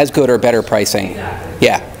as good or better pricing. Exactly.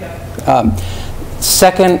 Yeah.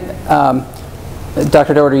 Second,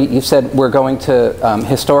 Dr. Doherty, you said we're going to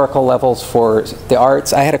historical levels for the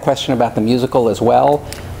arts. I had a question about the musical as well.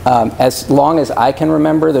 As long as I can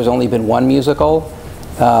remember, there's only been one musical.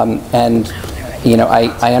 And you know,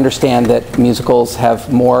 I understand that musicals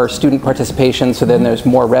have more student participation, so then there's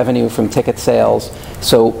more revenue from ticket sales.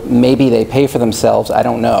 So maybe they pay for themselves, I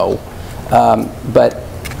don't know. But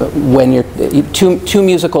when you're, two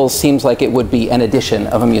musicals seems like it would be an addition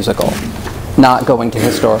of a musical, not going to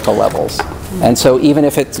historical levels. And so even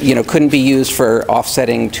if it couldn't be used for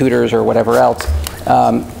offsetting tutors or whatever else,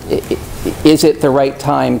 is it the right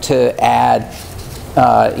time to add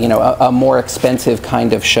a more expensive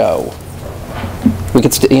kind of show? We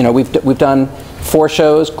could, we've done 4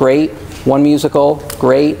 shows, great. 1 musical,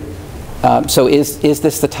 great. So is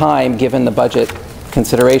this the time, given the budget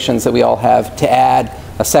considerations that we all have, to add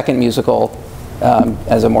a second musical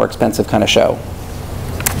as a more expensive kind of show?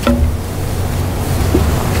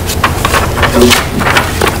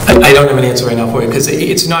 I don't have an answer right now for you, because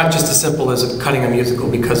it's not just as simple as cutting a musical,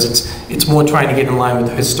 because it's more trying to get in line with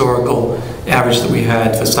the historical average that we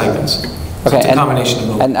had for stipends. So it's a combination of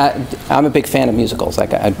both. And I'm a big fan of musicals.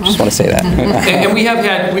 I just want to say that. And we have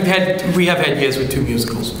had years with 2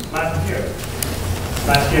 musicals.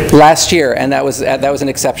 Last year, and that was an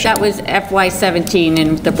exception. That was FY17,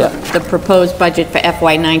 and the proposed budget for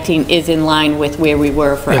FY19 is in line with where we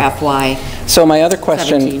were for FY. So my other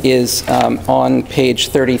question is on page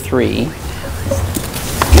 33,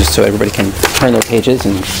 just so everybody can turn their pages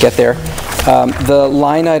and get there. The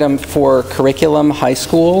line item for curriculum high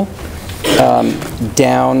school,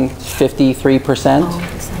 down 53%.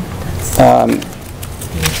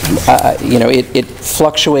 It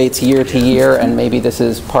fluctuates year to year, and maybe this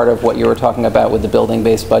is part of what you were talking about with the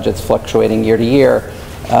building-based budgets fluctuating year to year.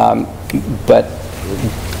 But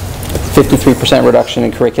 53% reduction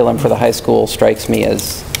in curriculum for the high school strikes me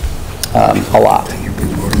as a lot.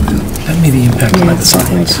 That may be impacted by the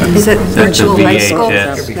science. Is it virtual high school?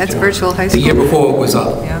 That's virtual high school? The year before it was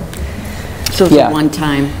up. Yeah. So it's one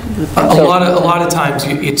time. A lot of times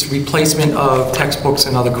it's replacement of textbooks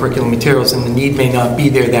and other curriculum materials, and the need may not be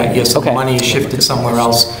there that year, so the money is shifted somewhere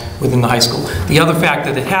else within the high school. The other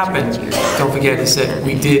factor that happened, don't forget, is that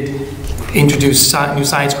we did introduce new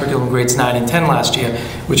science curriculum in grades 9 and 10 last year,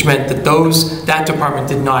 which meant that that department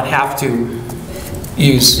did not have to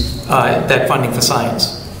use that funding for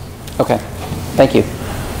science. Okay, thank you.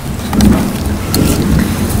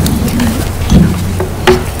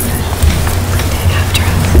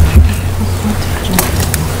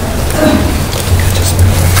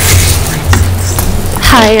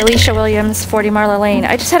 Hi, Alicia Williams, 40 Marla Lane.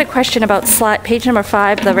 I just had a question about page number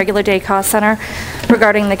 5, the regular day cost center,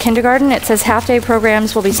 regarding the kindergarten. It says half-day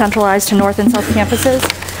programs will be centralized to north and south campuses.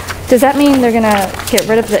 Does that mean they're going to get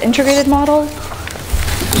rid of the integrated model?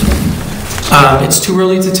 It's too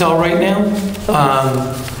early to tell right now.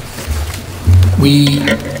 We,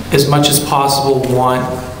 as much as possible, want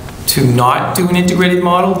to not do an integrated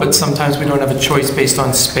model, but sometimes we don't have a choice based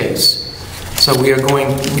on space. So we are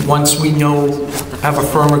going, once we have a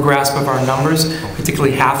firmer grasp of our numbers,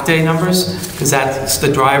 particularly half-day numbers, because that's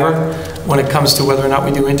the driver when it comes to whether or not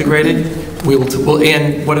we do integrated,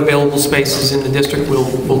 and what available space is in the district,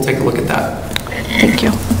 we'll take a look at that. Thank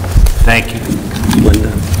you. Thank you.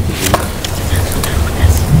 Linda?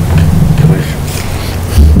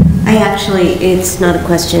 It's not a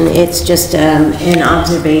question, it's just an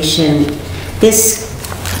observation.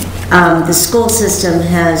 The school system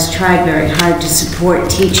has tried very hard to support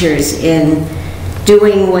teachers in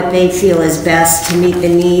doing what they feel is best to meet the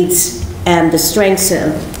needs and the strengths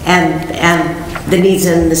of the needs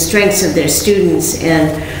and the strengths of their students.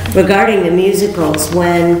 And regarding the musicals,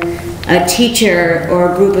 when a teacher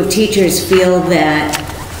or a group of teachers feel that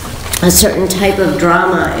a certain type of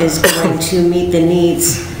drama is going to meet the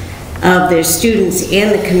needs of their students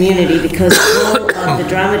and the community, because the goal of the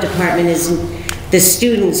drama department is the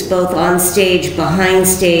students both on stage, behind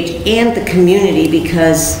stage, and the community,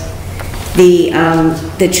 because the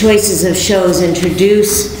choices of shows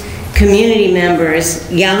introduce community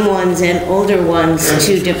members, young ones and older ones,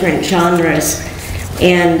 to different genres.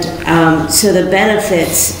 And so the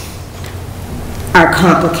benefits are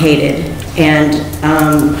complicated, and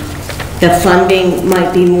the funding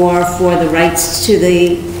might be more for the rights to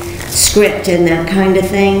the script and that kind of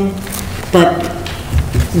thing, but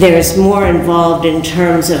there's more involved in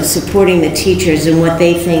terms of supporting the teachers and what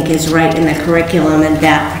they think is right in the curriculum, and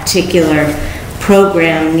that particular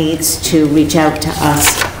program needs to reach out to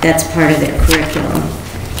us. That's part of their curriculum.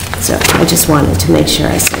 So I just wanted to make sure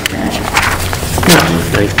I said that.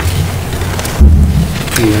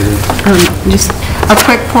 Just a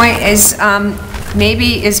quick point is,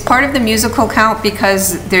 maybe is part of the musical count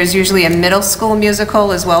because there's usually a middle school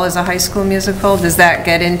musical as well as a high school musical? Does that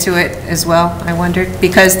get into it as well, I wondered?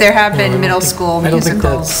 Because there have been middle school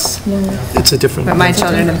musicals. It's a different... But my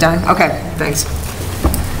children have done. Okay, thanks.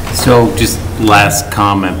 So just last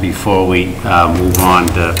comment before we move on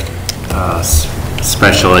to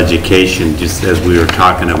special education, just as we were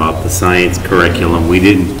talking about the science curriculum, we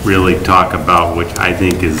didn't really talk about, which I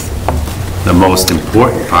think is the most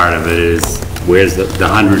important part of it, is where's the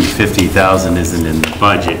 150,000 isn't in the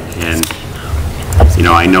budget. And, you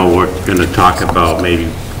know, I know we're going to talk about maybe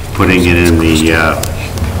putting it in the,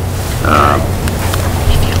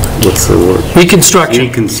 what's the word?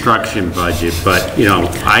 Reconstruction budget, but, you know,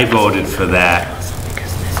 I voted for that.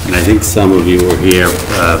 And I think some of you were here,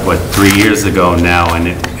 3 years ago now,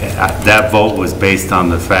 and that vote was based on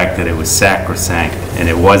the fact that it was sacrosanct, and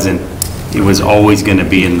it wasn't, it was always going to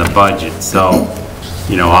be in the budget. So,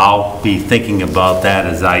 you know, I'll be thinking about that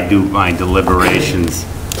as I do my deliberations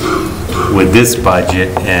with this budget,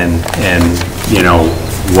 and you know,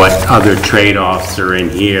 what other trade-offs are in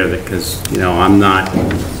here, because, you know, I'm not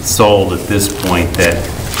sold at this point that,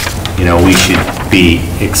 you know, we should be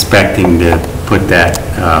expecting to put that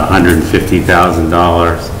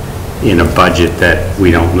 $150,000 in a budget that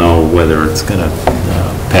we don't know whether it's going to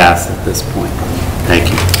pass at this point. Thank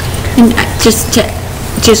you. And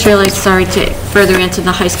just realized, sorry, to further answer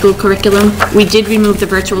the high school curriculum, we did remove the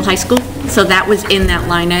virtual high school, so that was in that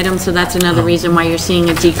line item, so that's another reason why you're seeing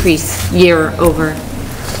a decrease year over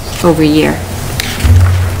year.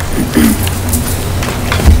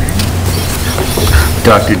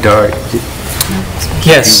 Dr. Dart,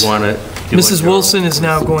 yes. you want to... Mrs. Wilson is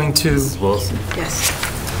now going to... Mrs. Wilson? Yes.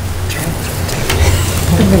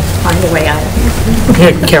 I'm going to find a way out of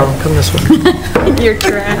here. Here, Carol, come this way. You're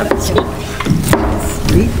trapped.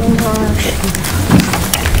 I'm going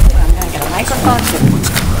to get a microphone.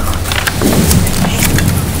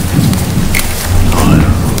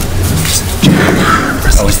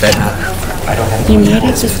 Oh, is that not? I don't have... You might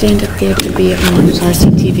have to stand up there to be on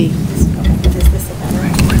RCTV.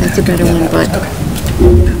 That's a better one, but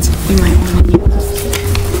you might want to use it.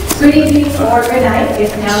 Good evening or good night.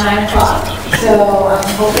 It's now 9 o'clock. So I'm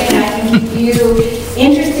hoping I can keep you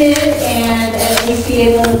interested and at least be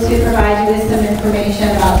able to provide you with some information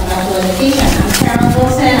about special education. I'm Carolyn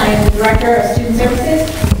Wilson. I am the Director of Student Services.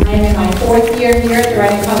 I am in my 4th year here at the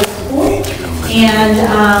Reading Public Schools. And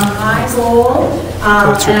my goal, and I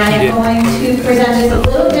am going to present this a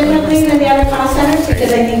little differently than the other cost centers,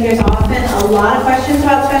 because I think there's often a lot of questions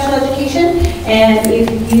about special education. And if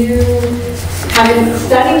you haven't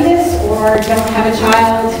studied this or don't have a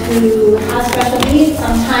child who has special needs,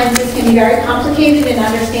 sometimes this can be very complicated in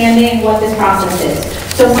understanding what this process is.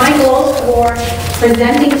 So my goals for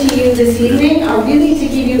presenting to you this evening are really to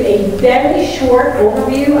give you a very short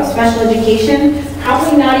overview of special education,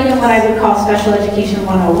 probably not even what I would call special education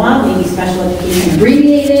 101, maybe special education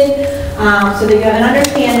abbreviated, so that you have an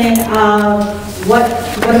understanding of what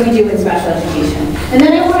do we do in special education. And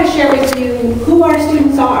then I want to share with you who our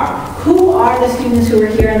students are. Who are the students who are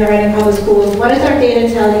here in the Reading Public Schools? What does our data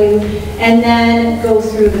tell you? And then go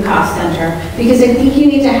through the cost center. Because I think you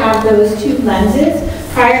need to have those two lenses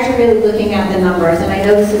prior to really looking at the numbers. And I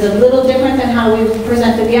know this is a little different than how we've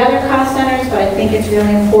presented the other cost centers, but I think it's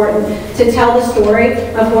really important to tell the story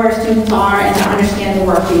of who our students are and to understand the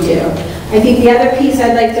work we do. I think the other piece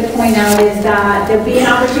I'd like to point out is that there'll be an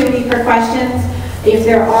opportunity for questions. If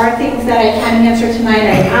there are things that I can answer tonight,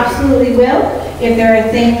 I absolutely will. If there are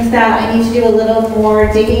things that I need to do a little more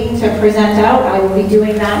digging to present out, I will be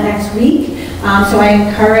doing that next week. So I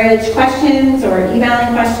encourage questions or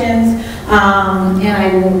emailing questions. And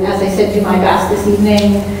I will, as I said, do my best this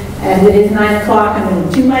evening. As it is 9 o'clock, I'm going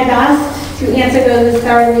to do my best to answer those as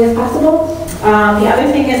thoroughly as possible. The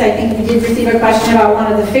other thing is, I think we did receive a question about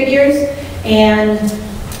one of the figures, and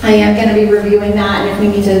I am going to be reviewing that, and if we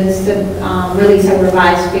need to release a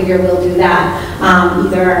revised figure, we'll do that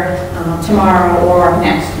either tomorrow or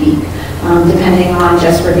next week, depending on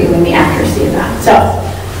just reviewing the accuracy of that. So,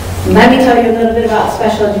 let me tell you a little bit about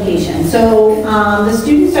special education. So the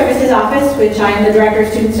Student Services Office, which I am the Director of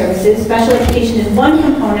Student Services, special education is one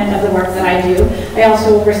component of the work that I do. I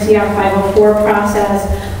also oversee our 504 process.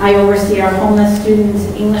 I oversee our homeless students,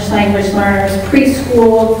 English language learners,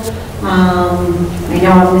 preschool. I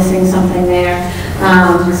know I'm missing something there.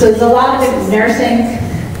 So there's a lot of different nursing.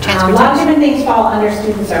 A lot of different things fall under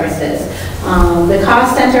student services. The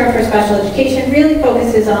cost center for special education really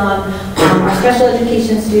focuses on our special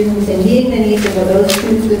education students and meeting the needs of those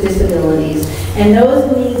students with disabilities. And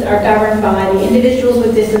those needs are governed by the Individuals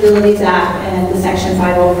with Disabilities Act and the Section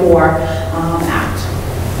 504 Act.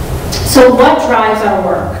 So what drives our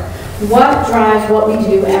work? What drives what we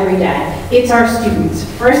do every day? It's our students.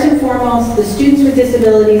 First and foremost, the students with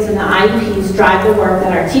disabilities and the IEPs drive the work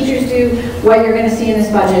that our teachers do. What you're going to see in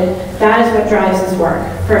this budget, that is what drives this work,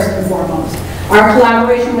 first and foremost. Our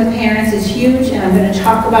collaboration with parents is huge, and I'm going to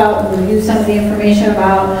talk about and review some of the information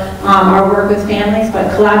about our work with families,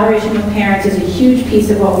 but collaboration with parents is a huge piece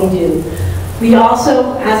of what we do. We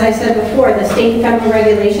also, as I said before, the state and federal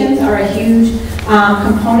regulations are a huge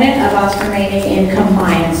component of us remaining in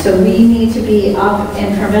compliance. So we need to be up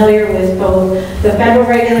and familiar with both the federal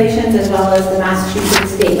regulations as well as the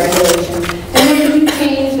Massachusetts state regulations. And there's new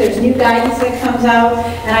change, there's new guidance that comes out,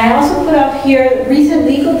 and I also put up here recent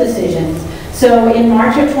legal decisions. So in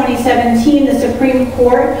March of 2017, the Supreme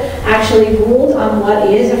Court actually ruled on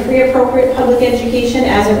what is a free appropriate public education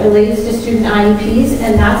as it relates to student IEPs,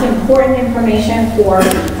 and that's important information for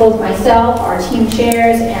both myself, our team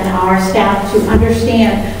chairs, and our staff to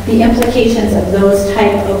understand the implications of those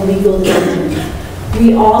type of legal decisions.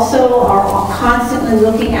 We also are constantly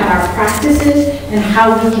looking at our practices and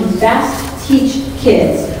how we can best teach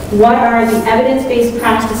kids. What are the evidence-based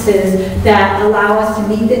practices that allow us to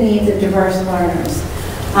meet the needs of diverse learners?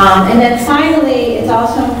 And then finally, it's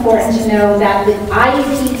also important to know that the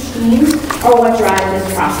IEP teams are what drive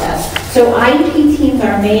this process. So IEP teams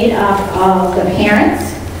are made up of the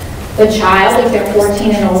parents, the child if they're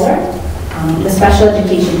 14 and older, the special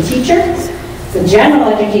education teacher, the general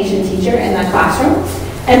education teacher in the classroom,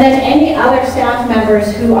 and then any other staff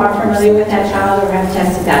members who are familiar with that child or have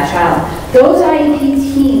tested that child. Those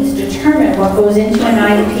IEP teams determine what goes into an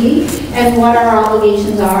IEP and what our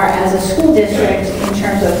obligations are as a school district in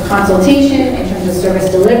terms of consultation, in terms of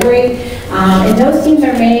service delivery. And those teams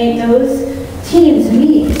are made, those teams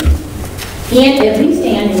meet and at least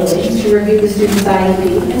annually to review the student's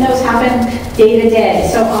IEP, and those happen day to day.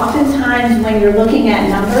 So oftentimes when you're looking at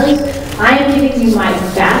numbers, I am giving you my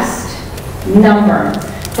best number.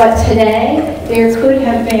 But today, there could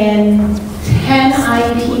have been 10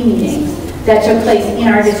 IEP meetings that took place in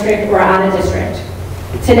our district or out of district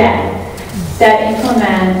today that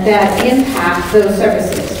implement, that impact those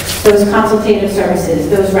services, those consultative services,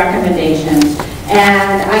 those recommendations.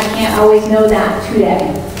 And I can't always know that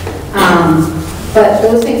today. But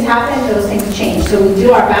those things happen, those things change. So we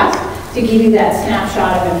do our best to give you that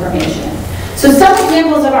snapshot of information. So some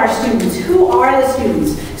examples of our students. Who are the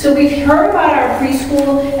students? So we've heard about our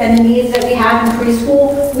preschool and the needs that we have in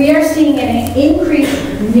preschool. We are seeing an increased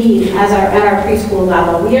need at our preschool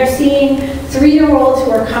level. We are seeing 3-year-olds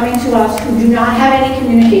who are coming to us who do not have any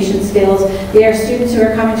communication skills. They are students who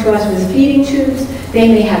are coming to us with feeding tubes. They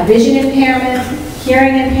may have vision impairments,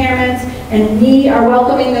 hearing impairments, and we are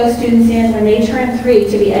welcoming those students in when they turn 3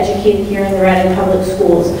 to be educated here in the Reading Public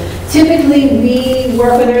Schools. Typically, we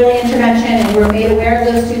work with early intervention and we're made aware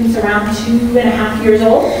of those students around 2.5 years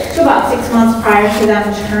old, so about 6 months prior to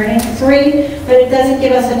them turning 3, but it doesn't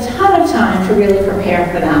give us a ton of time to really prepare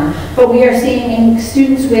for them. But we are seeing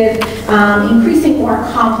students with increasing more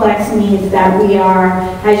complex needs that we are,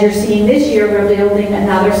 as you're seeing this year, we're building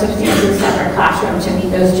another substantially separate classroom to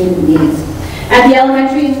meet those student needs. At the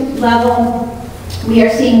elementary level, we are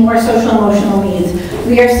seeing more social emotional needs.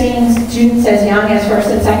 We are seeing students as young as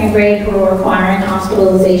 1st and 2nd grade who are requiring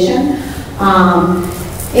hospitalization.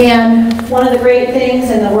 And one of the great things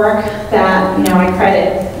in the work that, I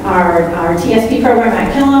credit our TSP program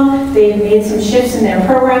at Killam. They've made some shifts in their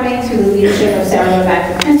programming through the leadership of Sarah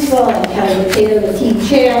Novak, the principal, and Kelly Potato, the team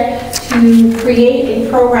chair, to create a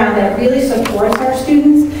program that really supports our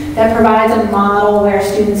students, that provides a model where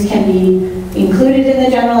students can be included in the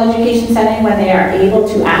general education setting when they are able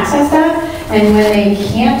to access that, and when they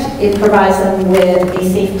can't, it provides them with a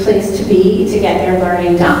safe place to be to get their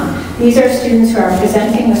learning done. These are students who are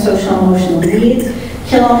presenting with social and emotional needs.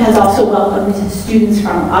 Killam has also welcomed students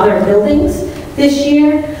from other buildings this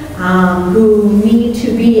year who need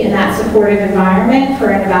to be in that supportive environment for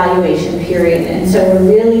an evaluation period. And so we're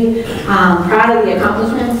really proud of the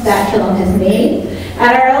accomplishments that Killam has made.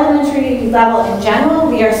 At our elementary level in general,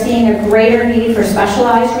 we are seeing a greater need for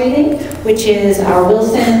specialized reading, which is our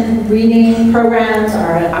Wilson reading programs,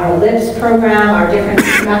 our LIPS program, our different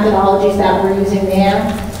methodologies that we're using there.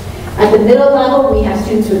 At the middle level, we have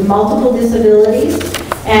students with multiple disabilities,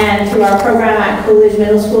 and through our program at Coolidge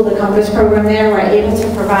Middle School, the Compass program there, we're able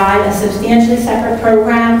to provide a substantially separate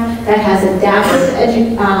program that has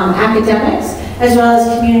adaptive academics as well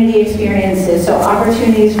as community experiences. So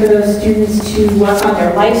opportunities for those students to work on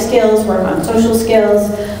their life skills, work on social skills,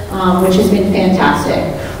 which has been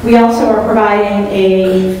fantastic. We also are providing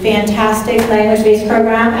a fantastic language-based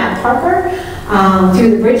program at Parker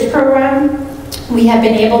through the Bridge program. We have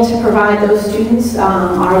been able to provide those students,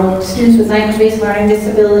 our students with language-based learning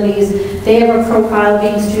disabilities, they have a profile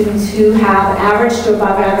being students who have average to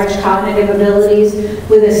above average cognitive abilities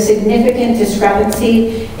with a significant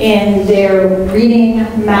discrepancy in their reading,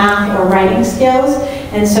 math, or writing skills.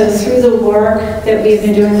 And so through the work that we've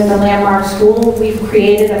been doing with the Landmark School, we've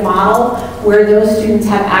created a model where those students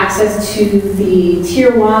have access to the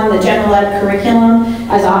Tier 1, the general ed curriculum,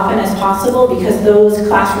 as often as possible, because those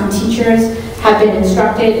classroom teachers have been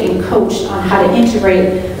instructed and coached on how to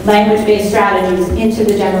integrate language-based strategies into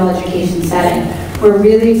the general education setting. We're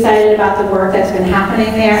really excited about the work that's been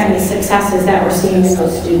happening there and the successes that we're seeing in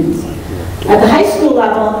those students. At the high school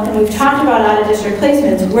level, and we've talked about out-of-district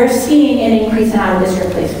placements, we're seeing an increase in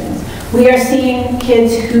out-of-district placements. We are seeing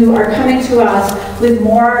kids who are coming to us with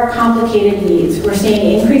more complicated needs. We're seeing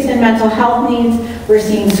an increase in mental health needs. We're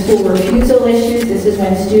seeing school refusal issues. This is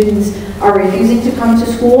when students are refusing to come to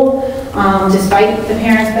school despite the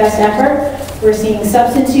parents' best effort. We're seeing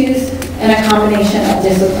substance use and a combination of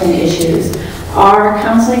discipline issues. Our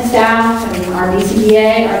counseling staff and our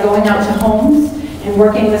BCBA are going out to homes and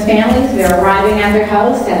working with families. They're arriving at their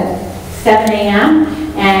house at 7 a.m.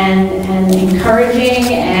 and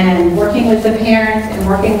encouraging and working with the parents and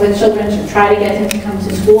working with children to try to get them to come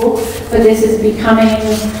to school. But this is becoming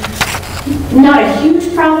not a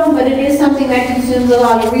huge problem, but it is something that consumes a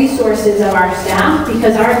lot of resources of our staff,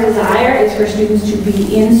 because our desire is for students to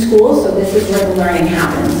be in school, so this is where the learning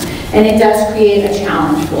happens. And it does create a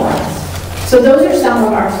challenge for us. So those are some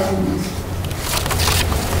of our students.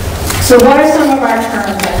 So what are some of our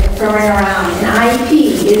terms that we're throwing around? An IEP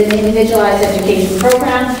is an individualized education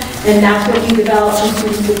program, and that's what you develop for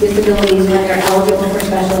students with disabilities when they're eligible for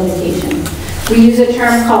special education. We use a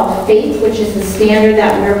term called FAPE, which is the standard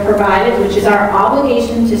that we're provided, which is our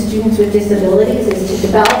obligation to students with disabilities is to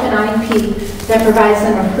develop an IEP that provides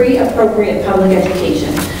them a free, appropriate public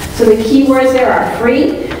education. So the key words there are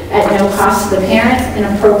free, at no cost to the parents, and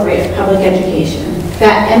appropriate public education.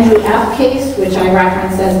 That Andrew F. case, which I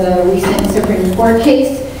referenced as the recent Supreme Court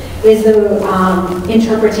case, is the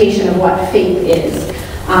interpretation of what FAPE is.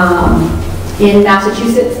 In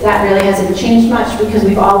Massachusetts, that really hasn't changed much because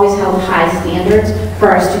we've always held high standards for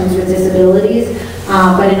our students with disabilities,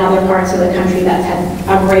 but in other parts of the country that's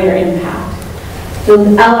had a greater impact. The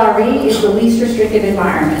LRE is the least restrictive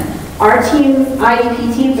environment. Our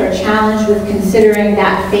IEP teams are challenged with considering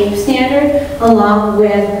that FAPE standard along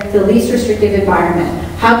with the least restrictive environment.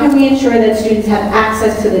 How can we ensure that students have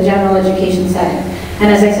access to the general education setting?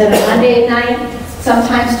 And as I said, on Monday at night,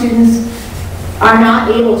 sometimes students are not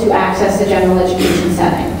able to access the general education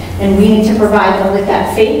setting. And we need to provide them with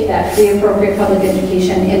that FAPE, that free appropriate public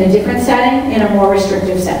education, in a different setting, in a more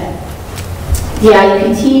restrictive setting. The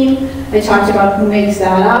IEP team, I talked about who makes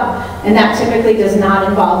that up, and that typically does not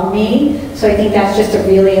involve me. So I think that's just a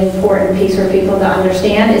really important piece for people to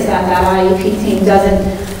understand, is that that IEP team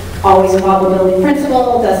doesn't always involve the building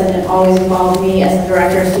principal, doesn't always involve me as the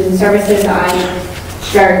director of student services. I'm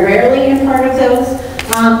very rarely in part of those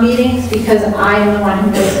meetings because I am the one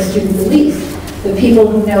who knows the student the least. The people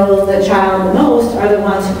who know the child the most are the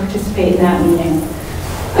ones who participate in that meeting.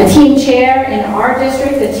 A team chair in our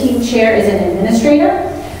district, the team chair is an administrator.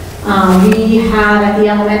 We have at the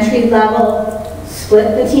elementary level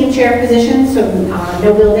split the team chair position, so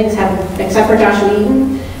no buildings have, except for Joshua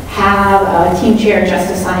Eaton, have a team chair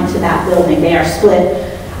just assigned to that building. They are split.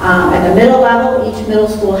 At the middle level, each middle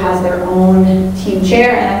school has their own team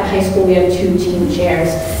chair, and at the high school we have 2 team chairs.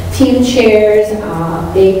 Team chairs,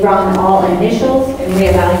 they run all initials and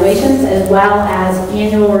reevaluations, as well as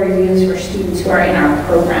annual reviews for students who are in our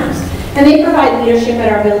programs. And they provide leadership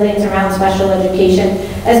at our buildings around special education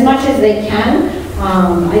as much as they can.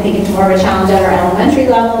 I think it's more of a challenge at our elementary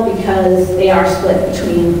level because they are split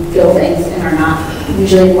between buildings and are not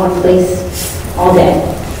usually in one place all day.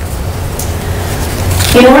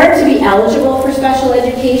 In order to be eligible for special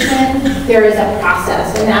education, there is a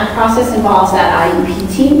process, and that process involves that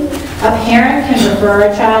IEP team. A parent can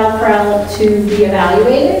refer a child to be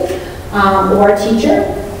evaluated, or a teacher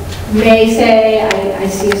may say, I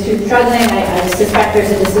see a student struggling, I suspect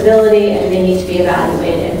there's a disability, and they need to be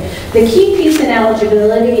evaluated. The key piece in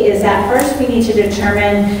eligibility is that first we need to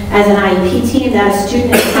determine as an IEP team that a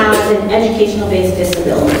student has an educational-based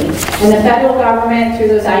disability. And the federal government, through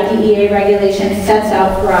those IDEA regulations, sets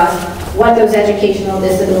out for us what those educational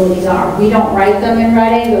disabilities are. We don't write them in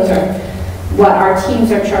writing, those are what our teams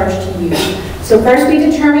are charged to use. So first we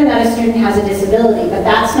determine that a student has a disability, but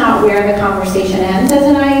that's not where the conversation ends as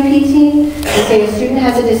an IEP team. We say a student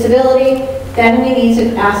has a disability, then we need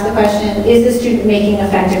to ask the question, is the student making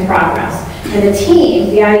effective progress? And the team,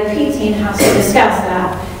 the IEP team, has to discuss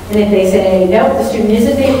that. And if they say, nope, the student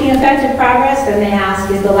isn't making effective progress, then they ask,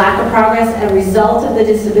 is the lack of progress a result of the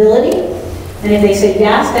disability? And if they say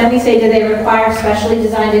yes, then we say, do they require specially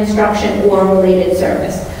designed instruction or related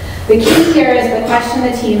service? The key here is the question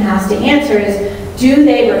the team has to answer is, do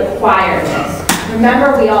they require this?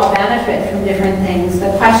 Remember, we all benefit from different things.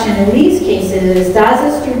 The question in these cases is, does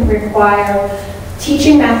a student require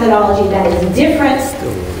teaching methodology that is different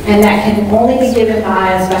and that can only be given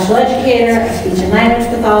by a special educator, a speech and language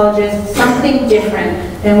pathologist, something different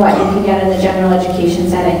than what you can get in the general education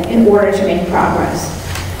setting in order to make progress?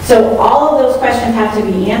 So all of those questions have to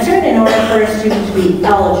be answered in order for a student to be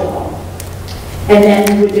eligible. And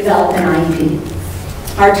then we would develop an IEP.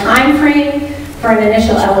 Our time frame for an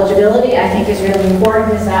initial eligibility, I think, is really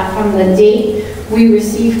important, is that from the date we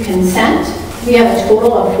receive consent, we have a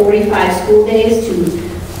total of 45 school days to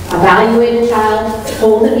evaluate a child,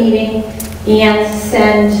 hold a meeting, and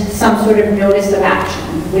send some sort of notice of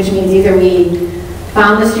action, which means either we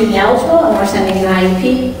found the student eligible and we're sending an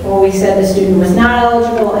IEP, or we said the student was not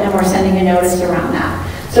eligible and we're sending a notice around that.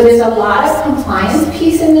 So there's a lot of compliance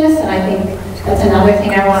piece in this, and I think that's another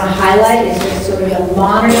thing I want to highlight, is just sort of the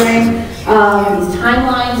monitoring of these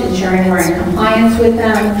timelines, ensuring we're in compliance with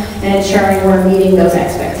them, and ensuring we're meeting those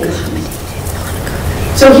expectations.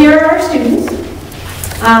 So here are our students.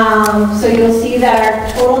 So you'll see that our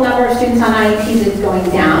total number of students on IEPs is going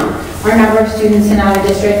down. Our number of students in out of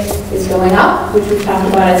district is going up, which we've talked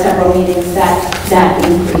about at several meetings, that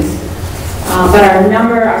increase. But our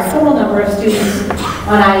total number of students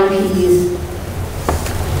on IEPs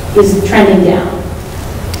is trending down.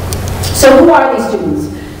 So who are these students?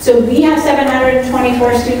 So we have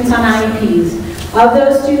 724 students on IEPs. Of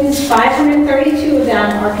those students, 532 of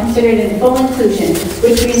them are considered in full inclusion,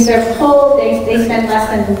 which means they're full, they spend less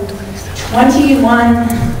than 21%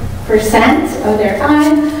 of their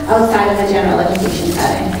time outside of the general education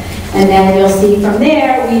setting. And then you'll see from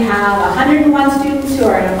there, we have 101 students who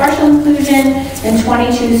are in a partial inclusion and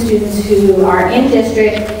 22 students who are in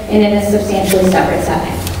district and in a substantially separate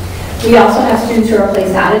setting. We also have students who are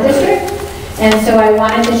placed out of district. And so I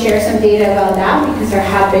wanted to share some data about that because there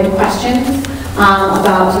have been questions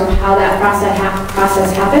about sort of how that process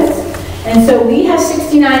happens. And so we have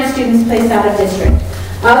 69 students placed out of district.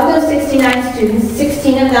 Of those 69 students,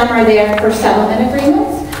 16 of them are there for settlement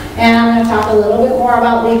agreements. And I'm going to talk a little bit more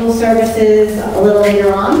about legal services a little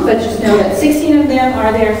later on, but just know that 16 of them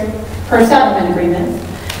are there per settlement agreement.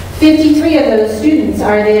 53 of those students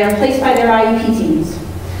are there placed by their IEP teams,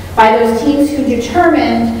 by those teams who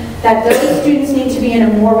determined that those students need to be in a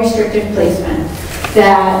more restrictive placement,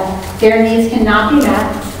 that their needs cannot be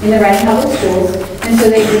met in the Reading Public Schools, and so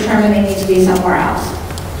they determined they need to be somewhere else.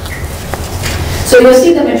 So you'll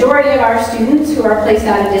see the majority of our students who are placed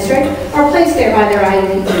out of district are placed there by their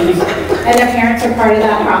IEP teams, and their parents are part of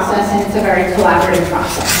that process, and it's a very collaborative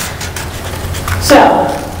process. So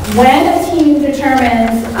when a team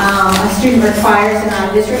determines a student requires an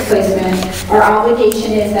out-of-district placement, our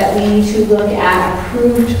obligation is that we need to look at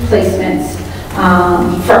approved placements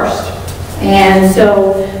first. And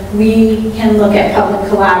so we can look at public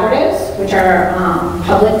collaboratives, which are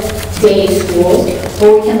public day schools,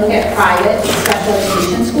 or we can look at private special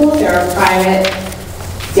education schools. There are private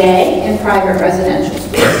day and private residential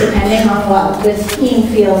schools, depending on what the team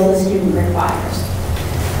feels the student requires.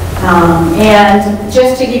 And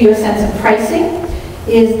just to give you a sense of pricing,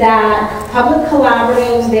 is that public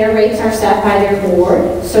collaboratives, their rates are set by their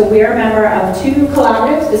board. So we're a member of two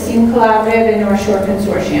collaboratives, the SEAM Collaborative and North Shore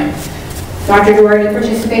Consortium. Dr. Doherty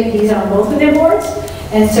participates, he's on both of their boards,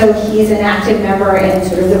 And so he's an active member in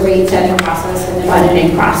sort of the rate setting process and the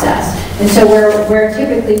budgeting process. And so we're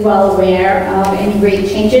typically well aware of any rate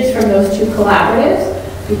changes from those two collaboratives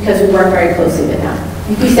because we work very closely with them.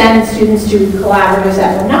 If we send students to collaboratives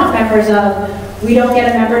that we're not members of, we don't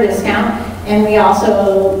get a member discount, and we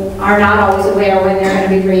also are not always aware when they're going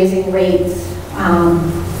to be raising rates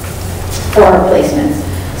for placements.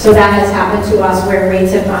 So that has happened to us where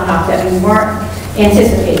rates have gone up that we weren't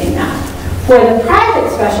anticipating that. For the private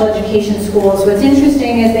special education schools, what's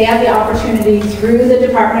interesting is they have the opportunity through the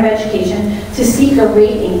Department of Education to seek a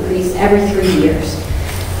rate increase every 3 years.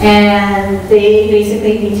 And they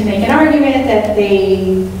basically need to make an argument that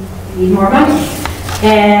they need more money.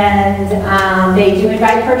 And they do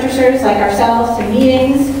invite purchasers like ourselves to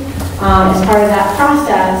meetings as part of that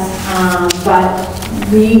process, but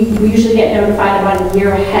we usually get notified about a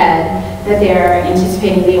year ahead that they're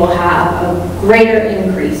anticipating they will have a greater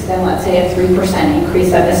increase than, let's say, a 3% increase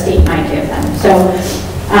that the state might give them. So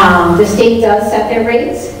the state does set their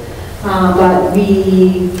rates, but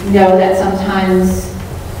we know that sometimes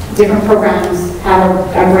different programs have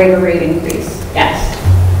a greater rate increase. Yes?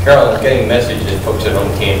 Carol, I'm getting a message that folks at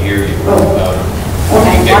home can't hear you.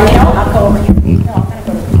 Okay, well, I'll go over here. No, I'm going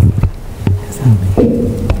to go to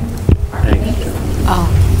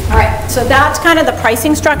All right, so that's kind of the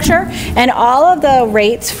pricing structure, and all of the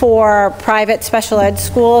rates for private special ed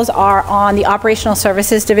schools are on the Operational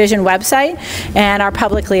Services Division website and are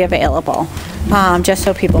publicly available, just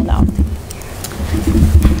so people know.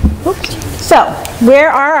 Oops. So, where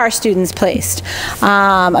are our students placed?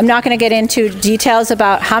 I'm not going to get into details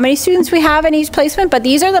about how many students we have in each placement, but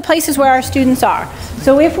these are the places where our students are.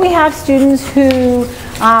 So if we have students who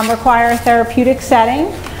require a therapeutic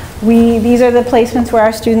setting, these are the placements where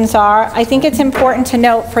our students are. I think it's important to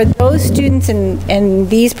note for those students in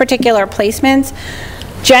these particular placements,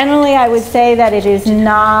 generally I would say that it is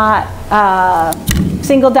not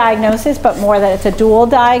single diagnosis, but more that it's a dual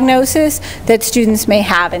diagnosis that students may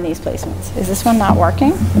have in these placements. Is this one not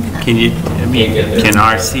working? Can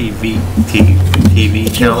RCTV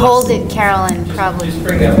If you hold it, Carolyn, probably. Just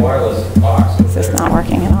bring that wireless box. Is this not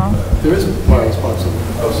working at all? There is a wireless box.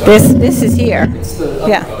 This is here.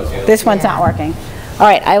 Yeah, this one's not working. All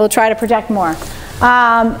right, I will try to project more.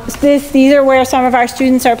 These are where some of our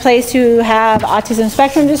students are placed who have autism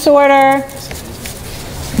spectrum disorder.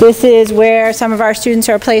 This is where some of our students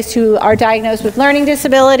are placed who are diagnosed with learning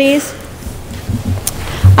disabilities.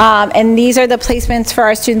 And these are the placements for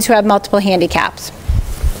our students who have multiple handicaps.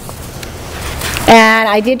 And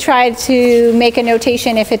I did try to make a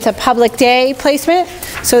notation if it's a public day placement,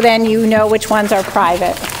 so then you know which ones are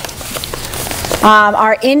private.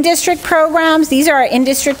 Our in-district programs, these are our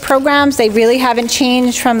in-district programs. They really haven't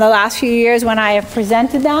changed from the last few years when I have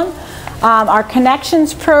presented them. Our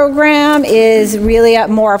Connections program is really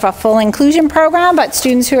more of a full inclusion program, but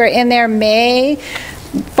students who are in there may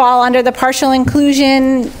fall under the partial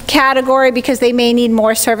inclusion category because they may need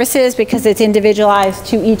more services because it's individualized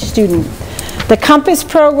to each student. The Compass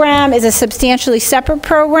program is a substantially separate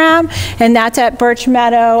program, and that's at Birch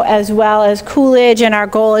Meadow as well as Coolidge, and our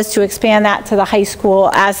goal is to expand that to the high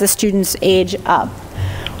school as the students age up.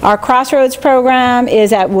 Our Crossroads program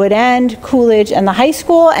is at Wood End, Coolidge, and the high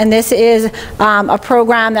school, and this is a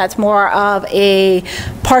program that's more of a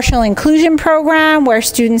partial inclusion program where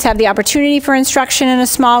students have the opportunity for instruction in a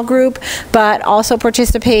small group, but also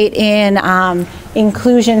participate in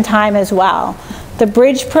inclusion time as well. The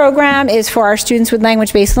Bridge program is for our students with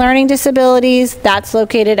language-based learning disabilities. That's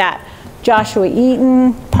located at Joshua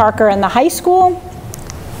Eaton, Parker, and the high school.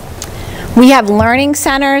 We have learning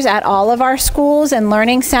centers at all of our schools, and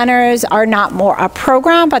learning centers are not more a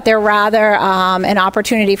program, but they're rather an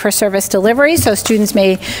opportunity for service delivery. So students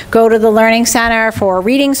may go to the learning center for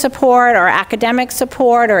reading support or academic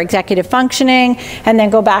support or executive functioning, and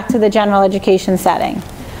then go back to the general education setting.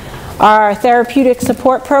 Our therapeutic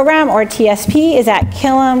support program, or TSP, is at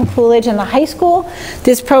Killam, Coolidge, and the high school.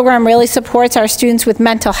 This program really supports our students with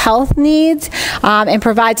mental health needs and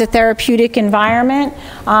provides a therapeutic environment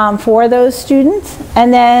for those students.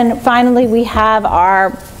 And then finally, we have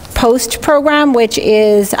our POST program, which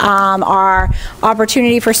is our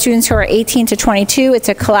opportunity for students who are 18 to 22. It's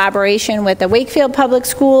a collaboration with the Wakefield Public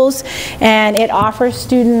Schools, and it offers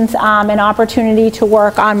students an opportunity to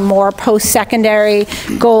work on more post-secondary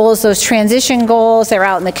goals, those transition goals. They're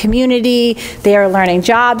out in the community. They are learning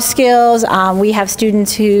job skills. We have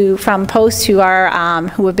students from POST who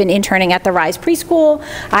have been interning at the Rise Preschool.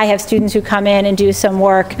 I have students who come in and do some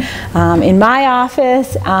work in my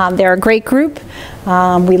office. They're a great group.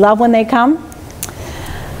 We love when they come.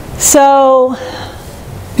 So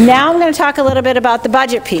Now I'm going to talk a little bit about the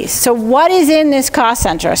budget piece. So what is in this cost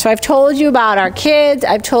center? So I've told you about our kids,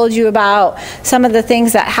 I've told you about some of the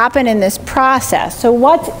things that happen in this process. So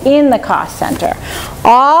what's in the cost center?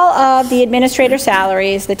 All of the administrator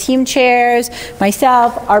salaries, the team chairs,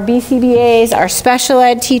 myself, our BCBAs, our special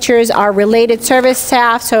ed teachers, our related service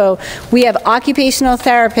staff. So we have occupational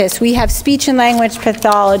therapists, we have speech and language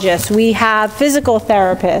pathologists, we have physical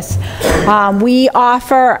therapists. We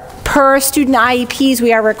offer, per student IEPs,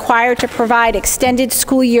 we are required to provide extended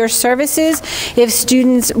school year services if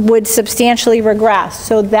students would substantially regress.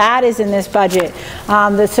 So that is in this budget,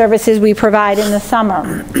 the services we provide in the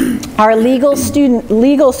summer. Our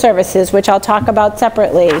legal services, which I'll talk about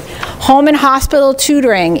separately. Home and hospital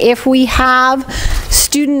tutoring. If we have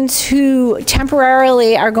students who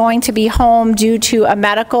temporarily are going to be home due to a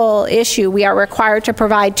medical issue, we are required to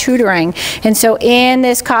provide tutoring. And so in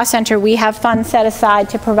this cost center, we have funds set aside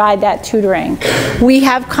to provide that tutoring. We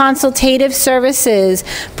have consultative services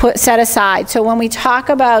set aside. So when we talk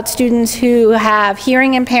about students who have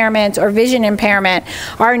hearing impairments or vision impairment,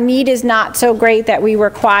 our need is not so great that we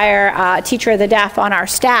require a teacher of the deaf on our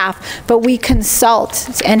staff, but we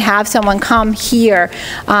consult and have someone come here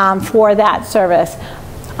for that service.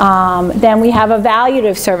 Then we have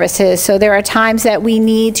evaluative services. So there are times that we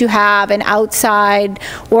need to have an outside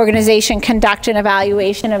organization conduct an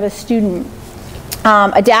evaluation of a student.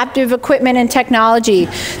 Adaptive equipment and technology.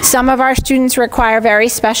 Some of our students require very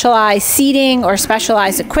specialized seating or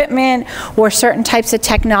specialized equipment or certain types of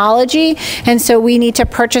technology, and so we need to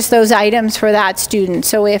purchase those items for that student.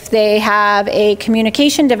 So if they have a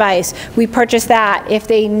communication device, we purchase that. If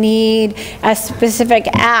they need a specific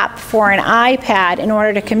app for an iPad in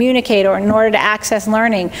order to communicate or in order to access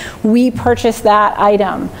learning, we purchase that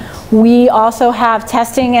item. We also have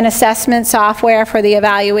testing and assessment software for the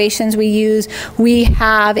evaluations we use. We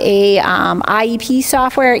have a IEP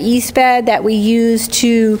software, eSped, that we use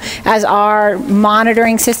as our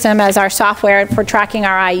monitoring system, as our software for tracking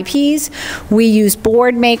our IEPs. We use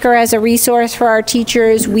Boardmaker as a resource for our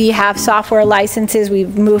teachers. We have software licenses.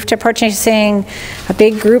 We've moved to purchasing a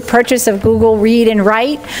big group purchase of Google Read and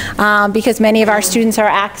Write because many of our students are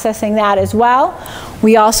accessing that as well.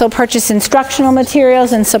 We also purchase instructional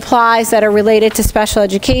materials and supplies that are related to special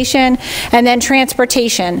education, and then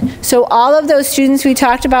transportation. So all of those students we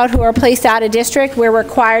talked about who are placed out of district, we're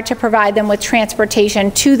required to provide them with transportation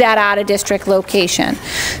to that out of district location.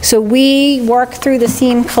 So we work through the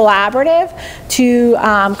SEAM Collaborative to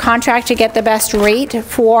contract to get the best rate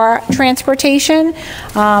for transportation,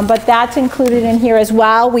 but that's included in here as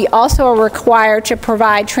well. We also are required to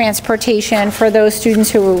provide transportation for those students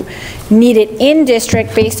who need it in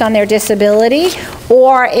district based on their disability,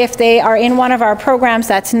 or if they are in one of our programs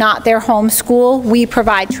that's not their home school, we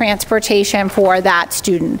provide transportation for that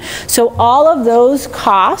student. So all of those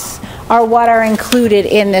costs are what are included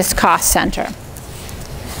in this cost center.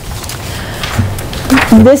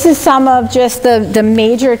 This is some of just the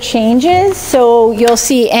major changes. So you'll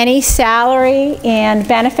see any salary and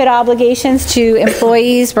benefit obligations to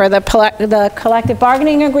employees for the collective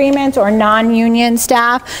bargaining agreements or non-union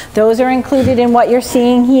staff. Those are included in what you're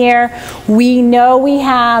seeing here. We know we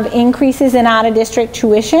have increases in out-of-district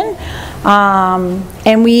tuition.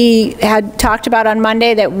 And we had talked about on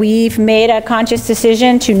Monday that we've made a conscious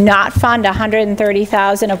decision to not fund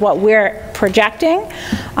 $130,000 of what we're projecting,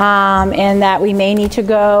 and that we may need to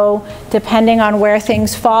go, depending on where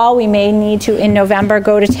things fall, we may need to in November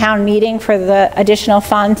go to town meeting for the additional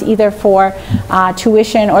funds either for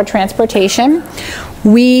tuition or transportation.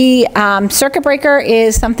 Circuit breaker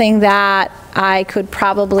is something that I could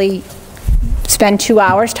probably spend 2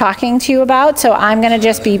 hours talking to you about, so I'm going to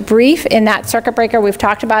just be brief. In that circuit breaker, we've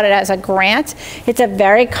talked about it as a grant. It's a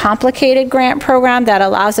very complicated grant program that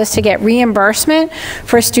allows us to get reimbursement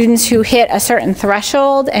for students who hit a certain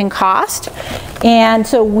threshold and cost. And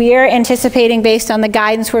so we're anticipating, based on the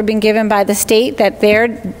guidance we've been given by the state, that they're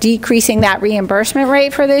decreasing that reimbursement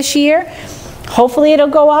rate for this year. Hopefully it'll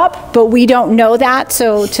go up, but we don't know that,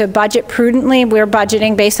 so to budget prudently, we're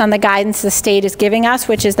budgeting based on the guidance the state is giving us,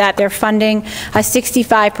 which is that they're funding a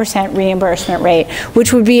 65% reimbursement rate,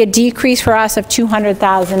 which would be a decrease for us of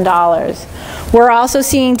 $200,000. We're also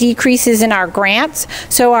seeing decreases in our grants.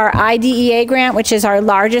 So our IDEA grant, which is our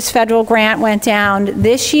largest federal grant, went down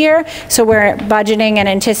this year, so we're budgeting and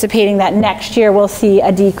anticipating that next year we'll see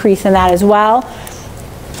a decrease in that as well.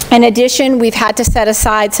 In addition, we've had to set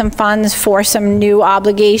aside some funds for some new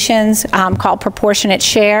obligations called proportionate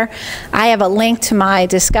share. I have a link to my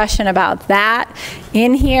discussion about that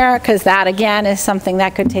in here, because that again is something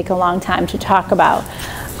that could take a long time to talk about.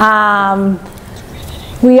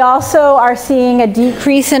 We also are seeing a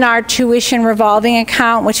decrease in our tuition revolving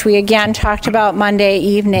account, which we again talked about Monday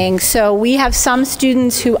evening. So we have some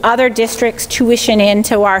students who other districts tuition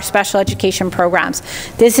into our special education programs.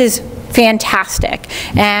 This is fantastic,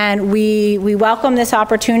 and we welcome this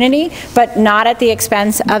opportunity, but not at the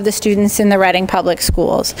expense of the students in the Reading Public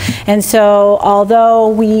Schools. And so although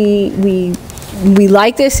we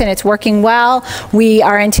like this and it's working well, we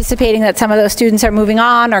are anticipating that some of those students are moving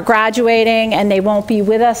on or graduating and they won't be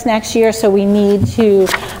with us next year, so we need to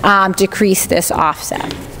decrease this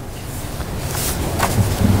offset.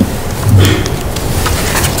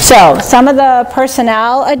 So some of the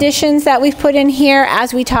personnel additions that we've put in here,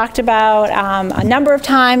 as we talked about a number of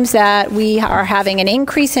times, that we are having an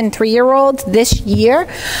increase in 3-year-olds this year,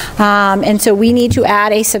 and so we need to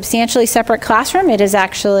add a substantially separate classroom. It is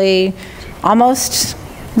actually almost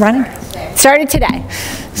running. Started today.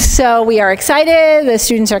 So we are excited. The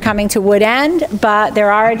students are coming to Wood End, but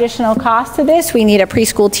there are additional costs to this. We need a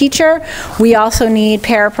preschool teacher. We also need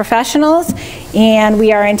paraprofessionals, and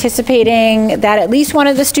we are anticipating that at least one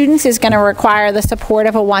of the students is going to require the support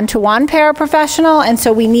of a one-to-one paraprofessional, and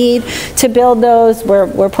so we need to build those.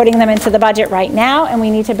 We're putting them into the budget right now, and we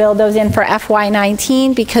need to build those in for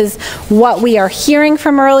FY19, because what we are hearing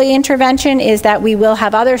from early intervention is that we will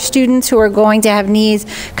have other students who are going to have needs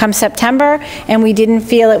come September, and we didn't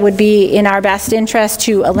feel it would be in our best interest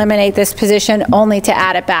to eliminate this position only to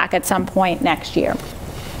add it back at some point next year.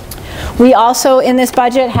 We also, in this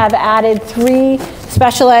budget, have added 3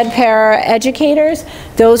 special ed para educators.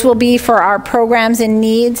 Those will be for our programs and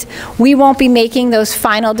needs. We won't be making those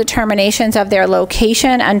final determinations of their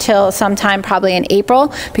location until sometime probably in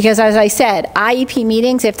April, because as I said, IEP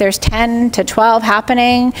meetings, if there's 10 to 12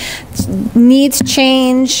 happening, needs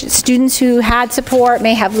change, students who had support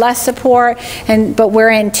may have less support, but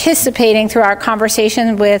we're anticipating through our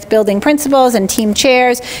conversations with building principals and team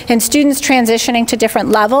chairs and students transitioning to different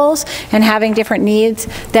levels and having different needs,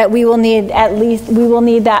 that we will need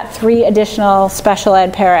that 3 additional special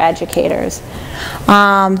ed para educators.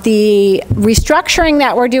 The restructuring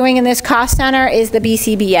that we're doing in this cost center is the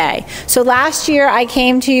BCBA. So last year I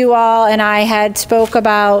came to you all and I had spoke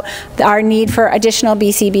about our need for additional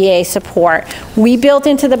BCBA support. We built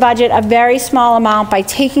into the budget a very small amount by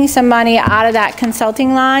taking some money out of that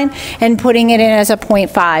consulting line and putting it in as a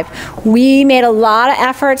 0.5. We made a lot of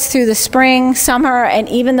efforts through the spring, summer, and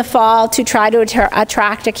even the fall to try to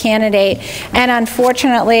attract a candidate, and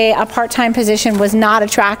unfortunately a part-time position was not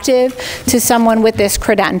attractive to someone with this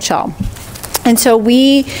credential. And so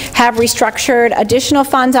we have restructured additional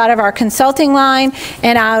funds out of our consulting line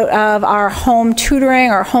and out of our home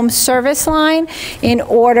tutoring or home service line in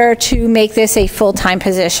order to make this a full-time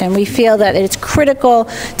position. We feel that it's critical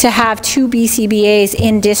to have 2 BCBAs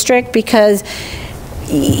in district, because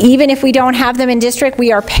even if we don't have them in district,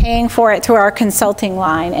 we are paying for it through our consulting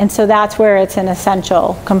line, and so that's where it's an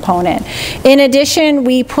essential component. In addition,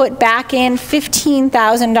 we put back in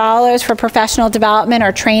 $15,000 for professional development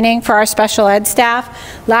or training for our special ed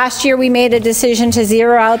staff. Last year we made a decision to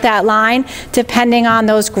zero out that line depending on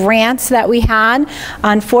those grants that we had.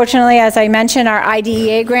 Unfortunately, as I mentioned, our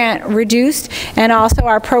IDEA grant reduced, and also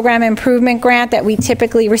our program improvement grant that we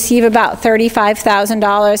typically receive about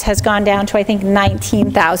 $35,000 has gone down to, I think, $19,000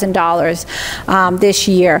 this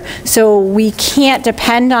year. So we can't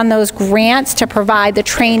depend on those grants to provide the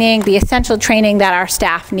training, the essential training that our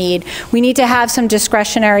staff need. We need to have some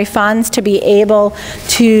discretionary funds to be able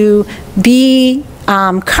to be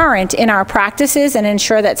current in our practices and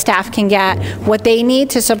ensure that staff can get what they need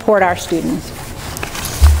to support our students.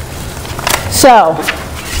 So,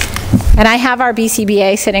 and I have our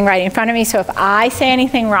BCBA sitting right in front of me, so if I say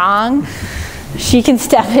anything wrong, she can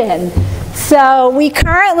step in. So we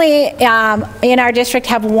currently, in our district,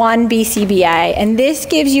 have 1 BCBA, and this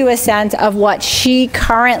gives you a sense of what she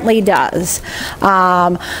currently does.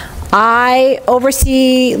 I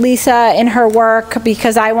oversee Lisa in her work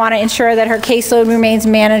because I want to ensure that her caseload remains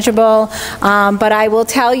manageable, but I will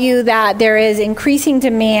tell you that there is increasing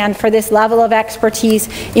demand for this level of expertise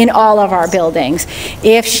in all of our buildings.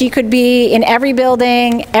 If she could be in every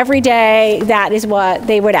building, every day, that is what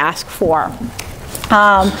they would ask for.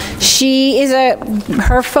 Her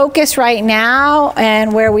focus right now,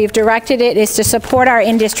 and where we've directed it, is to support our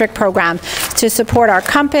in-district programs, to support our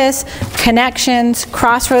Compass, Connections,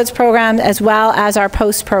 Crossroads programs, as well as our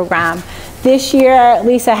POST program. This year,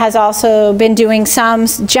 Lisa has also been doing some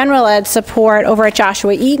general ed support over at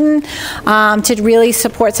Joshua Eaton to really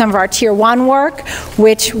support some of our Tier 1 work,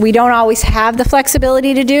 which we don't always have the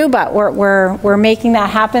flexibility to do, but we're making that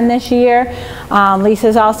happen this year.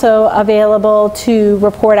 Lisa's also available to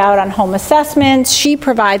report out on home assessments. She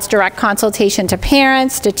provides direct consultation to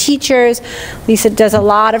parents, to teachers. Lisa does a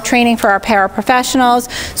lot of training for our paraprofessionals.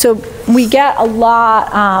 So we get a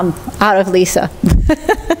lot out of Lisa.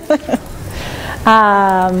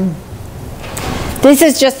 This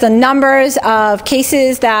is just the numbers of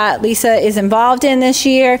cases that Lisa is involved in this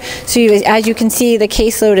year. So as you can see, the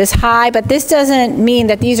caseload is high, but this doesn't mean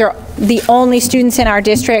that these are the only students in our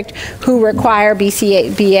district who require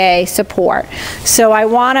BCBA support. So I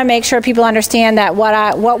want to make sure people understand that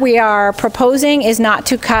what we are proposing is not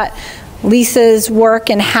to cut Lisa's work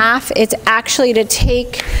in half. It's actually to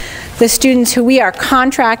take the students who we are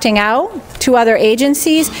contracting out to other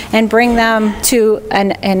agencies and bring them to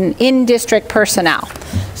an in-district personnel.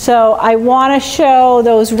 So I want to show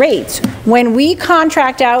those rates. When we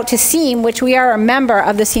contract out to SEAM, which we are a member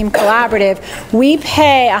of the SEAM Collaborative, we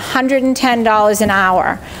pay $110 an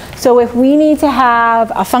hour. So if we need to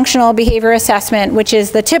have a functional behavior assessment, which is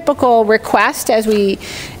the typical request as we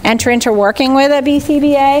enter into working with a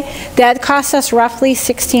BCBA, that costs us roughly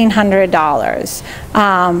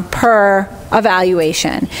 $1,600 per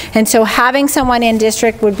evaluation. And so having someone in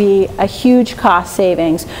district would be a huge cost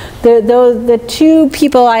savings. The two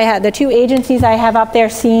people I had, the two agencies I have up there,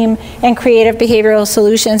 SEAM and Creative Behavioral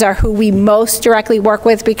Solutions, are who we most directly work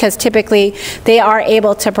with because typically they are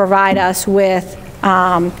able to provide us with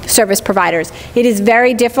service providers. It is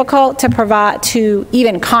very difficult to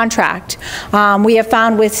even contract. We have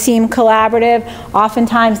found with SEAM Collaborative,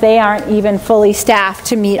 oftentimes they aren't even fully staffed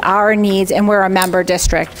to meet our needs, and we're a member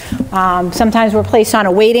district. Sometimes we're placed on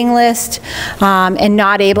a waiting list and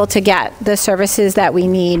not able to get the services that we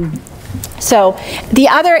need. So the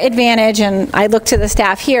other advantage, and I look to the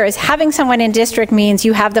staff here, is having someone in district means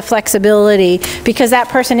you have the flexibility because that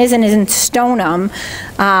person isn't in Stoneham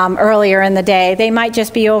earlier in the day. They might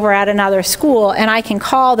just be over at another school, and I can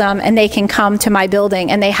call them and they can come to my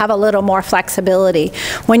building, and they have a little more flexibility.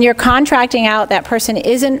 When you're contracting out, that person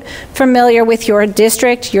isn't familiar with your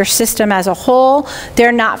district, your system as a whole.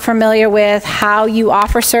 They're not familiar with how you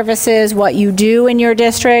offer services, what you do in your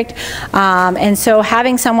district, and so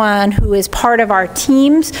having someone who is part of our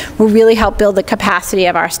teams will really help build the capacity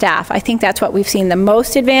of our staff. I think that's what we've seen the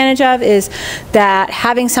most advantage of, is that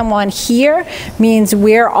having someone here means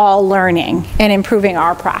we're all learning and improving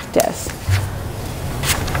our practice.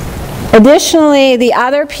 Additionally, the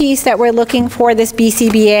other piece that we're looking for this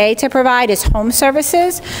BCBA to provide is home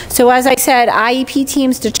services. So as I said, IEP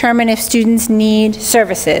teams determine if students need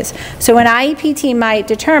services. So an IEP team might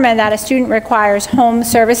determine that a student requires home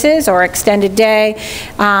services or extended day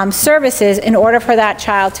services in order for that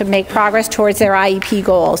child to make progress towards their IEP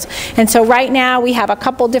goals. And so right now we have a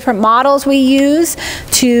couple different models we use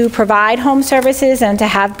to provide home services and to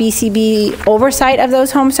have BCB oversight of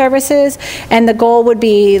those home services. And the goal would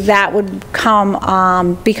be that would become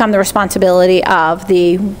the responsibility of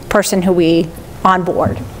the person who we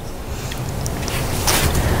onboard.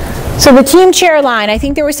 So the team chair line, I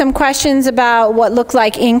think there were some questions about what looked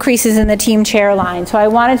like increases in the team chair line. So I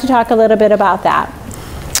wanted to talk a little bit about that.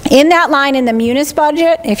 In that line in the Munis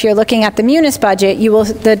budget, if you're looking at the Munis budget, you will,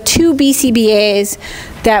 the two BCBAs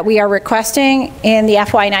that we are requesting in the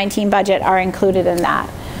FY19 budget are included in that.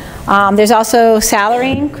 There's also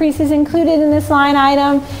salary increases included in this line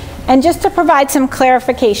item. And just to provide some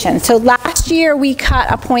clarification, so last year we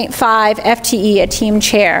cut a 0.5 FTE, a team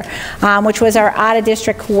chair, which was our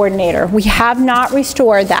out-of-district coordinator. We have not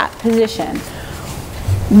restored that position.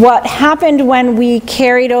 What happened when we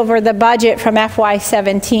carried over the budget from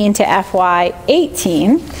FY17 to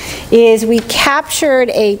FY18 is we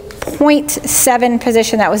captured a 0.7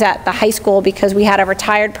 position that was at the high school because we had a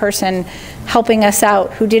retired person helping us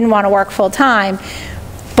out who didn't want to work full-time.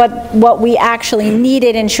 But what we actually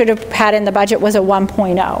needed and should have had in the budget was a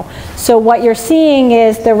 1.0. So what you're seeing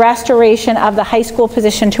is the restoration of the high school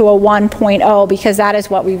position to a 1.0 because that is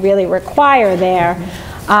what we really require there.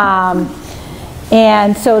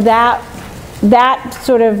 And so that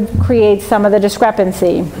sort of creates some of the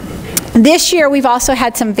discrepancy. This year we've also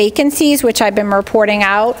had some vacancies, which I've been reporting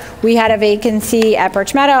out. We had a vacancy at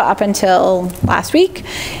Birch Meadow up until last week.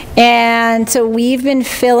 And so we've been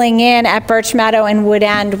filling in at Birch Meadow and Wood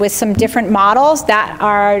End with some different models that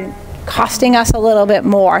are costing us a little bit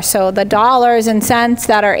more. So the dollars and cents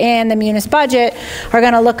that are in the Munis budget are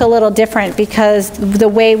going to look a little different because the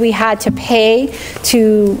way we had to pay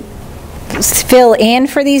to fill in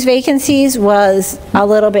for these vacancies was a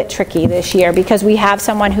little bit tricky this year because we have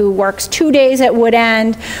someone who works 2 days at Wood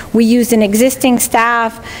End. We used an existing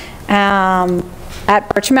staff at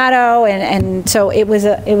Birch Meadow, and so it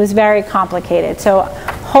was very complicated. So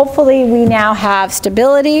hopefully we now have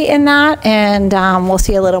stability in that, and we'll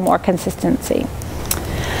see a little more consistency.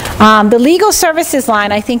 The legal services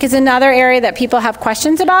line, I think, is another area that people have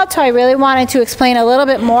questions about, so I really wanted to explain a little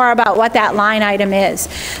bit more about what that line item is.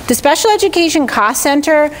 The Special Education Cost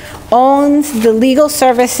Center owns the legal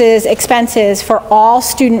services expenses for all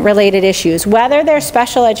student-related issues, whether they're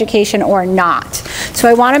special education or not. So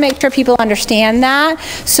I want to make sure people understand that.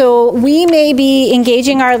 So we may be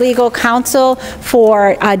engaging our legal counsel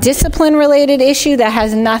for a discipline-related issue that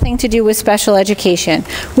has nothing to do with special education.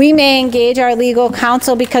 We may engage our legal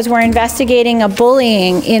counsel because we're investigating a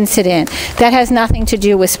bullying incident that has nothing to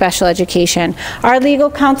do with special education. Our legal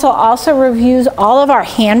counsel also reviews all of our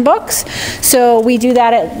handbooks. So we do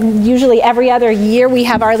that usually every other year. We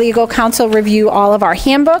have our legal counsel review all of our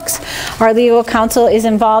handbooks. Our legal counsel is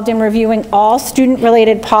involved in reviewing all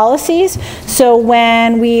student-related policies. So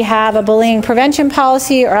when we have a bullying prevention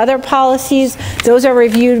policy or other policies, those are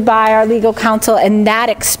reviewed by our legal counsel, and that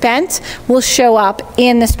expense will show up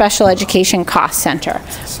in the Special Education Cost Center.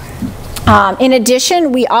 In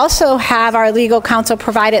addition, we also have our legal counsel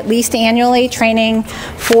provide at least annually training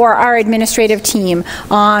for our administrative team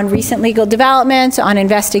on recent legal developments, on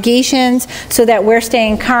investigations, so that we're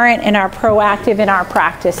staying current and are proactive in our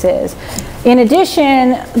practices. In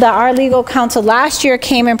addition, our legal counsel last year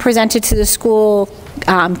came and presented to the school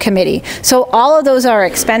committee. So all of those are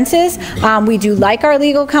expenses. We do like our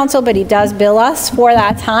legal counsel, but he does bill us for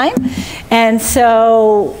that time. And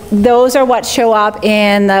so those are what show up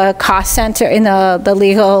in the cost center, in the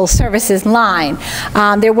legal services line.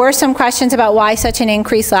 There were some questions about why such an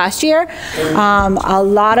increase last year. A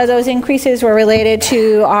lot of those increases were related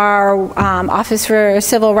to our Office for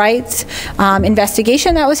Civil Rights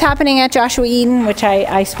investigation that was happening at Joshua Eaton, which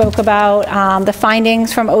I spoke about, the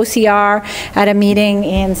findings from OCR at a meeting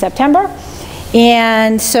in September.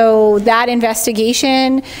 And so that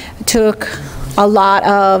investigation took a lot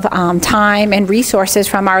of time and resources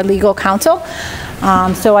from our legal counsel.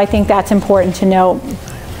 So I think that's important to note.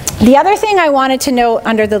 The other thing I wanted to note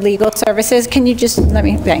under the legal services, can you just let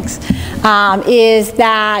me, thanks, is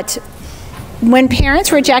that when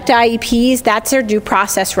parents reject IEPs, that's their due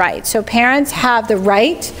process right. So parents have the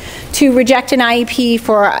right to reject an IEP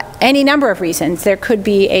for any number of reasons. There could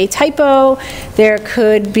be a typo, there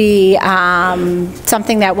could be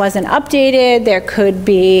something that wasn't updated, there could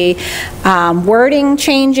be wording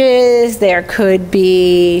changes, there could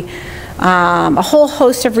be a whole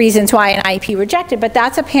host of reasons why an IEP rejected, but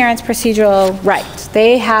that's a parent's procedural right.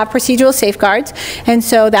 They have procedural safeguards, and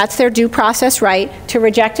so that's their due process right to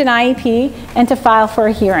reject an IEP and to file for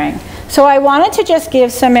a hearing. So I wanted to just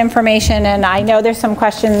give some information, and I know there's some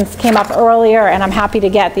questions came up earlier, and I'm happy to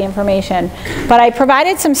get the information. But I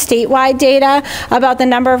provided some statewide data about the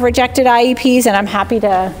number of rejected IEPs, and I'm happy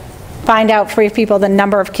to find out for people the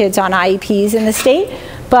number of kids on IEPs in the state.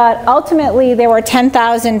 But ultimately, there were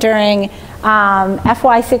 10,000 during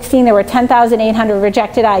FY16, there were 10,800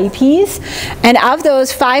 rejected IEPs. And of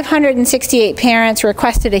those, 568 parents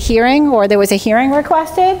requested a hearing, or there was a hearing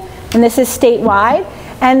requested, and this is statewide.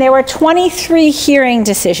 And there were 23 hearing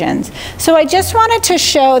decisions. So I just wanted to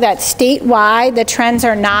show that statewide, the trends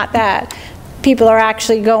are not that people are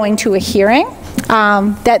actually going to a hearing,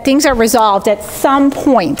 that things are resolved at some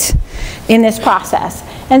point in this process.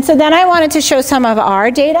 And so then I wanted to show some of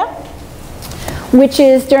our data, which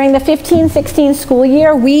is during the 15-16 school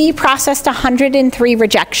year, we processed 103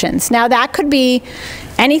 rejections. Now that could be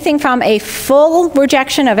anything from a full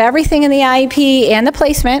rejection of everything in the IEP and the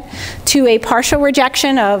placement, to a partial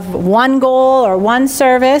rejection of one goal or one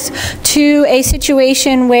service, to a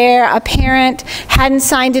situation where a parent hadn't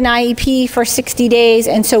signed an IEP for 60 days,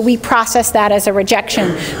 and so we process that as a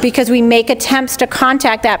rejection because we make attempts to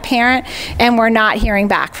contact that parent and we're not hearing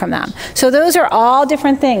back from them. So those are all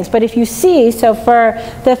different things, but if you see, so for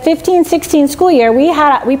the 15-16 school year,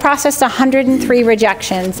 we processed 103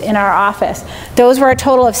 rejections in our office. Those were a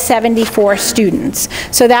total of 74 students.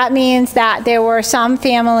 So that means that there were some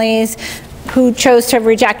families who chose to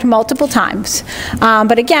reject multiple times.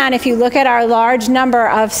 But again, if you look at our large number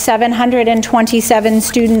of 727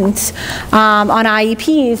 students on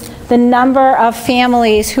IEPs, the number of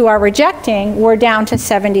families who are rejecting were down to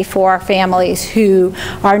 74 families who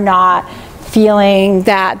are not feeling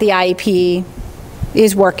that the IEP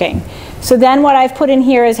is working. So then what I've put in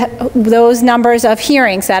here is those numbers of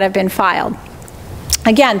hearings that have been filed.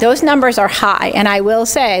 Again, those numbers are high, and I will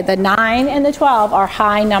say the 9 and the 12 are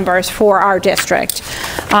high numbers for our district.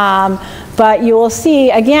 But you will see,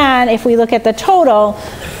 again, if we look at the total,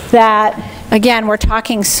 that, again, we're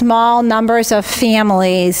talking small numbers of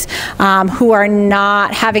families who are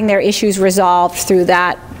not having their issues resolved through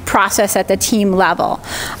that process at the team level.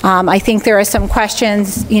 I think there are some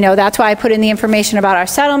questions, you know, that's why I put in the information about our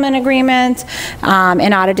settlement agreement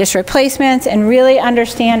and out-of-district placements, and really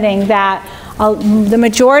understanding that the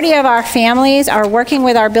majority of our families are working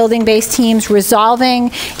with our building-based teams,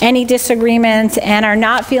 resolving any disagreements, and are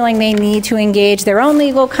not feeling they need to engage their own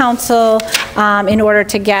legal counsel in order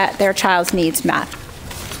to get their child's needs met.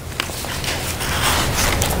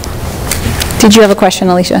 Did you have a question,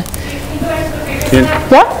 Alicia?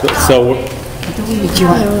 Yeah? So,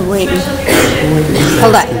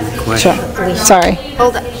 Hold on. Sure. Sorry.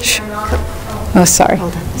 Hold on. Oh, sorry.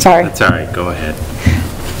 Sorry. that's all right, go ahead.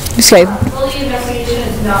 Okay. Bullying investigation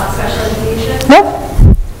is not special education? No.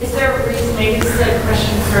 Is there a reason, maybe this is a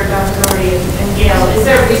question for Dr. Doherty and Gail, is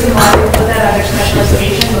there a reason why we put that under special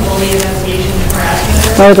education, the bullying investigation we're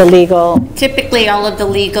asking for? Or the legal? Typically, all of the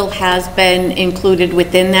legal has been included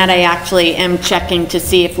within that. I actually am checking to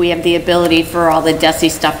see if we have the ability for all the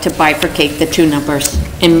DESI stuff to bifurcate the two numbers.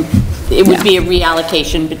 And it would be a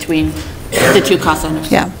reallocation between the two cost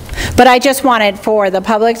centers. Yeah. But I just wanted for the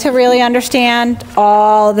public to really understand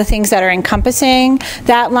all the things that are encompassing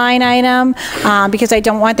that line item, because I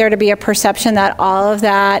don't want there to be a perception that all of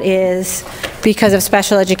that is because of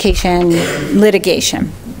special education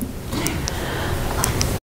litigation.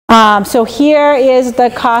 So here is the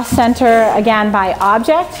cost center, again, by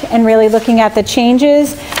object, and really looking at the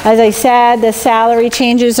changes. As I said, the salary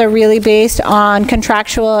changes are really based on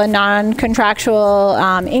contractual and non-contractual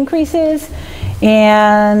increases.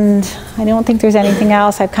 And I don't think there's anything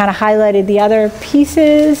else. I've kind of highlighted the other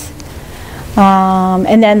pieces.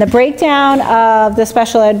 And then the breakdown of the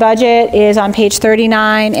special ed budget is on page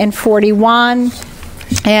 39 and 41.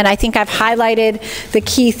 And I think I've highlighted the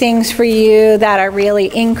key things for you that are really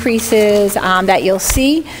increases that you'll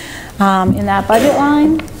see in that budget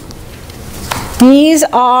line. These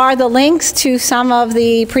are the links to some of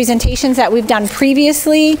the presentations that we've done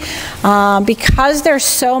previously. Because there's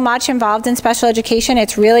so much involved in special education,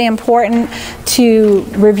 it's really important to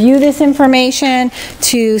review this information,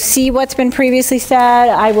 to see what's been previously said.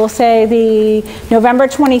 I will say the November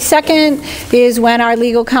 22nd is when our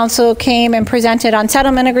legal counsel came and presented on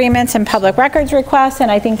settlement agreements and public records requests, and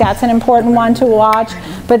I think that's an important one to watch.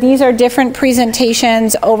 But these are different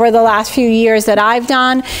presentations over the last few years that I've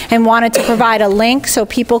done, and wanted to provide a link so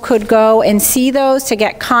people could go and see those to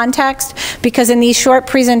get context, because in these short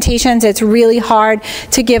presentations it's really hard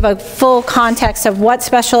to give a full context of what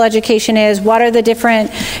special education is, what are the different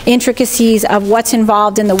intricacies of what's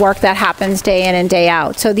involved in the work that happens day in and day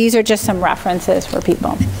out. So these are just some references for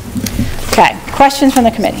people. Okay, questions from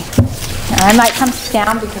the committee? I might come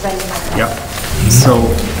down because I need my... Yep. So,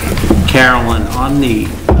 Carolyn, on the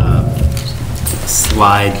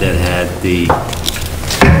slide that had the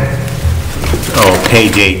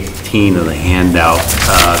page 18 of the handout,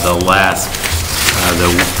 the last,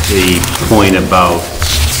 the point about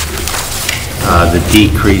the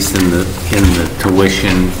decrease in the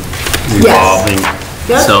tuition revolving.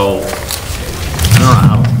 Yes. So, I don't know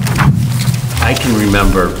how, I can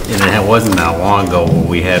remember, and it wasn't that long ago, where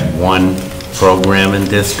we had one program in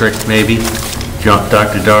district, maybe?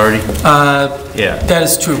 Dr. Doherty? Yeah. That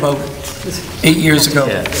is true, about 8 years ago.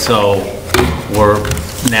 Yeah, so we're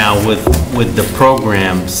now with the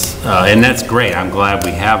programs, and that's great, I'm glad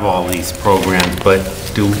we have all these programs, but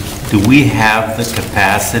do we have the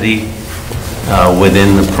capacity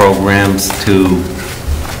within the programs to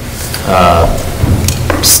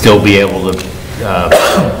still be able to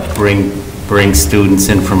bring students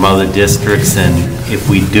in from other districts? And if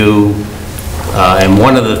we do, and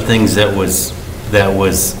one of the things that was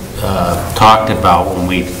talked about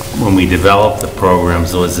when we developed the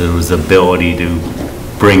programs was there was ability to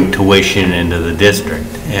bring tuition into the district.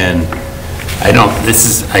 And this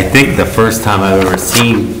is, I think, the first time I've ever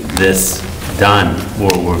seen this done,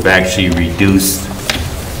 where we've actually reduced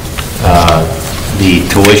the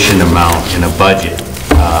tuition amount in a budget.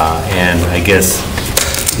 And I guess,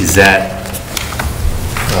 is that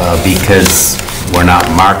because we're not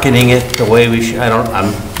marketing it the way we should?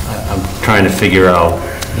 I'm trying to figure out,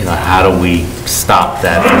 how do we stop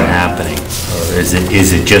that from happening? Or is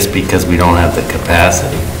it just because we don't have the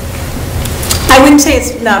capacity? I wouldn't say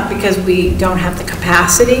it's not because we don't have the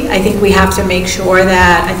capacity. I think we have to make sure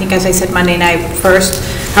that, I think as I said Monday night, first,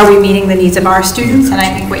 are we meeting the needs of our students? And I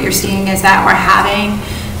think what you're seeing is that we're having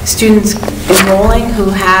students enrolling who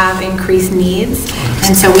have increased needs,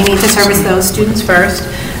 and so we need to service those students first.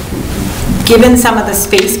 Given some of the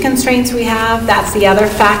space constraints we have, that's the other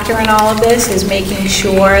factor in all of this, is making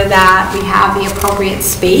sure that we have the appropriate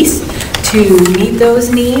space to meet those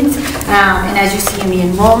needs. And as you see in the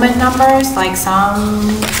enrollment numbers, like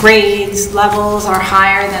some grades, levels are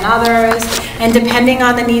higher than others, and depending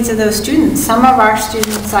on the needs of those students. Some of our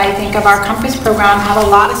students, I think of our Compass program, have a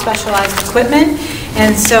lot of specialized equipment,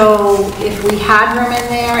 and so if we had room in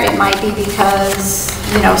there, it might be because,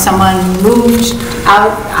 you know, someone moved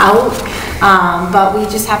out. But we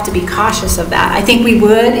just have to be cautious of that. I think we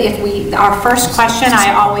would if our first question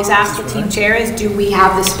I always ask the team chair is, do we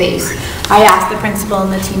have the space? I ask the principal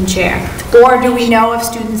and the team chair. Or do we know of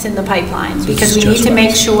students in the pipeline? Because we need to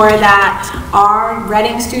make sure that our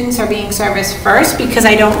Reading students are being serviced first, because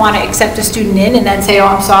I don't want to accept a student in and then say, oh,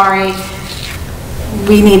 I'm sorry,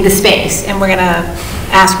 we need the space, and we're going to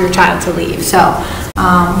ask your child to leave. So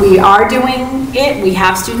we are doing it. We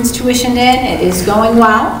have students tuitioned in. It is going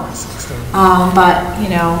well. But, you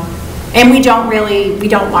know, and we don't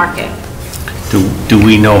market. Do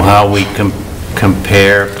we know how we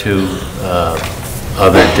compare to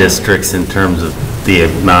other districts in terms of the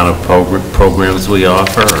amount of programs we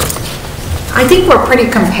offer? Or? I think we're pretty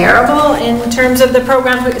comparable in terms of the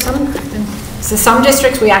programs. Some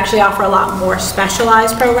districts we actually offer a lot more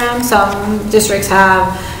specialized programs. Some districts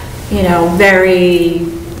have, you know, very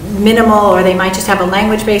minimal, or they might just have a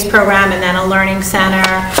language-based program and then a learning center.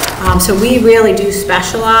 So we really do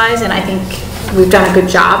specialize, and I think we've done a good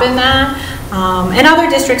job in that. And other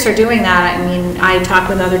districts are doing that. I mean, I talk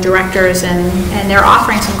with other directors, and they're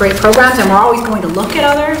offering some great programs, and we're always going to look at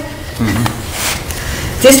other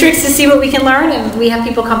districts to see what we can learn, and we have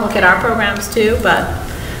people come look at our programs too, but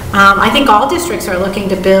I think all districts are looking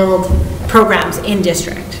to build programs in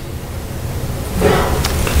district.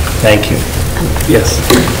 Thank you. Yes.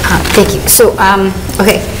 Thank you. So,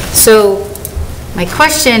 okay, so my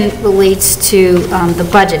question relates to the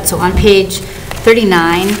budget. So on page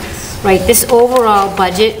 39, right, this overall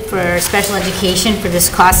budget for special education for this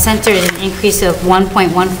cost center is an increase of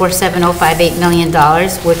 $1.147058 million,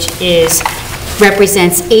 which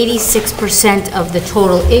represents 86% of the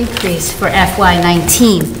total increase for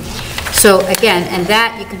FY19. So again, and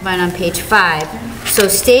that you can find on page 5. So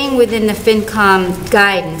staying within the FinCom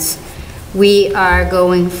guidance, we are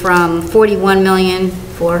going from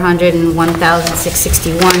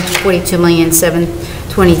 $41,401,661 to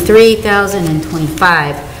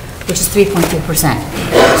 $42,723,025, which is 3.2%.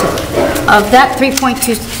 So of that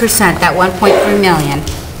 3.2%, that 1.3 million,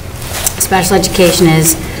 special education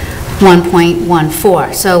is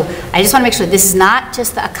 1.14. So I just want to make sure this is not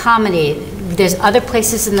just the accommodated. There's other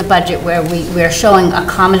places in the budget where we're showing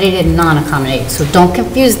accommodated and non-accommodated. So don't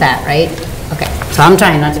confuse that, right? Okay, so I'm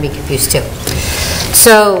trying not to be confused too.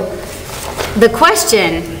 So the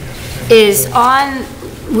question is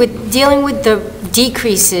dealing with the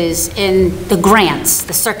decreases in the grants,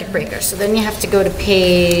 the circuit breakers. So then you have to go to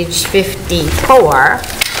page 54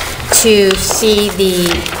 to see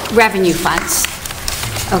the revenue funds.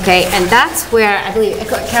 Okay, and that's where I believe,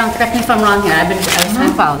 Carolyn, correct me if I'm wrong here, I was trying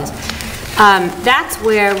to follow this. That's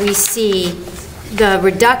where we see the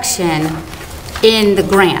reduction in the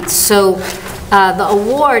grants. So the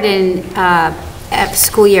award in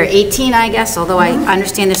school year 18, I guess, although I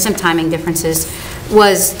understand there's some timing differences,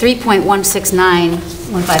 was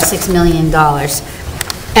 $3.169156 million.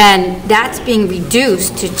 And that's being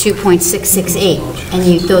reduced to 2.668.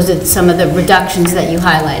 And those are some of the reductions that you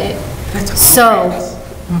highlighted.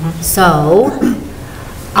 So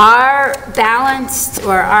our balanced,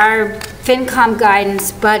 or our FinCom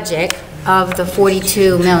guidance budget of the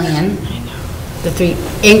 42 million, the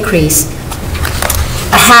increase,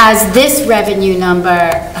 has this revenue number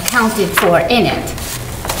accounted for in it,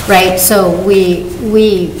 right? So we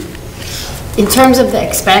in terms of the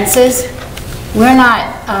expenses, we're not,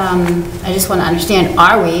 I just want to understand,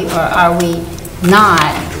 are we or are we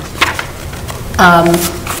not,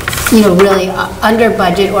 really under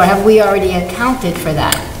budget, or have we already accounted for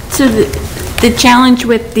that? So the challenge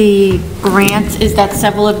with the grants is that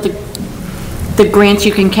several of the grants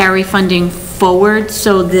you can carry funding forward.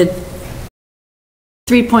 So the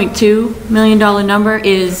 $3.2 million number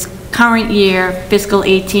is current year, fiscal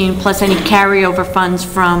 18, plus any carryover funds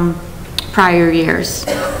from prior years.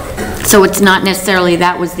 So it's not necessarily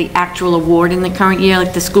that was the actual award in the current year,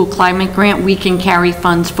 like the school climate grant, we can carry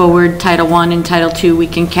funds forward. Title I and Title II, we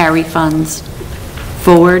can carry funds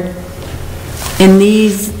forward. And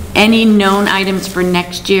these, any known items for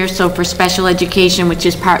next year, so for special education, which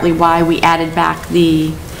is partly why we added back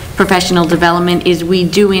the professional development is we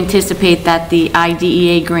do anticipate that the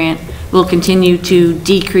IDEA grant will continue to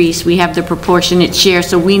decrease. We have the proportionate share,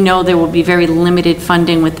 so we know there will be very limited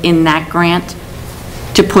funding within that grant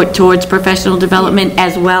to put towards professional development,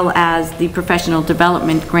 as well as the professional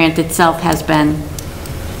development grant itself has been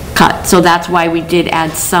cut. So that's why we did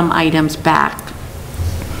add some items back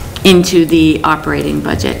into the operating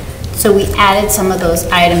budget. So we added some of those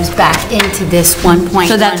items back into this 1.1.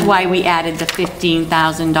 So that's why we added the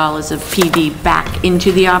 $15,000 of PD back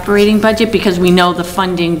into the operating budget, because we know the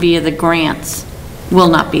funding via the grants will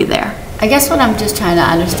not be there. I guess what I'm just trying to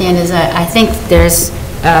understand is that I think there's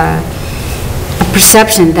a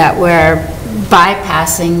perception that we're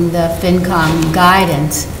bypassing the FinCom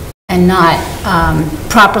guidance and not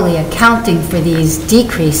properly accounting for these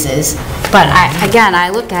decreases. But again, I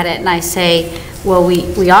look at it and I say, well,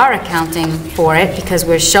 we are accounting for it because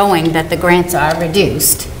we're showing that the grants are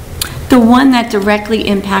reduced. The one that directly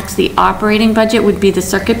impacts the operating budget would be the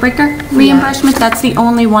circuit breaker reimbursement. That's the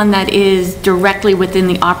only one that is directly within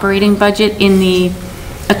the operating budget in the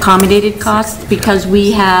accommodated costs, because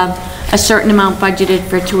we have a certain amount budgeted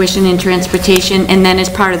for tuition and transportation, and then as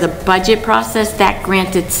part of the budget process, that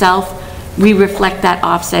grant itself, we reflect that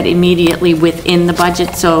offset immediately within the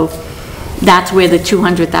budget. So that's where the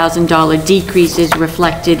 $200,000 decrease is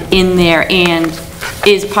reflected in there and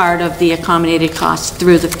is part of the accommodated costs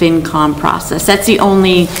through the FinCom process. That's the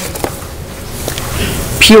only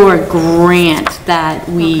pure grant that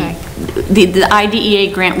we, the IDEA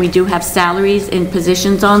grant, we do have salaries and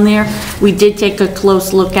positions on there. We did take a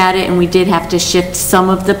close look at it, and we did have to shift some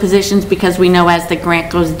of the positions because we know as the grant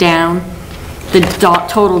goes down, the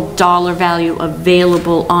total dollar value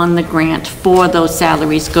available on the grant for those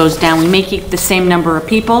salaries goes down. We may keep the same number of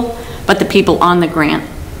people, but the people on the grant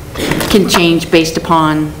can change based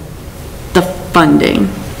upon the funding.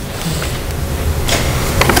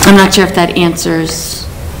 I'm not sure if that answers.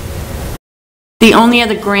 The only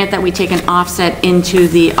other grant that we take an offset into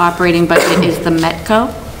the operating budget is the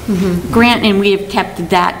Metco grant, and we have kept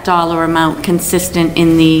that dollar amount consistent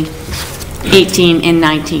in the 18 and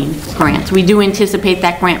 19 grants. We do anticipate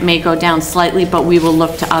that grant may go down slightly, but we will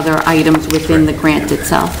look to other items within the grant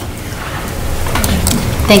itself.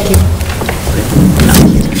 Thank you.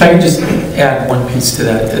 If I could just add one piece to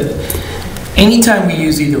that, anytime we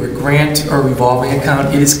use either a grant or a revolving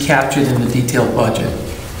account, it is captured in the detailed budget.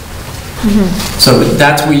 So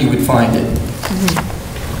that's where you would find it.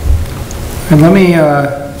 And let me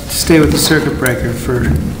stay with the circuit breaker for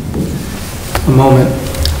a moment.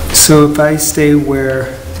 So if I stay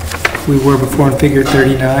where we were before in figure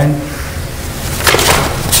 39,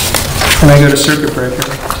 and I go to circuit breaker,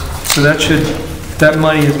 so that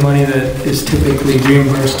money is money that is typically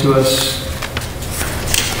reimbursed to us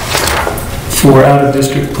for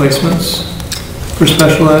out-of-district placements for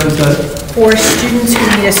special ed, is that? For students who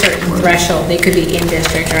meet a certain threshold, they could be in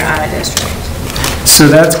district or out of district. So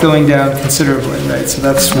that's going down considerably, right? So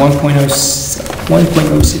that's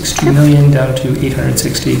 1.062 million down to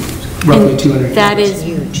 860, roughly 200. That is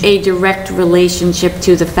a direct relationship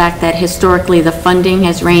to the fact that historically the funding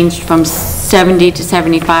has ranged from 70 to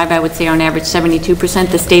 75, I would say on average 72%.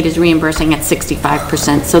 The state is reimbursing at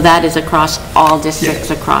 65%. So that is across all districts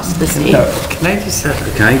across the state. Can I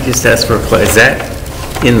just ask for a question? Is that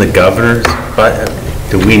in the governor's budget?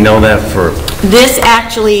 Do we know that for? This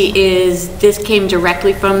actually is, this came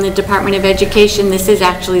directly from the Department of Education. This is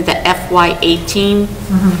actually the FY18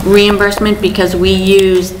 reimbursement, because we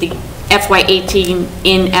use the FY18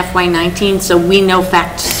 in FY19, so we know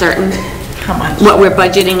fact certain how much what we're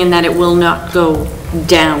budgeting and that it will not go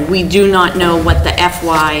down. We do not know what the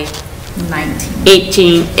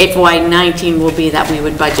FY19 will be that we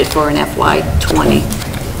would budget for in FY20.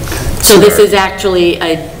 So this is actually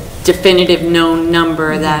a definitive known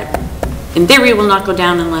number that in theory will not go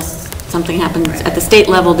down unless something happens at the state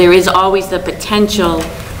level. There is always the potential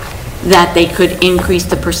that they could increase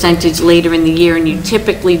the percentage later in the year, and you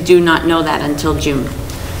typically do not know that until June.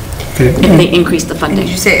 If they increase the funding.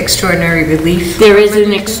 Did you say extraordinary relief? There is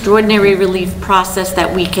an extraordinary relief process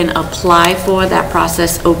that we can apply for. That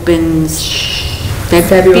process opens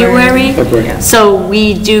February. So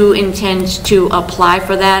we do intend to apply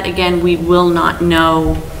for that. Again, we will not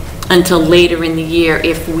know until later in the year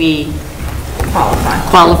if we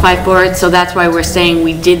qualify for it. So that's why we're saying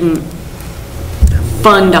we didn't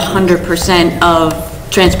fund 100% of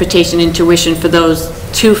transportation and tuition for those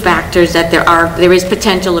two factors, that there is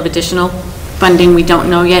potential of additional funding we don't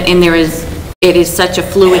know yet, and it is such a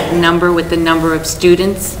fluid number with the number of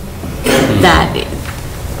students that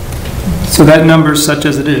so that number, such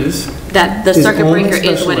as it is, that the circuit breaker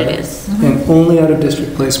is what it is. and only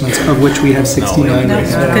out-of-district placements, of which we have 69 No, right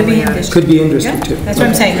now. could be in district. Could be in district, too. That's what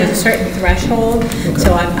I'm saying, there's a certain threshold,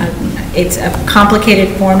 so it's a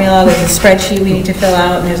complicated formula, there's a spreadsheet we need to fill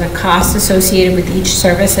out, and there's a cost associated with each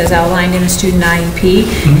service as outlined in a student IEP,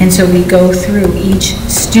 and so we go through each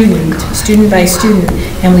student by student,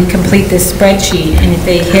 and we complete this spreadsheet, and if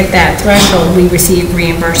they hit that threshold, we receive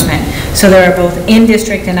reimbursement. So there are both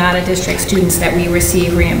in-district and out-of-district students that we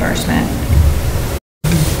receive reimbursement.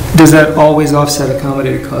 Does that always offset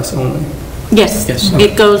accommodated costs only? Yes, Yes.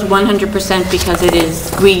 it goes 100% because it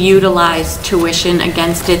is, we utilize tuition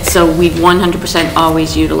against it, so we 100%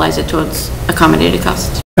 always utilize it towards accommodated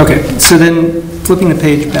costs. Okay, so then flipping the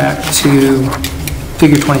page back to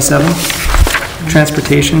figure 27,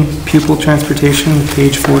 transportation, pupil transportation,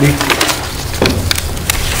 page 40.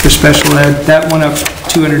 For special ed, that went up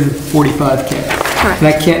 245K. Correct. And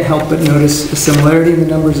I can't help but notice a similarity in the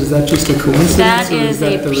numbers. Is that just a coincidence? That or is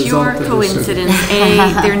that a the result pure of the coincidence.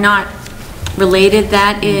 survey? They're not related.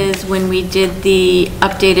 That is when we did the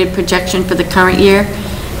updated projection for the current year.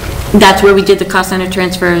 That's where we did the cost center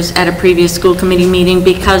transfers at a previous school committee meeting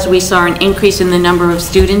because we saw an increase in the number of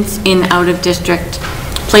students in out-of-district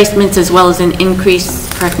placements as well as an increase,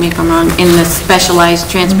 correct me if I'm wrong, in the specialized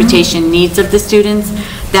transportation needs of the students.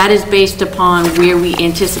 That is based upon where we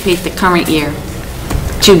anticipate the current year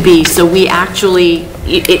to be. So we actually,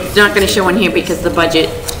 it's not going to show on here because the budget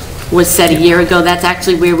was set a year ago. That's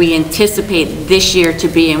actually where we anticipate this year to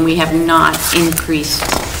be, and we have not increased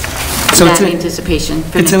that anticipation.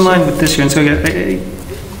 It's in line with this year. And so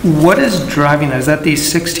what is driving that? Is that these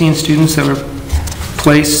 16 students that were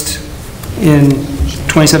placed in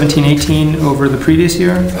 2017-18 over the previous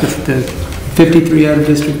year? The 53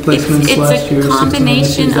 out-of-district placements last year? It's a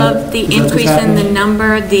combination of the increase in the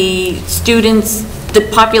number, the students, the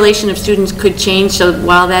population of students could change, so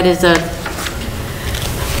while that is a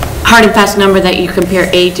hard and fast number that you compare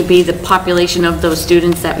A to B, the population of those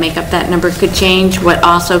students that make up that number could change. What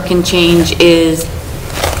also can change is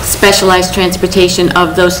specialized transportation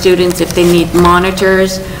of those students if they need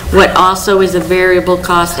monitors. What also is a variable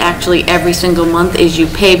cost actually every single month is you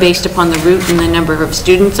pay based upon the route and the number of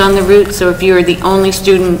students on the route. So if you're the only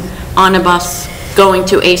student on a bus going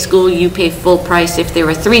to a school, you pay full price. If there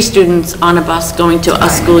are 3 students on a bus going to a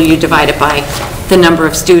school, you divide it by the number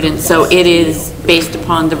of students. So it is based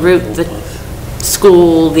upon the route, the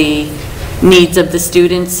school, the needs of the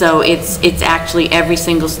students. So it's actually every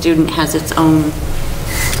single student has its own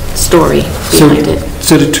story behind it.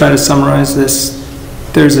 So to try to summarize this,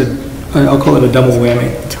 there's I'll call it a double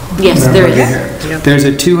whammy. Yes, there is. There's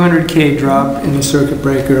a 200K drop in the circuit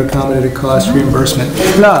breaker accommodated cost reimbursement,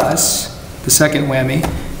 plus the second whammy,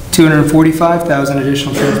 245,000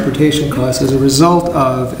 additional transportation costs as a result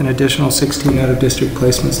of an additional 16 out-of-district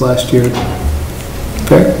placements last year.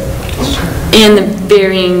 Fair? And the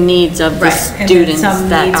varying needs of the students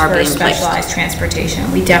that are being placed. placed. Specialized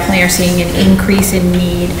transportation. We definitely are seeing an increase in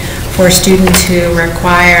need for students who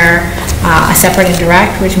require a separate and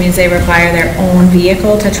direct, which means they require their own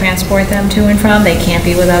vehicle to transport them to and from. They can't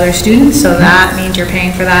be with other students, so that means you're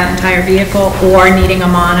paying for that entire vehicle or needing a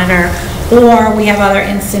monitor. Or we have other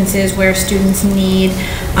instances where students need,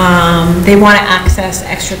 they want to access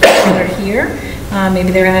extracurricular here.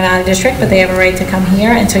 Maybe they're in and out of district, but they have a right to come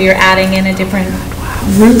here, and so you're adding in a different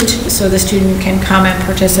route so the student can come and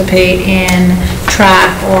participate in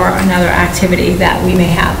track or another activity that we may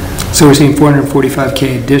have. So we're seeing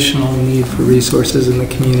 445K additional need for resources in the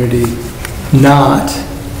community, not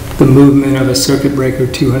the movement of a circuit breaker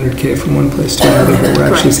 200K from one place to another, but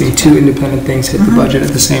we're actually seeing 2 independent things hit the budget at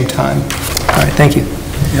the same time. All right, thank you.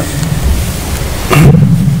 Yep.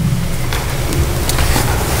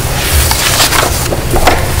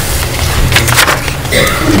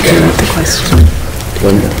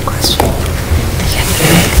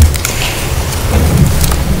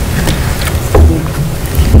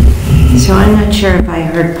 So I'm not sure if I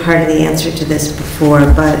heard part of the answer to this before,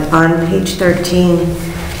 but on page 13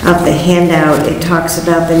 of the handout, it talks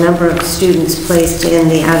about the number of students placed in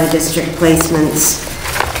the out-of-district placements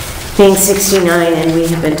being 69, and we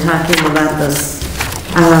have been talking about those,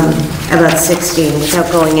 about 16,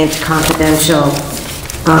 without going into confidential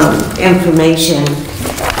information.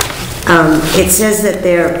 It says that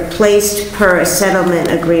they're placed per a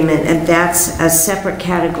settlement agreement, and that's a separate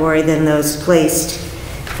category than those placed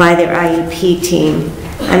by their IEP team.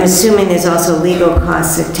 I'm assuming there's also legal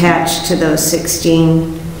costs attached to those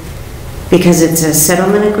 16 because it's a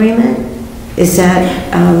settlement agreement? Is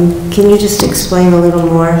that, can you just explain a little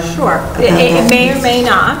more? Sure. It may or may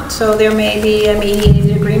not. So there may be a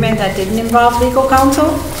mediated agreement that didn't involve legal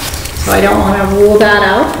counsel. So I don't want to rule that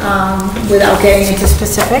out without getting into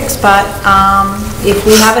specifics, but if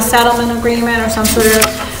we have a settlement agreement or some sort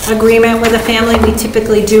of agreement with a family, we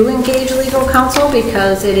typically do engage legal counsel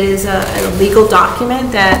because it is a legal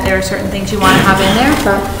document that there are certain things you want to have in there,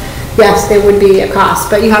 but yes, there would be a cost.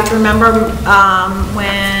 But you have to remember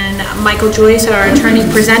when Michael Joyce, our attorney,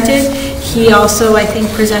 presented, he also, I think,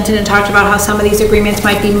 presented and talked about how some of these agreements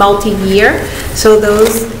might be multi-year. So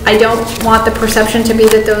those, I don't want the perception to be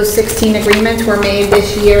that those 16 agreements were made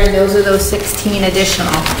this year and those are those 16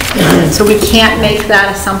 additional. So we can't make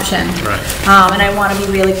that assumption. Right. And I want to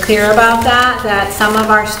be really clear about that, that some of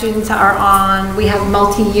our students are on, we have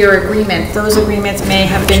multi-year agreements. Those agreements may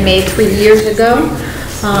have been made 3 years ago.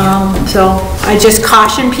 So I just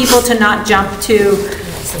caution people to not jump to,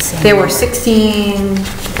 there were 16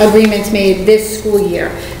 agreements made this school year.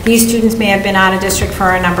 These students may have been out of district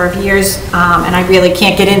for a number of years, and I really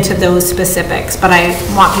can't get into those specifics, but I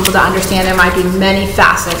want people to understand there might be many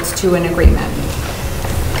facets to an agreement.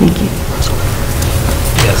 Thank you.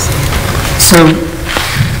 Yes. So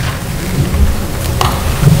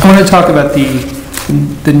I want to talk about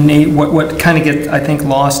what kind of gets, I think,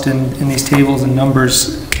 lost in these tables and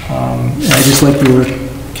numbers. And I just like your,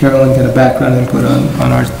 Carolyn, kind of background input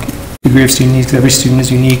on our degree of student needs, because every student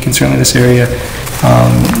is unique, and certainly this area,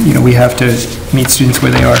 you know, we have to meet students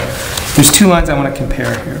where they are. There's two lines I want to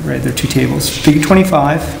compare here, right? There are two tables. Figure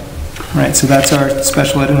 25, right? So that's our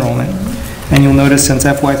special ed enrollment. And you'll notice since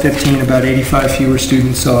FY15, about 85 fewer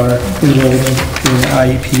students are enrolled in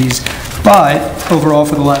IEPs. But overall,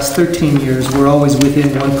 for the last 13 years, we're always within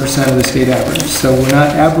 1% of the state average. So we're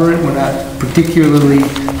not aberrant, we're not particularly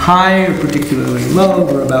high or particularly low,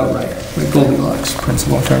 we're about right. Like Goldilocks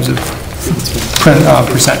principle in terms of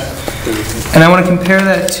percent. And I want to compare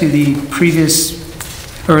that to the previous,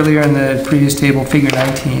 earlier in the previous table, figure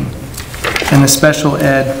 19. And the special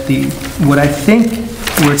ed, what I think,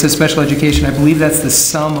 where it says special education, I believe that's the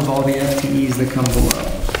sum of all the FTEs that come below.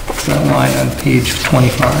 That line on page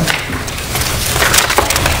 25.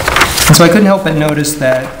 And so I couldn't help but notice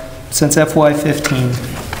that since FY15,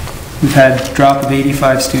 we've had a drop of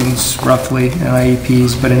 85 students roughly in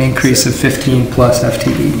IEPs, but an increase of 15 plus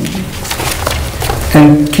FTE.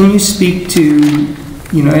 And can you speak to,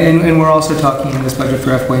 you know, and we're also talking in this budget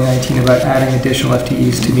for FY19 about adding additional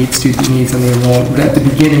FTEs to meet student needs on the enrollment at the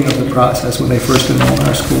beginning of the process when they first enroll in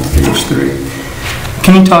our school, age 3.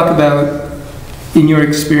 Can you talk about, in your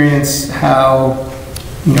experience, how,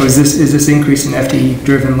 you know, is this increase in FTE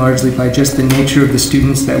driven largely by just the nature of the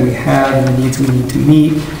students that we have and the needs we need to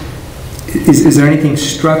meet? Is there anything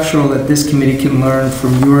structural that this committee can learn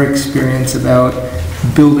from your experience about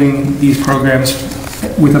building these programs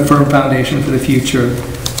with a firm foundation for the future?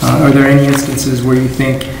 Are there any instances where you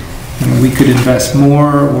think, you know, we could invest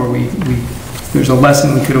more, or there's a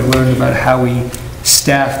lesson we could have learned about how we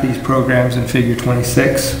staff these programs in figure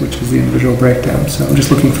 26, which is the individual breakdown? So I'm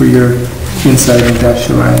just looking for your insight and dash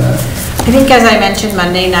around that. I think, as I mentioned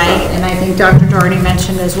Monday night, and I think Dr. Doherty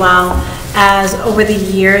mentioned as well, as over the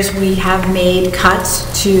years we have made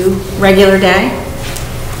cuts to regular day,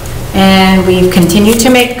 and we've continued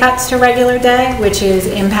to make cuts to regular day, which is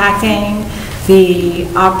impacting the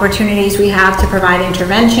opportunities we have to provide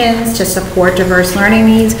interventions to support diverse learning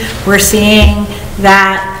needs. We're seeing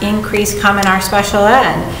that increase come in our special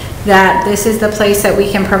ed, that this is the place that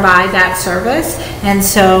we can provide that service, and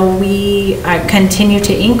so we continue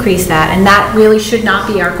to increase that, and that really should not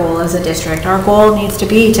be our goal as a district. Our goal needs to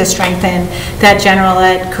be to strengthen that general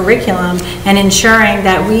ed curriculum and ensuring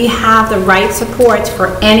that we have the right supports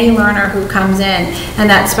for any learner who comes in, and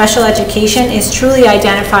that special education is truly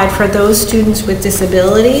identified for those students with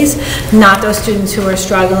disabilities, not those students who are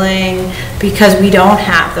struggling because we don't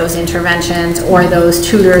have those interventions or those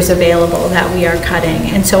tutors available that we are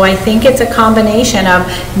cutting. And so I think it's a combination of,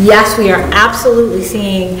 yes, we are absolutely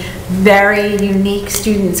seeing very unique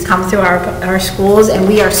students come through our schools, and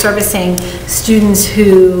we are servicing students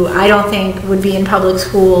who I don't think would be in public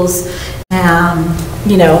schools,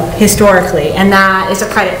 you know, historically. And that is a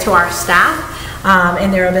credit to our staff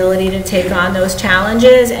and their ability to take on those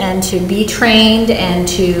challenges and to be trained, and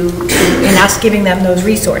and us giving them those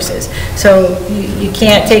resources. So you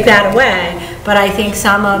can't take that away. But I think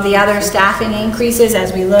some of the other staffing increases,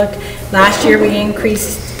 as we look, last year we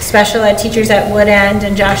increased special ed teachers at Wood End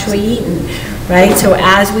and Joshua Eaton, right? So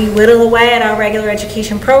as we whittle away at our regular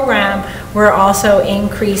education program, we're also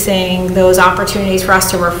increasing those opportunities for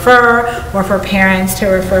us to refer, or for parents to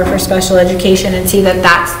refer for special education, and see that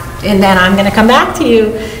that's, and then I'm going to come back to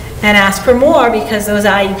you and ask for more because those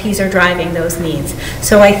IEPs are driving those needs.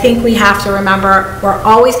 So I think we have to remember we're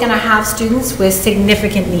always going to have students with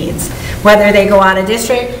significant needs, whether they go out of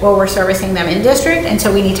district or we're servicing them in district, and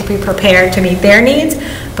so we need to be prepared to meet their needs.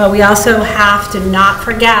 But we also have to not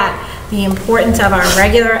forget the importance of our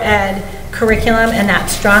regular ed curriculum, and that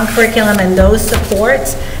strong curriculum and those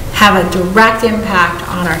supports have a direct impact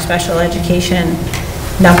on our special education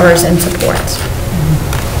numbers and supports.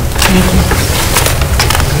 Thank you.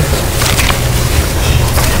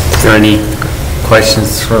 Is there any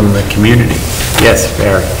questions from the community? Yes,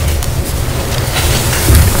 Barry.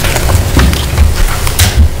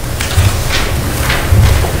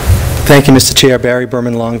 Thank you, Mr. Chair. Barry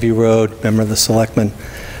Berman, Longview Road, member of the Selectmen.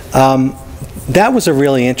 That was a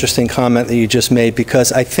really interesting comment that you just made,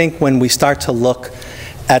 because I think when we start to look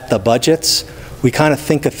at the budgets, we kind of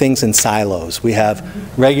think of things in silos. We have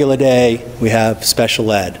regular day, we have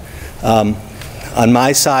special ed. On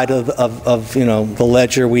my side of you know, the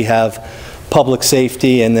ledger, we have public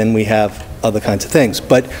safety, and then we have other kinds of things.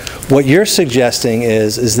 But what you're suggesting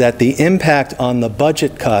is that the impact on the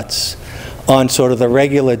budget cuts on sort of the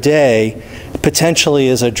regular day potentially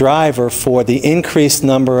is a driver for the increased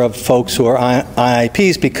number of folks who are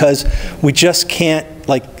IIPs, because we just can't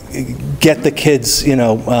like get the kids, you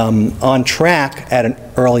know, on track at an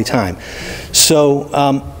early time. So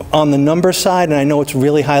on the number side, and I know it's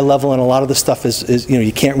really high level, and a lot of the stuff is you know,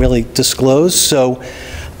 you can't really disclose. So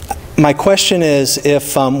my question is,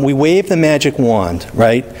 if we wave the magic wand,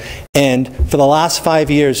 right, and for the last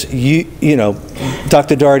 5 years, you know,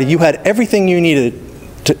 Dr. Doherty, you had everything you needed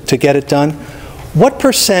to get it done, what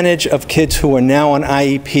percentage of kids who are now on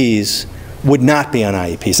IEPs would not be on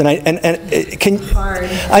IEPs? And can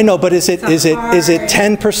I know, but is it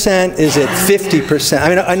 10%? Is it 50%? I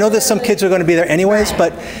mean, I know there's some kids who are going to be there anyways,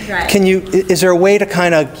 but can you? Is there a way to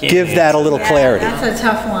kind of give that a little clarity? That's a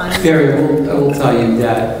tough one. Barry, I will tell you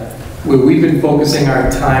that where we've been focusing our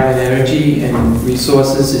time and energy and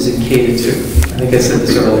resources is in K-2. I think I said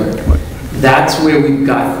this earlier. That's where we've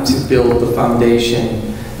got to build the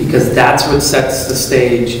foundation, because that's what sets the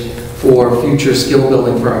stage for future skill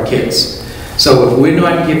building for our kids. So if we're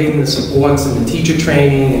not giving the supports and the teacher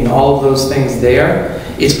training and all of those things there,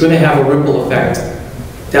 it's going to have a ripple effect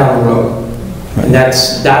down the road. And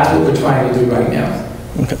that's what we're trying to do right now.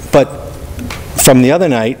 Okay. But from the other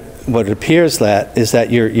night, what it appears that is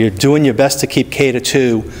that you're doing your best to keep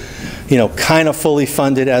K-2, you know, kind of fully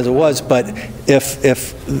funded as it was. But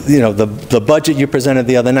if you know, the budget you presented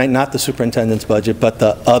the other night, not the superintendent's budget, but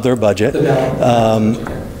the other budget,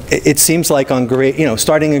 it seems like on grade, you know,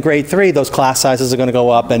 starting in grade 3, those class sizes are going to go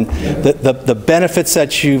up, and the benefits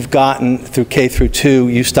that you've gotten through K through 2,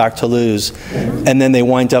 you start to lose, and then they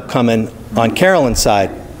wind up coming on Carolyn's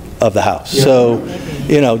side of the house. Yeah. So,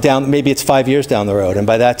 you know, maybe it's 5 years down the road, and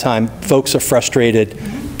by that time, folks are frustrated,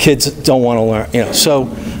 kids don't want to learn, you know.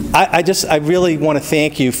 So I really want to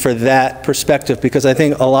thank you for that perspective, because I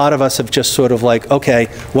think a lot of us have just sort of like, okay,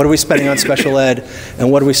 what are we spending on special ed,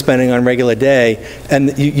 and what are we spending on regular day,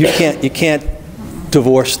 and you can't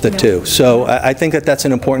divorce the two. So I think that that's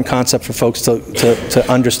an important concept for folks to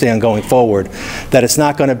understand going forward, that it's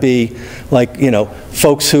not going to be like, you know,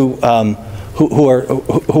 folks who are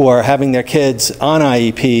having their kids on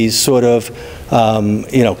IEPs sort of,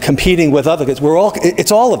 you know, competing with other kids.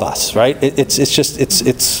 It's all of us, right?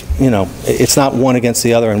 It's you know, it's not one against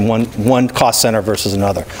the other and one cost center versus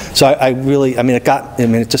another. So I mean,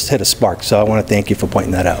 it just hit a spark. So I want to thank you for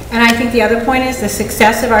pointing that out. And I think the other point is the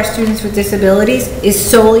success of our students with disabilities is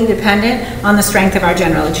solely dependent on the strength of our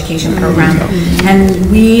general education program.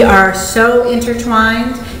 And we are so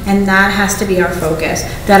intertwined, and that has to be our focus,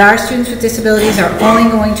 that our students with disabilities are only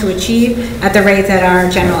going to achieve at the rate that our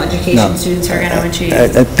general education students are going to achieve.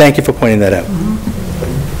 Thank you for pointing that out.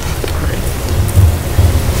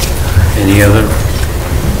 Any other?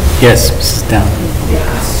 Yes, Mrs. Down.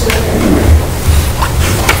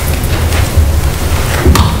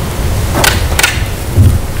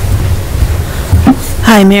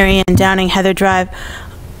 Hi, Mary Ann Downing, Heather Drive.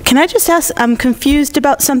 Can I just ask, I'm confused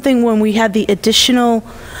about something when we had the additional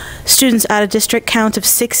students out of district count of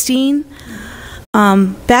 16.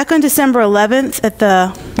 Back on December 11th at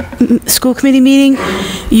the school committee meeting,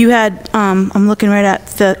 you had, I'm looking right at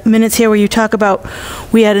the minutes here where you talk about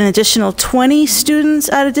we had an additional 20 students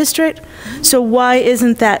out of district. So why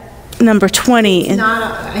isn't that number 20? It's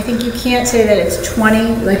not, I think you can't say that it's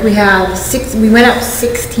 20, like we have we went up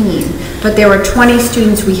 16, but there were 20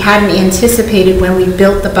 students we hadn't anticipated when we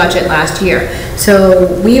built the budget last year.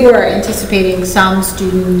 So we were anticipating some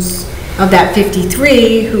students of that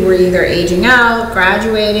 53 who were either aging out,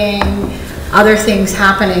 graduating, other things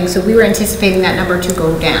happening, so we were anticipating that number to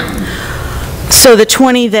go down. So the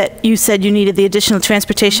 20 that you said you needed the additional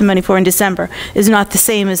transportation money for in December is not the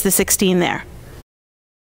same as the 16 there?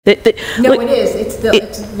 No, it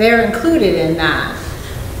is. They're included in that.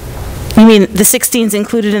 You mean the 16's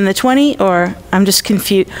included in the 20, or I'm just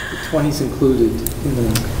confused? 20's included in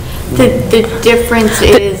the... The difference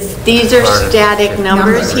is, these are static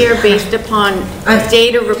numbers here based upon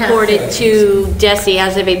data reported to DESI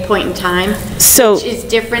as of a point in time, which is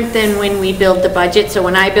different than when we build the budget. So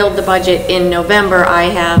when I build the budget in November,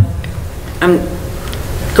 I'm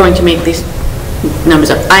going to make these numbers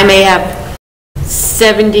up. I may have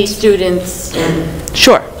 70 students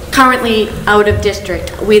currently out of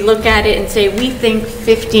district. We look at it and say, we think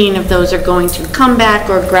 15 of those are going to come back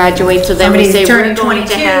or graduate, so then we say we're going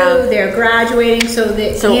to have... They're graduating, so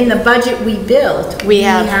that in the budget we built, we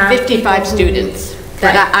have 55 students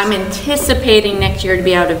that I'm anticipating next year to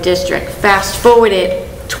be out of district. Fast forward it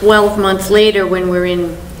 12 months later when we're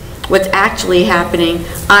in what's actually happening,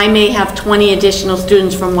 I may have 20 additional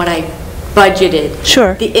students from what I budgeted.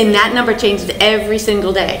 Sure. And that number changes every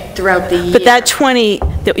single day throughout the year. But that 20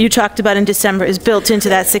 that you talked about in December is built into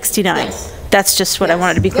that 69? Yes. That's just what I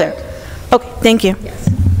wanted to be clear. Okay, thank you. Yes.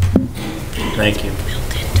 Thank you.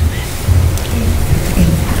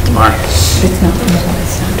 Mark.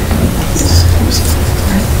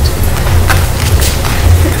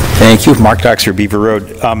 Thank you. Mark Doxer, Beaver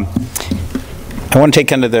Road. I want to take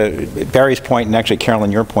kind of Barry's point and actually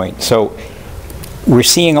Carolyn, your point. So we're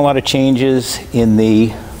seeing a lot of changes in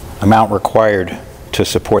the amount required to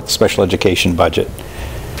support the special education budget.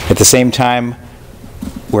 At the same time,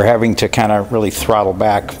 we're having to kind of really throttle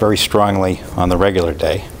back very strongly on the regular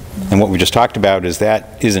day. And what we just talked about is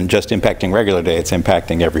that isn't just impacting regular day, it's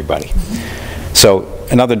impacting everybody. So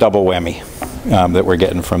another double whammy that we're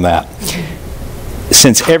getting from that.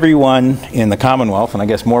 Since everyone in the Commonwealth, and I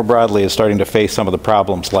guess more broadly, is starting to face some of the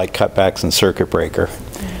problems like cutbacks and circuit breaker,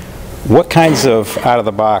 what kinds of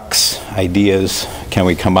out-of-the-box ideas can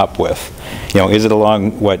we come up with? You know, is it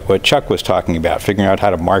along what Chuck was talking about, figuring out how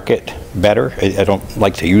to market better? I don't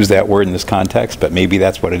like to use that word in this context, but maybe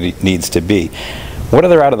that's what it needs to be. What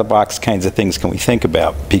other out-of-the-box kinds of things can we think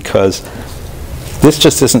about? Because this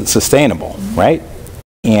just isn't sustainable, right?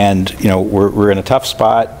 And, you know, we're in a tough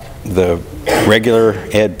spot. The regular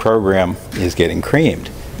ed program is getting creamed.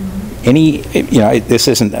 This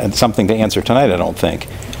isn't something to answer tonight, I don't think.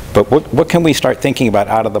 But what can we start thinking about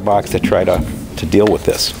out of the box to try to deal with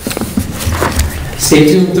this?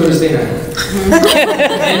 Stay tuned Thursday night.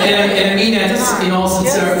 and I mean that in all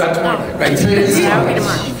sincerity, right?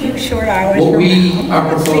 Short hours. What we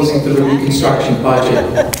are proposing for the reconstruction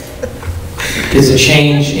budget is a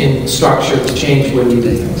change in structure, to change the way we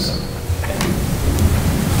do things.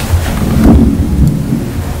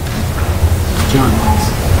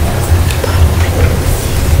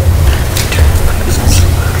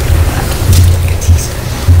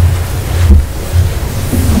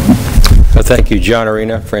 Thank you. John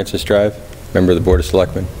Arena, Francis Drive, member of the Board of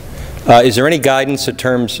Selectmen. Is there any guidance in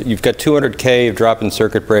terms, you've got 200K of drop in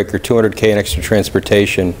circuit breaker, 200K in extra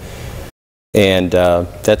transportation, and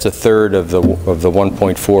that's a third of the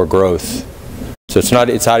 1.4 growth. So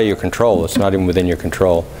it's out of your control. It's not even within your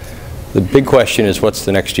control. The big question is, what's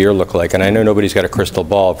the next year look like? And I know nobody's got a crystal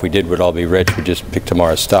ball. If we did, we'd all be rich. We'd just pick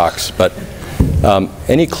tomorrow's stocks. But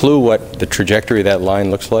any clue what the trajectory of that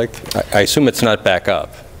line looks like? I assume it's not back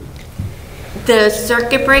up. The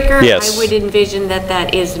circuit breaker, yes. I would envision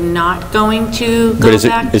that is not going to go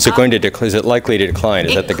back up. Is it going to decline? Is it likely to decline?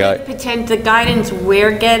 Is that the guide? The guidance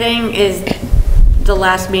we're getting is the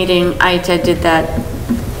last meeting I attended that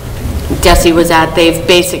DESI was at. They've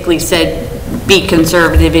basically said, be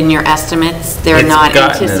conservative in your estimates. They're not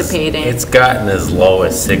anticipating. It's gotten as low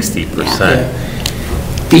as 60%.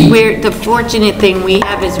 The fortunate thing we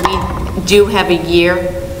have is we do have a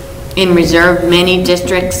year in reserve. Many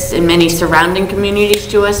districts and many surrounding communities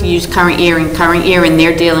to us use current year, and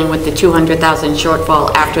they're dealing with the 200,000 shortfall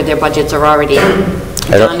after their budgets are already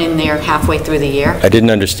done and they're halfway through the year. I didn't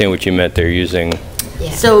understand what you meant. They're using...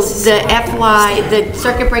 Yeah. So the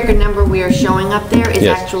circuit breaker number we are showing up there is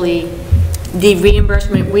actually the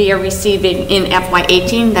reimbursement we are receiving in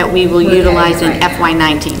FY18 that we will utilize in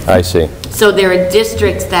FY19. I see. So there are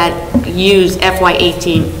districts that use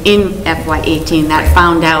FY18 in FY18 that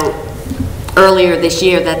found out earlier this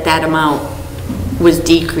year that amount was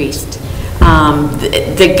decreased.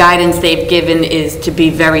 The guidance they've given is to be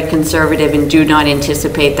very conservative and do not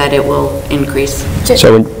anticipate that it will increase.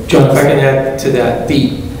 So, John, if I can add to that,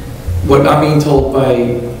 what I'm being told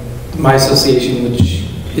by my association, which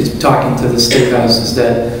is talking to the State House, is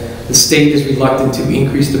that the state is reluctant to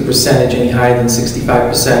increase the percentage any higher than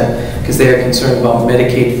 65% because they are concerned about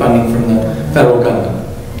Medicaid funding from the federal government.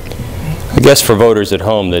 I guess for voters at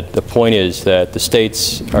home, that the point is that the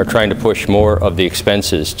states are trying to push more of the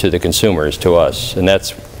expenses to the consumers, to us, and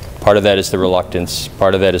that's part of that is the reluctance,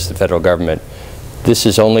 part of that is the federal government. This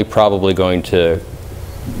is only probably going to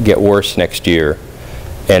get worse next year,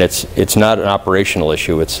 and it's not an operational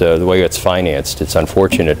issue. It's the way it's financed. It's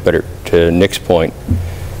unfortunate, but to Nick's point,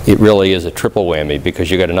 it really is a triple whammy because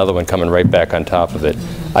you got another one coming right back on top of it.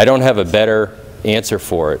 I don't have a better answer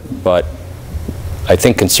for it, but I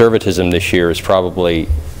think conservatism this year is probably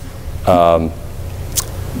the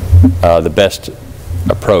best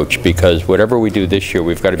approach, because whatever we do this year,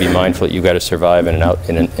 we've got to be mindful that you've got to survive in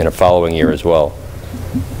a following year as well.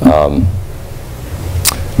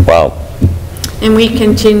 Wow. And we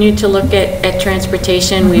continue to look at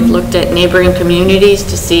transportation. We've looked at neighboring communities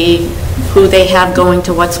to see who they have going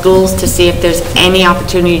to what schools, to see if there's any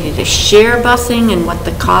opportunity to share busing and what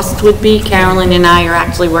the cost would be. Carolyn and I are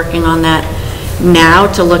actually working on that now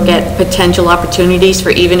to look at potential opportunities for,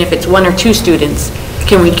 even if it's 1 or 2 students,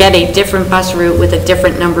 can we get a different bus route with a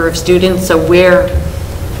different number of students? So we're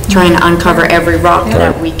trying to uncover every rock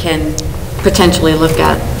that we can potentially look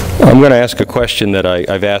at. I'm going to ask a question that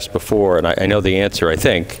I've asked before, and I know the answer, I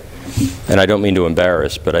think, and I don't mean to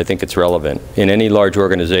embarrass, but I think it's relevant. In any large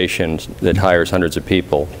organization that hires hundreds of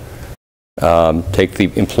people, take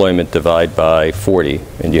the employment divide by 40,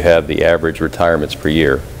 and you have the average retirements per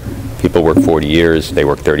year. People work 40 years, they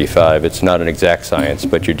work 35. It's not an exact science,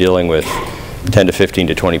 but you're dealing with 10 to 15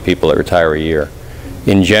 to 20 people that retire a year.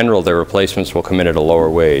 In general, their replacements will come in at a lower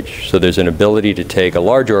wage. So there's an ability to take a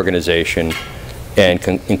large organization and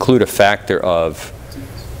include a factor of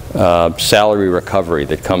salary recovery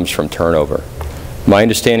that comes from turnover. My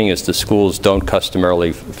understanding is the schools don't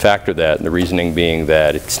customarily factor that, and the reasoning being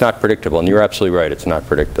that it's not predictable, and you're absolutely right, it's not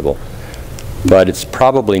predictable. But it's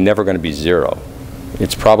probably never going to be 0.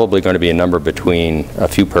 It's probably going to be a number between a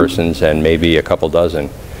few persons and maybe a couple dozen.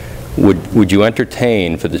 Would you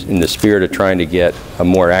entertain, in the spirit of trying to get a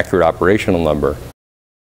more accurate operational number,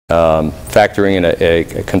 factoring in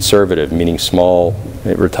a conservative, meaning small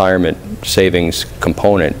retirement savings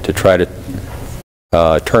component to try to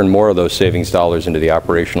turn more of those savings dollars into the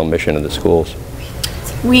operational mission of the schools?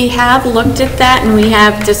 We have looked at that and we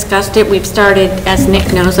have discussed it. We've started, as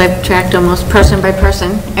Nick knows, I've tracked almost person by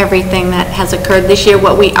person everything that has occurred this year.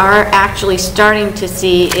 What we are actually starting to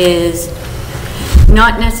see is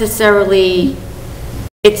not necessarily,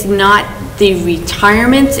 it's not the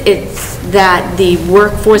retirements, it's that the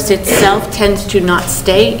workforce itself tends to not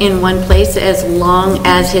stay in one place as long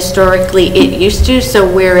as historically it used to. So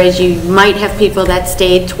whereas you might have people that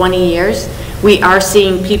stayed 20 years, we are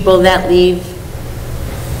seeing people that leave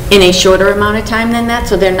in a shorter amount of time than that,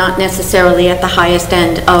 so they're not necessarily at the highest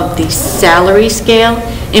end of the salary scale.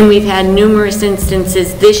 And we've had numerous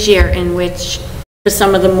instances this year in which, for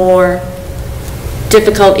some of the more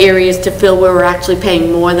difficult areas to fill, where we're actually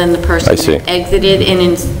paying more than the person that exited. And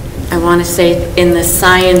in, I want to say, in the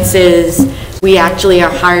sciences, we actually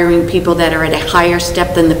are hiring people that are at a higher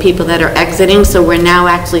step than the people that are exiting. So we're now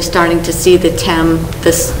actually starting to see the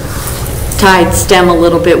tide stem a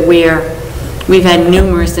little bit, where we've had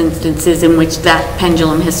numerous instances in which that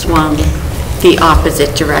pendulum has swung the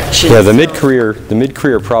opposite direction. Yeah, the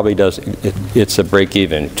mid-career probably does, it's a break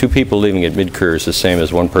even. 2 people leaving at mid-career is the same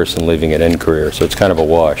as 1 person leaving at end career, so it's kind of a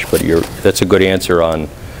wash, but that's a good answer on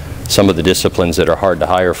some of the disciplines that are hard to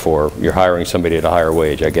hire for. You're hiring somebody at a higher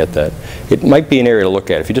wage, I get that. It might be an area to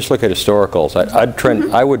look at. If you just look at historicals,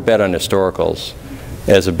 I would bet on historicals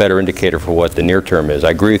as a better indicator for what the near term is. I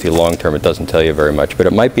agree with you, long term it doesn't tell you very much, but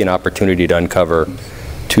it might be an opportunity to uncover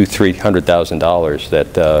 $200,000-300,000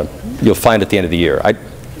 that you'll find at the end of the year.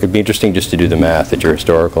 It'd be interesting just to do the math at your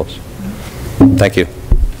historicals. Thank you.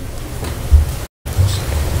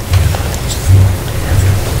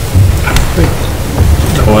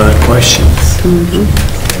 No other questions?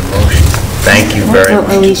 Thank you very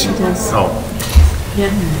much. Alicia does. Oh. Yeah.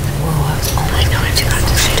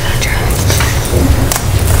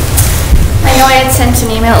 I know I had sent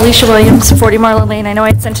an email, Alicia Williams, 40 Marla Lane. I know I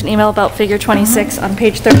had sent an email about figure 26 on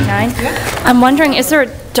page 39. I'm wondering, is there a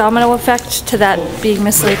domino effect to that being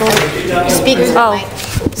mislabeled? Speakers. Oh,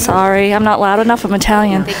 sorry, I'm not loud enough. I'm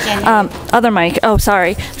Italian. Other mic. Oh,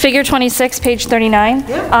 sorry. Figure 26, page 39.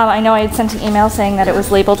 I know I had sent an email saying that it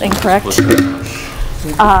was labeled incorrect.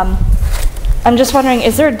 I'm just wondering,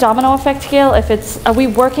 is there a domino effect, Gail, if it's, are we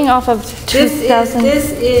working off of 2016?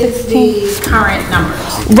 This is the current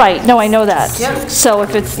numbers. Right, no, I know that. Yep. So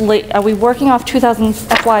if it's late, are we working off FY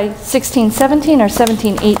 16-17 or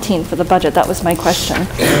 17-18 for the budget? That was my question.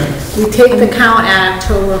 We take the count at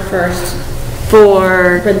October 1st.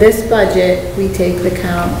 For this budget, we take the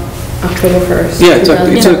count October 1st. Yeah, it's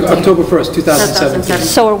October 1st, 2017.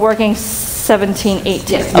 So we're working 17-18?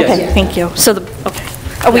 Yes. Okay, Yes. thank you. So okay.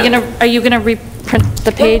 Are you gonna reprint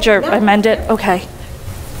the page or amend it? Okay.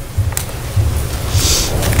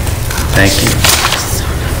 Thank you.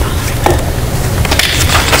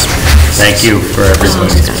 Thank you for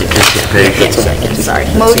everybody's participation. Sorry.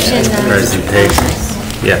 Motion. Presentation.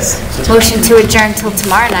 Yes. Motion to adjourn till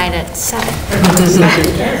tomorrow night at 7.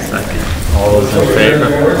 All those in favor?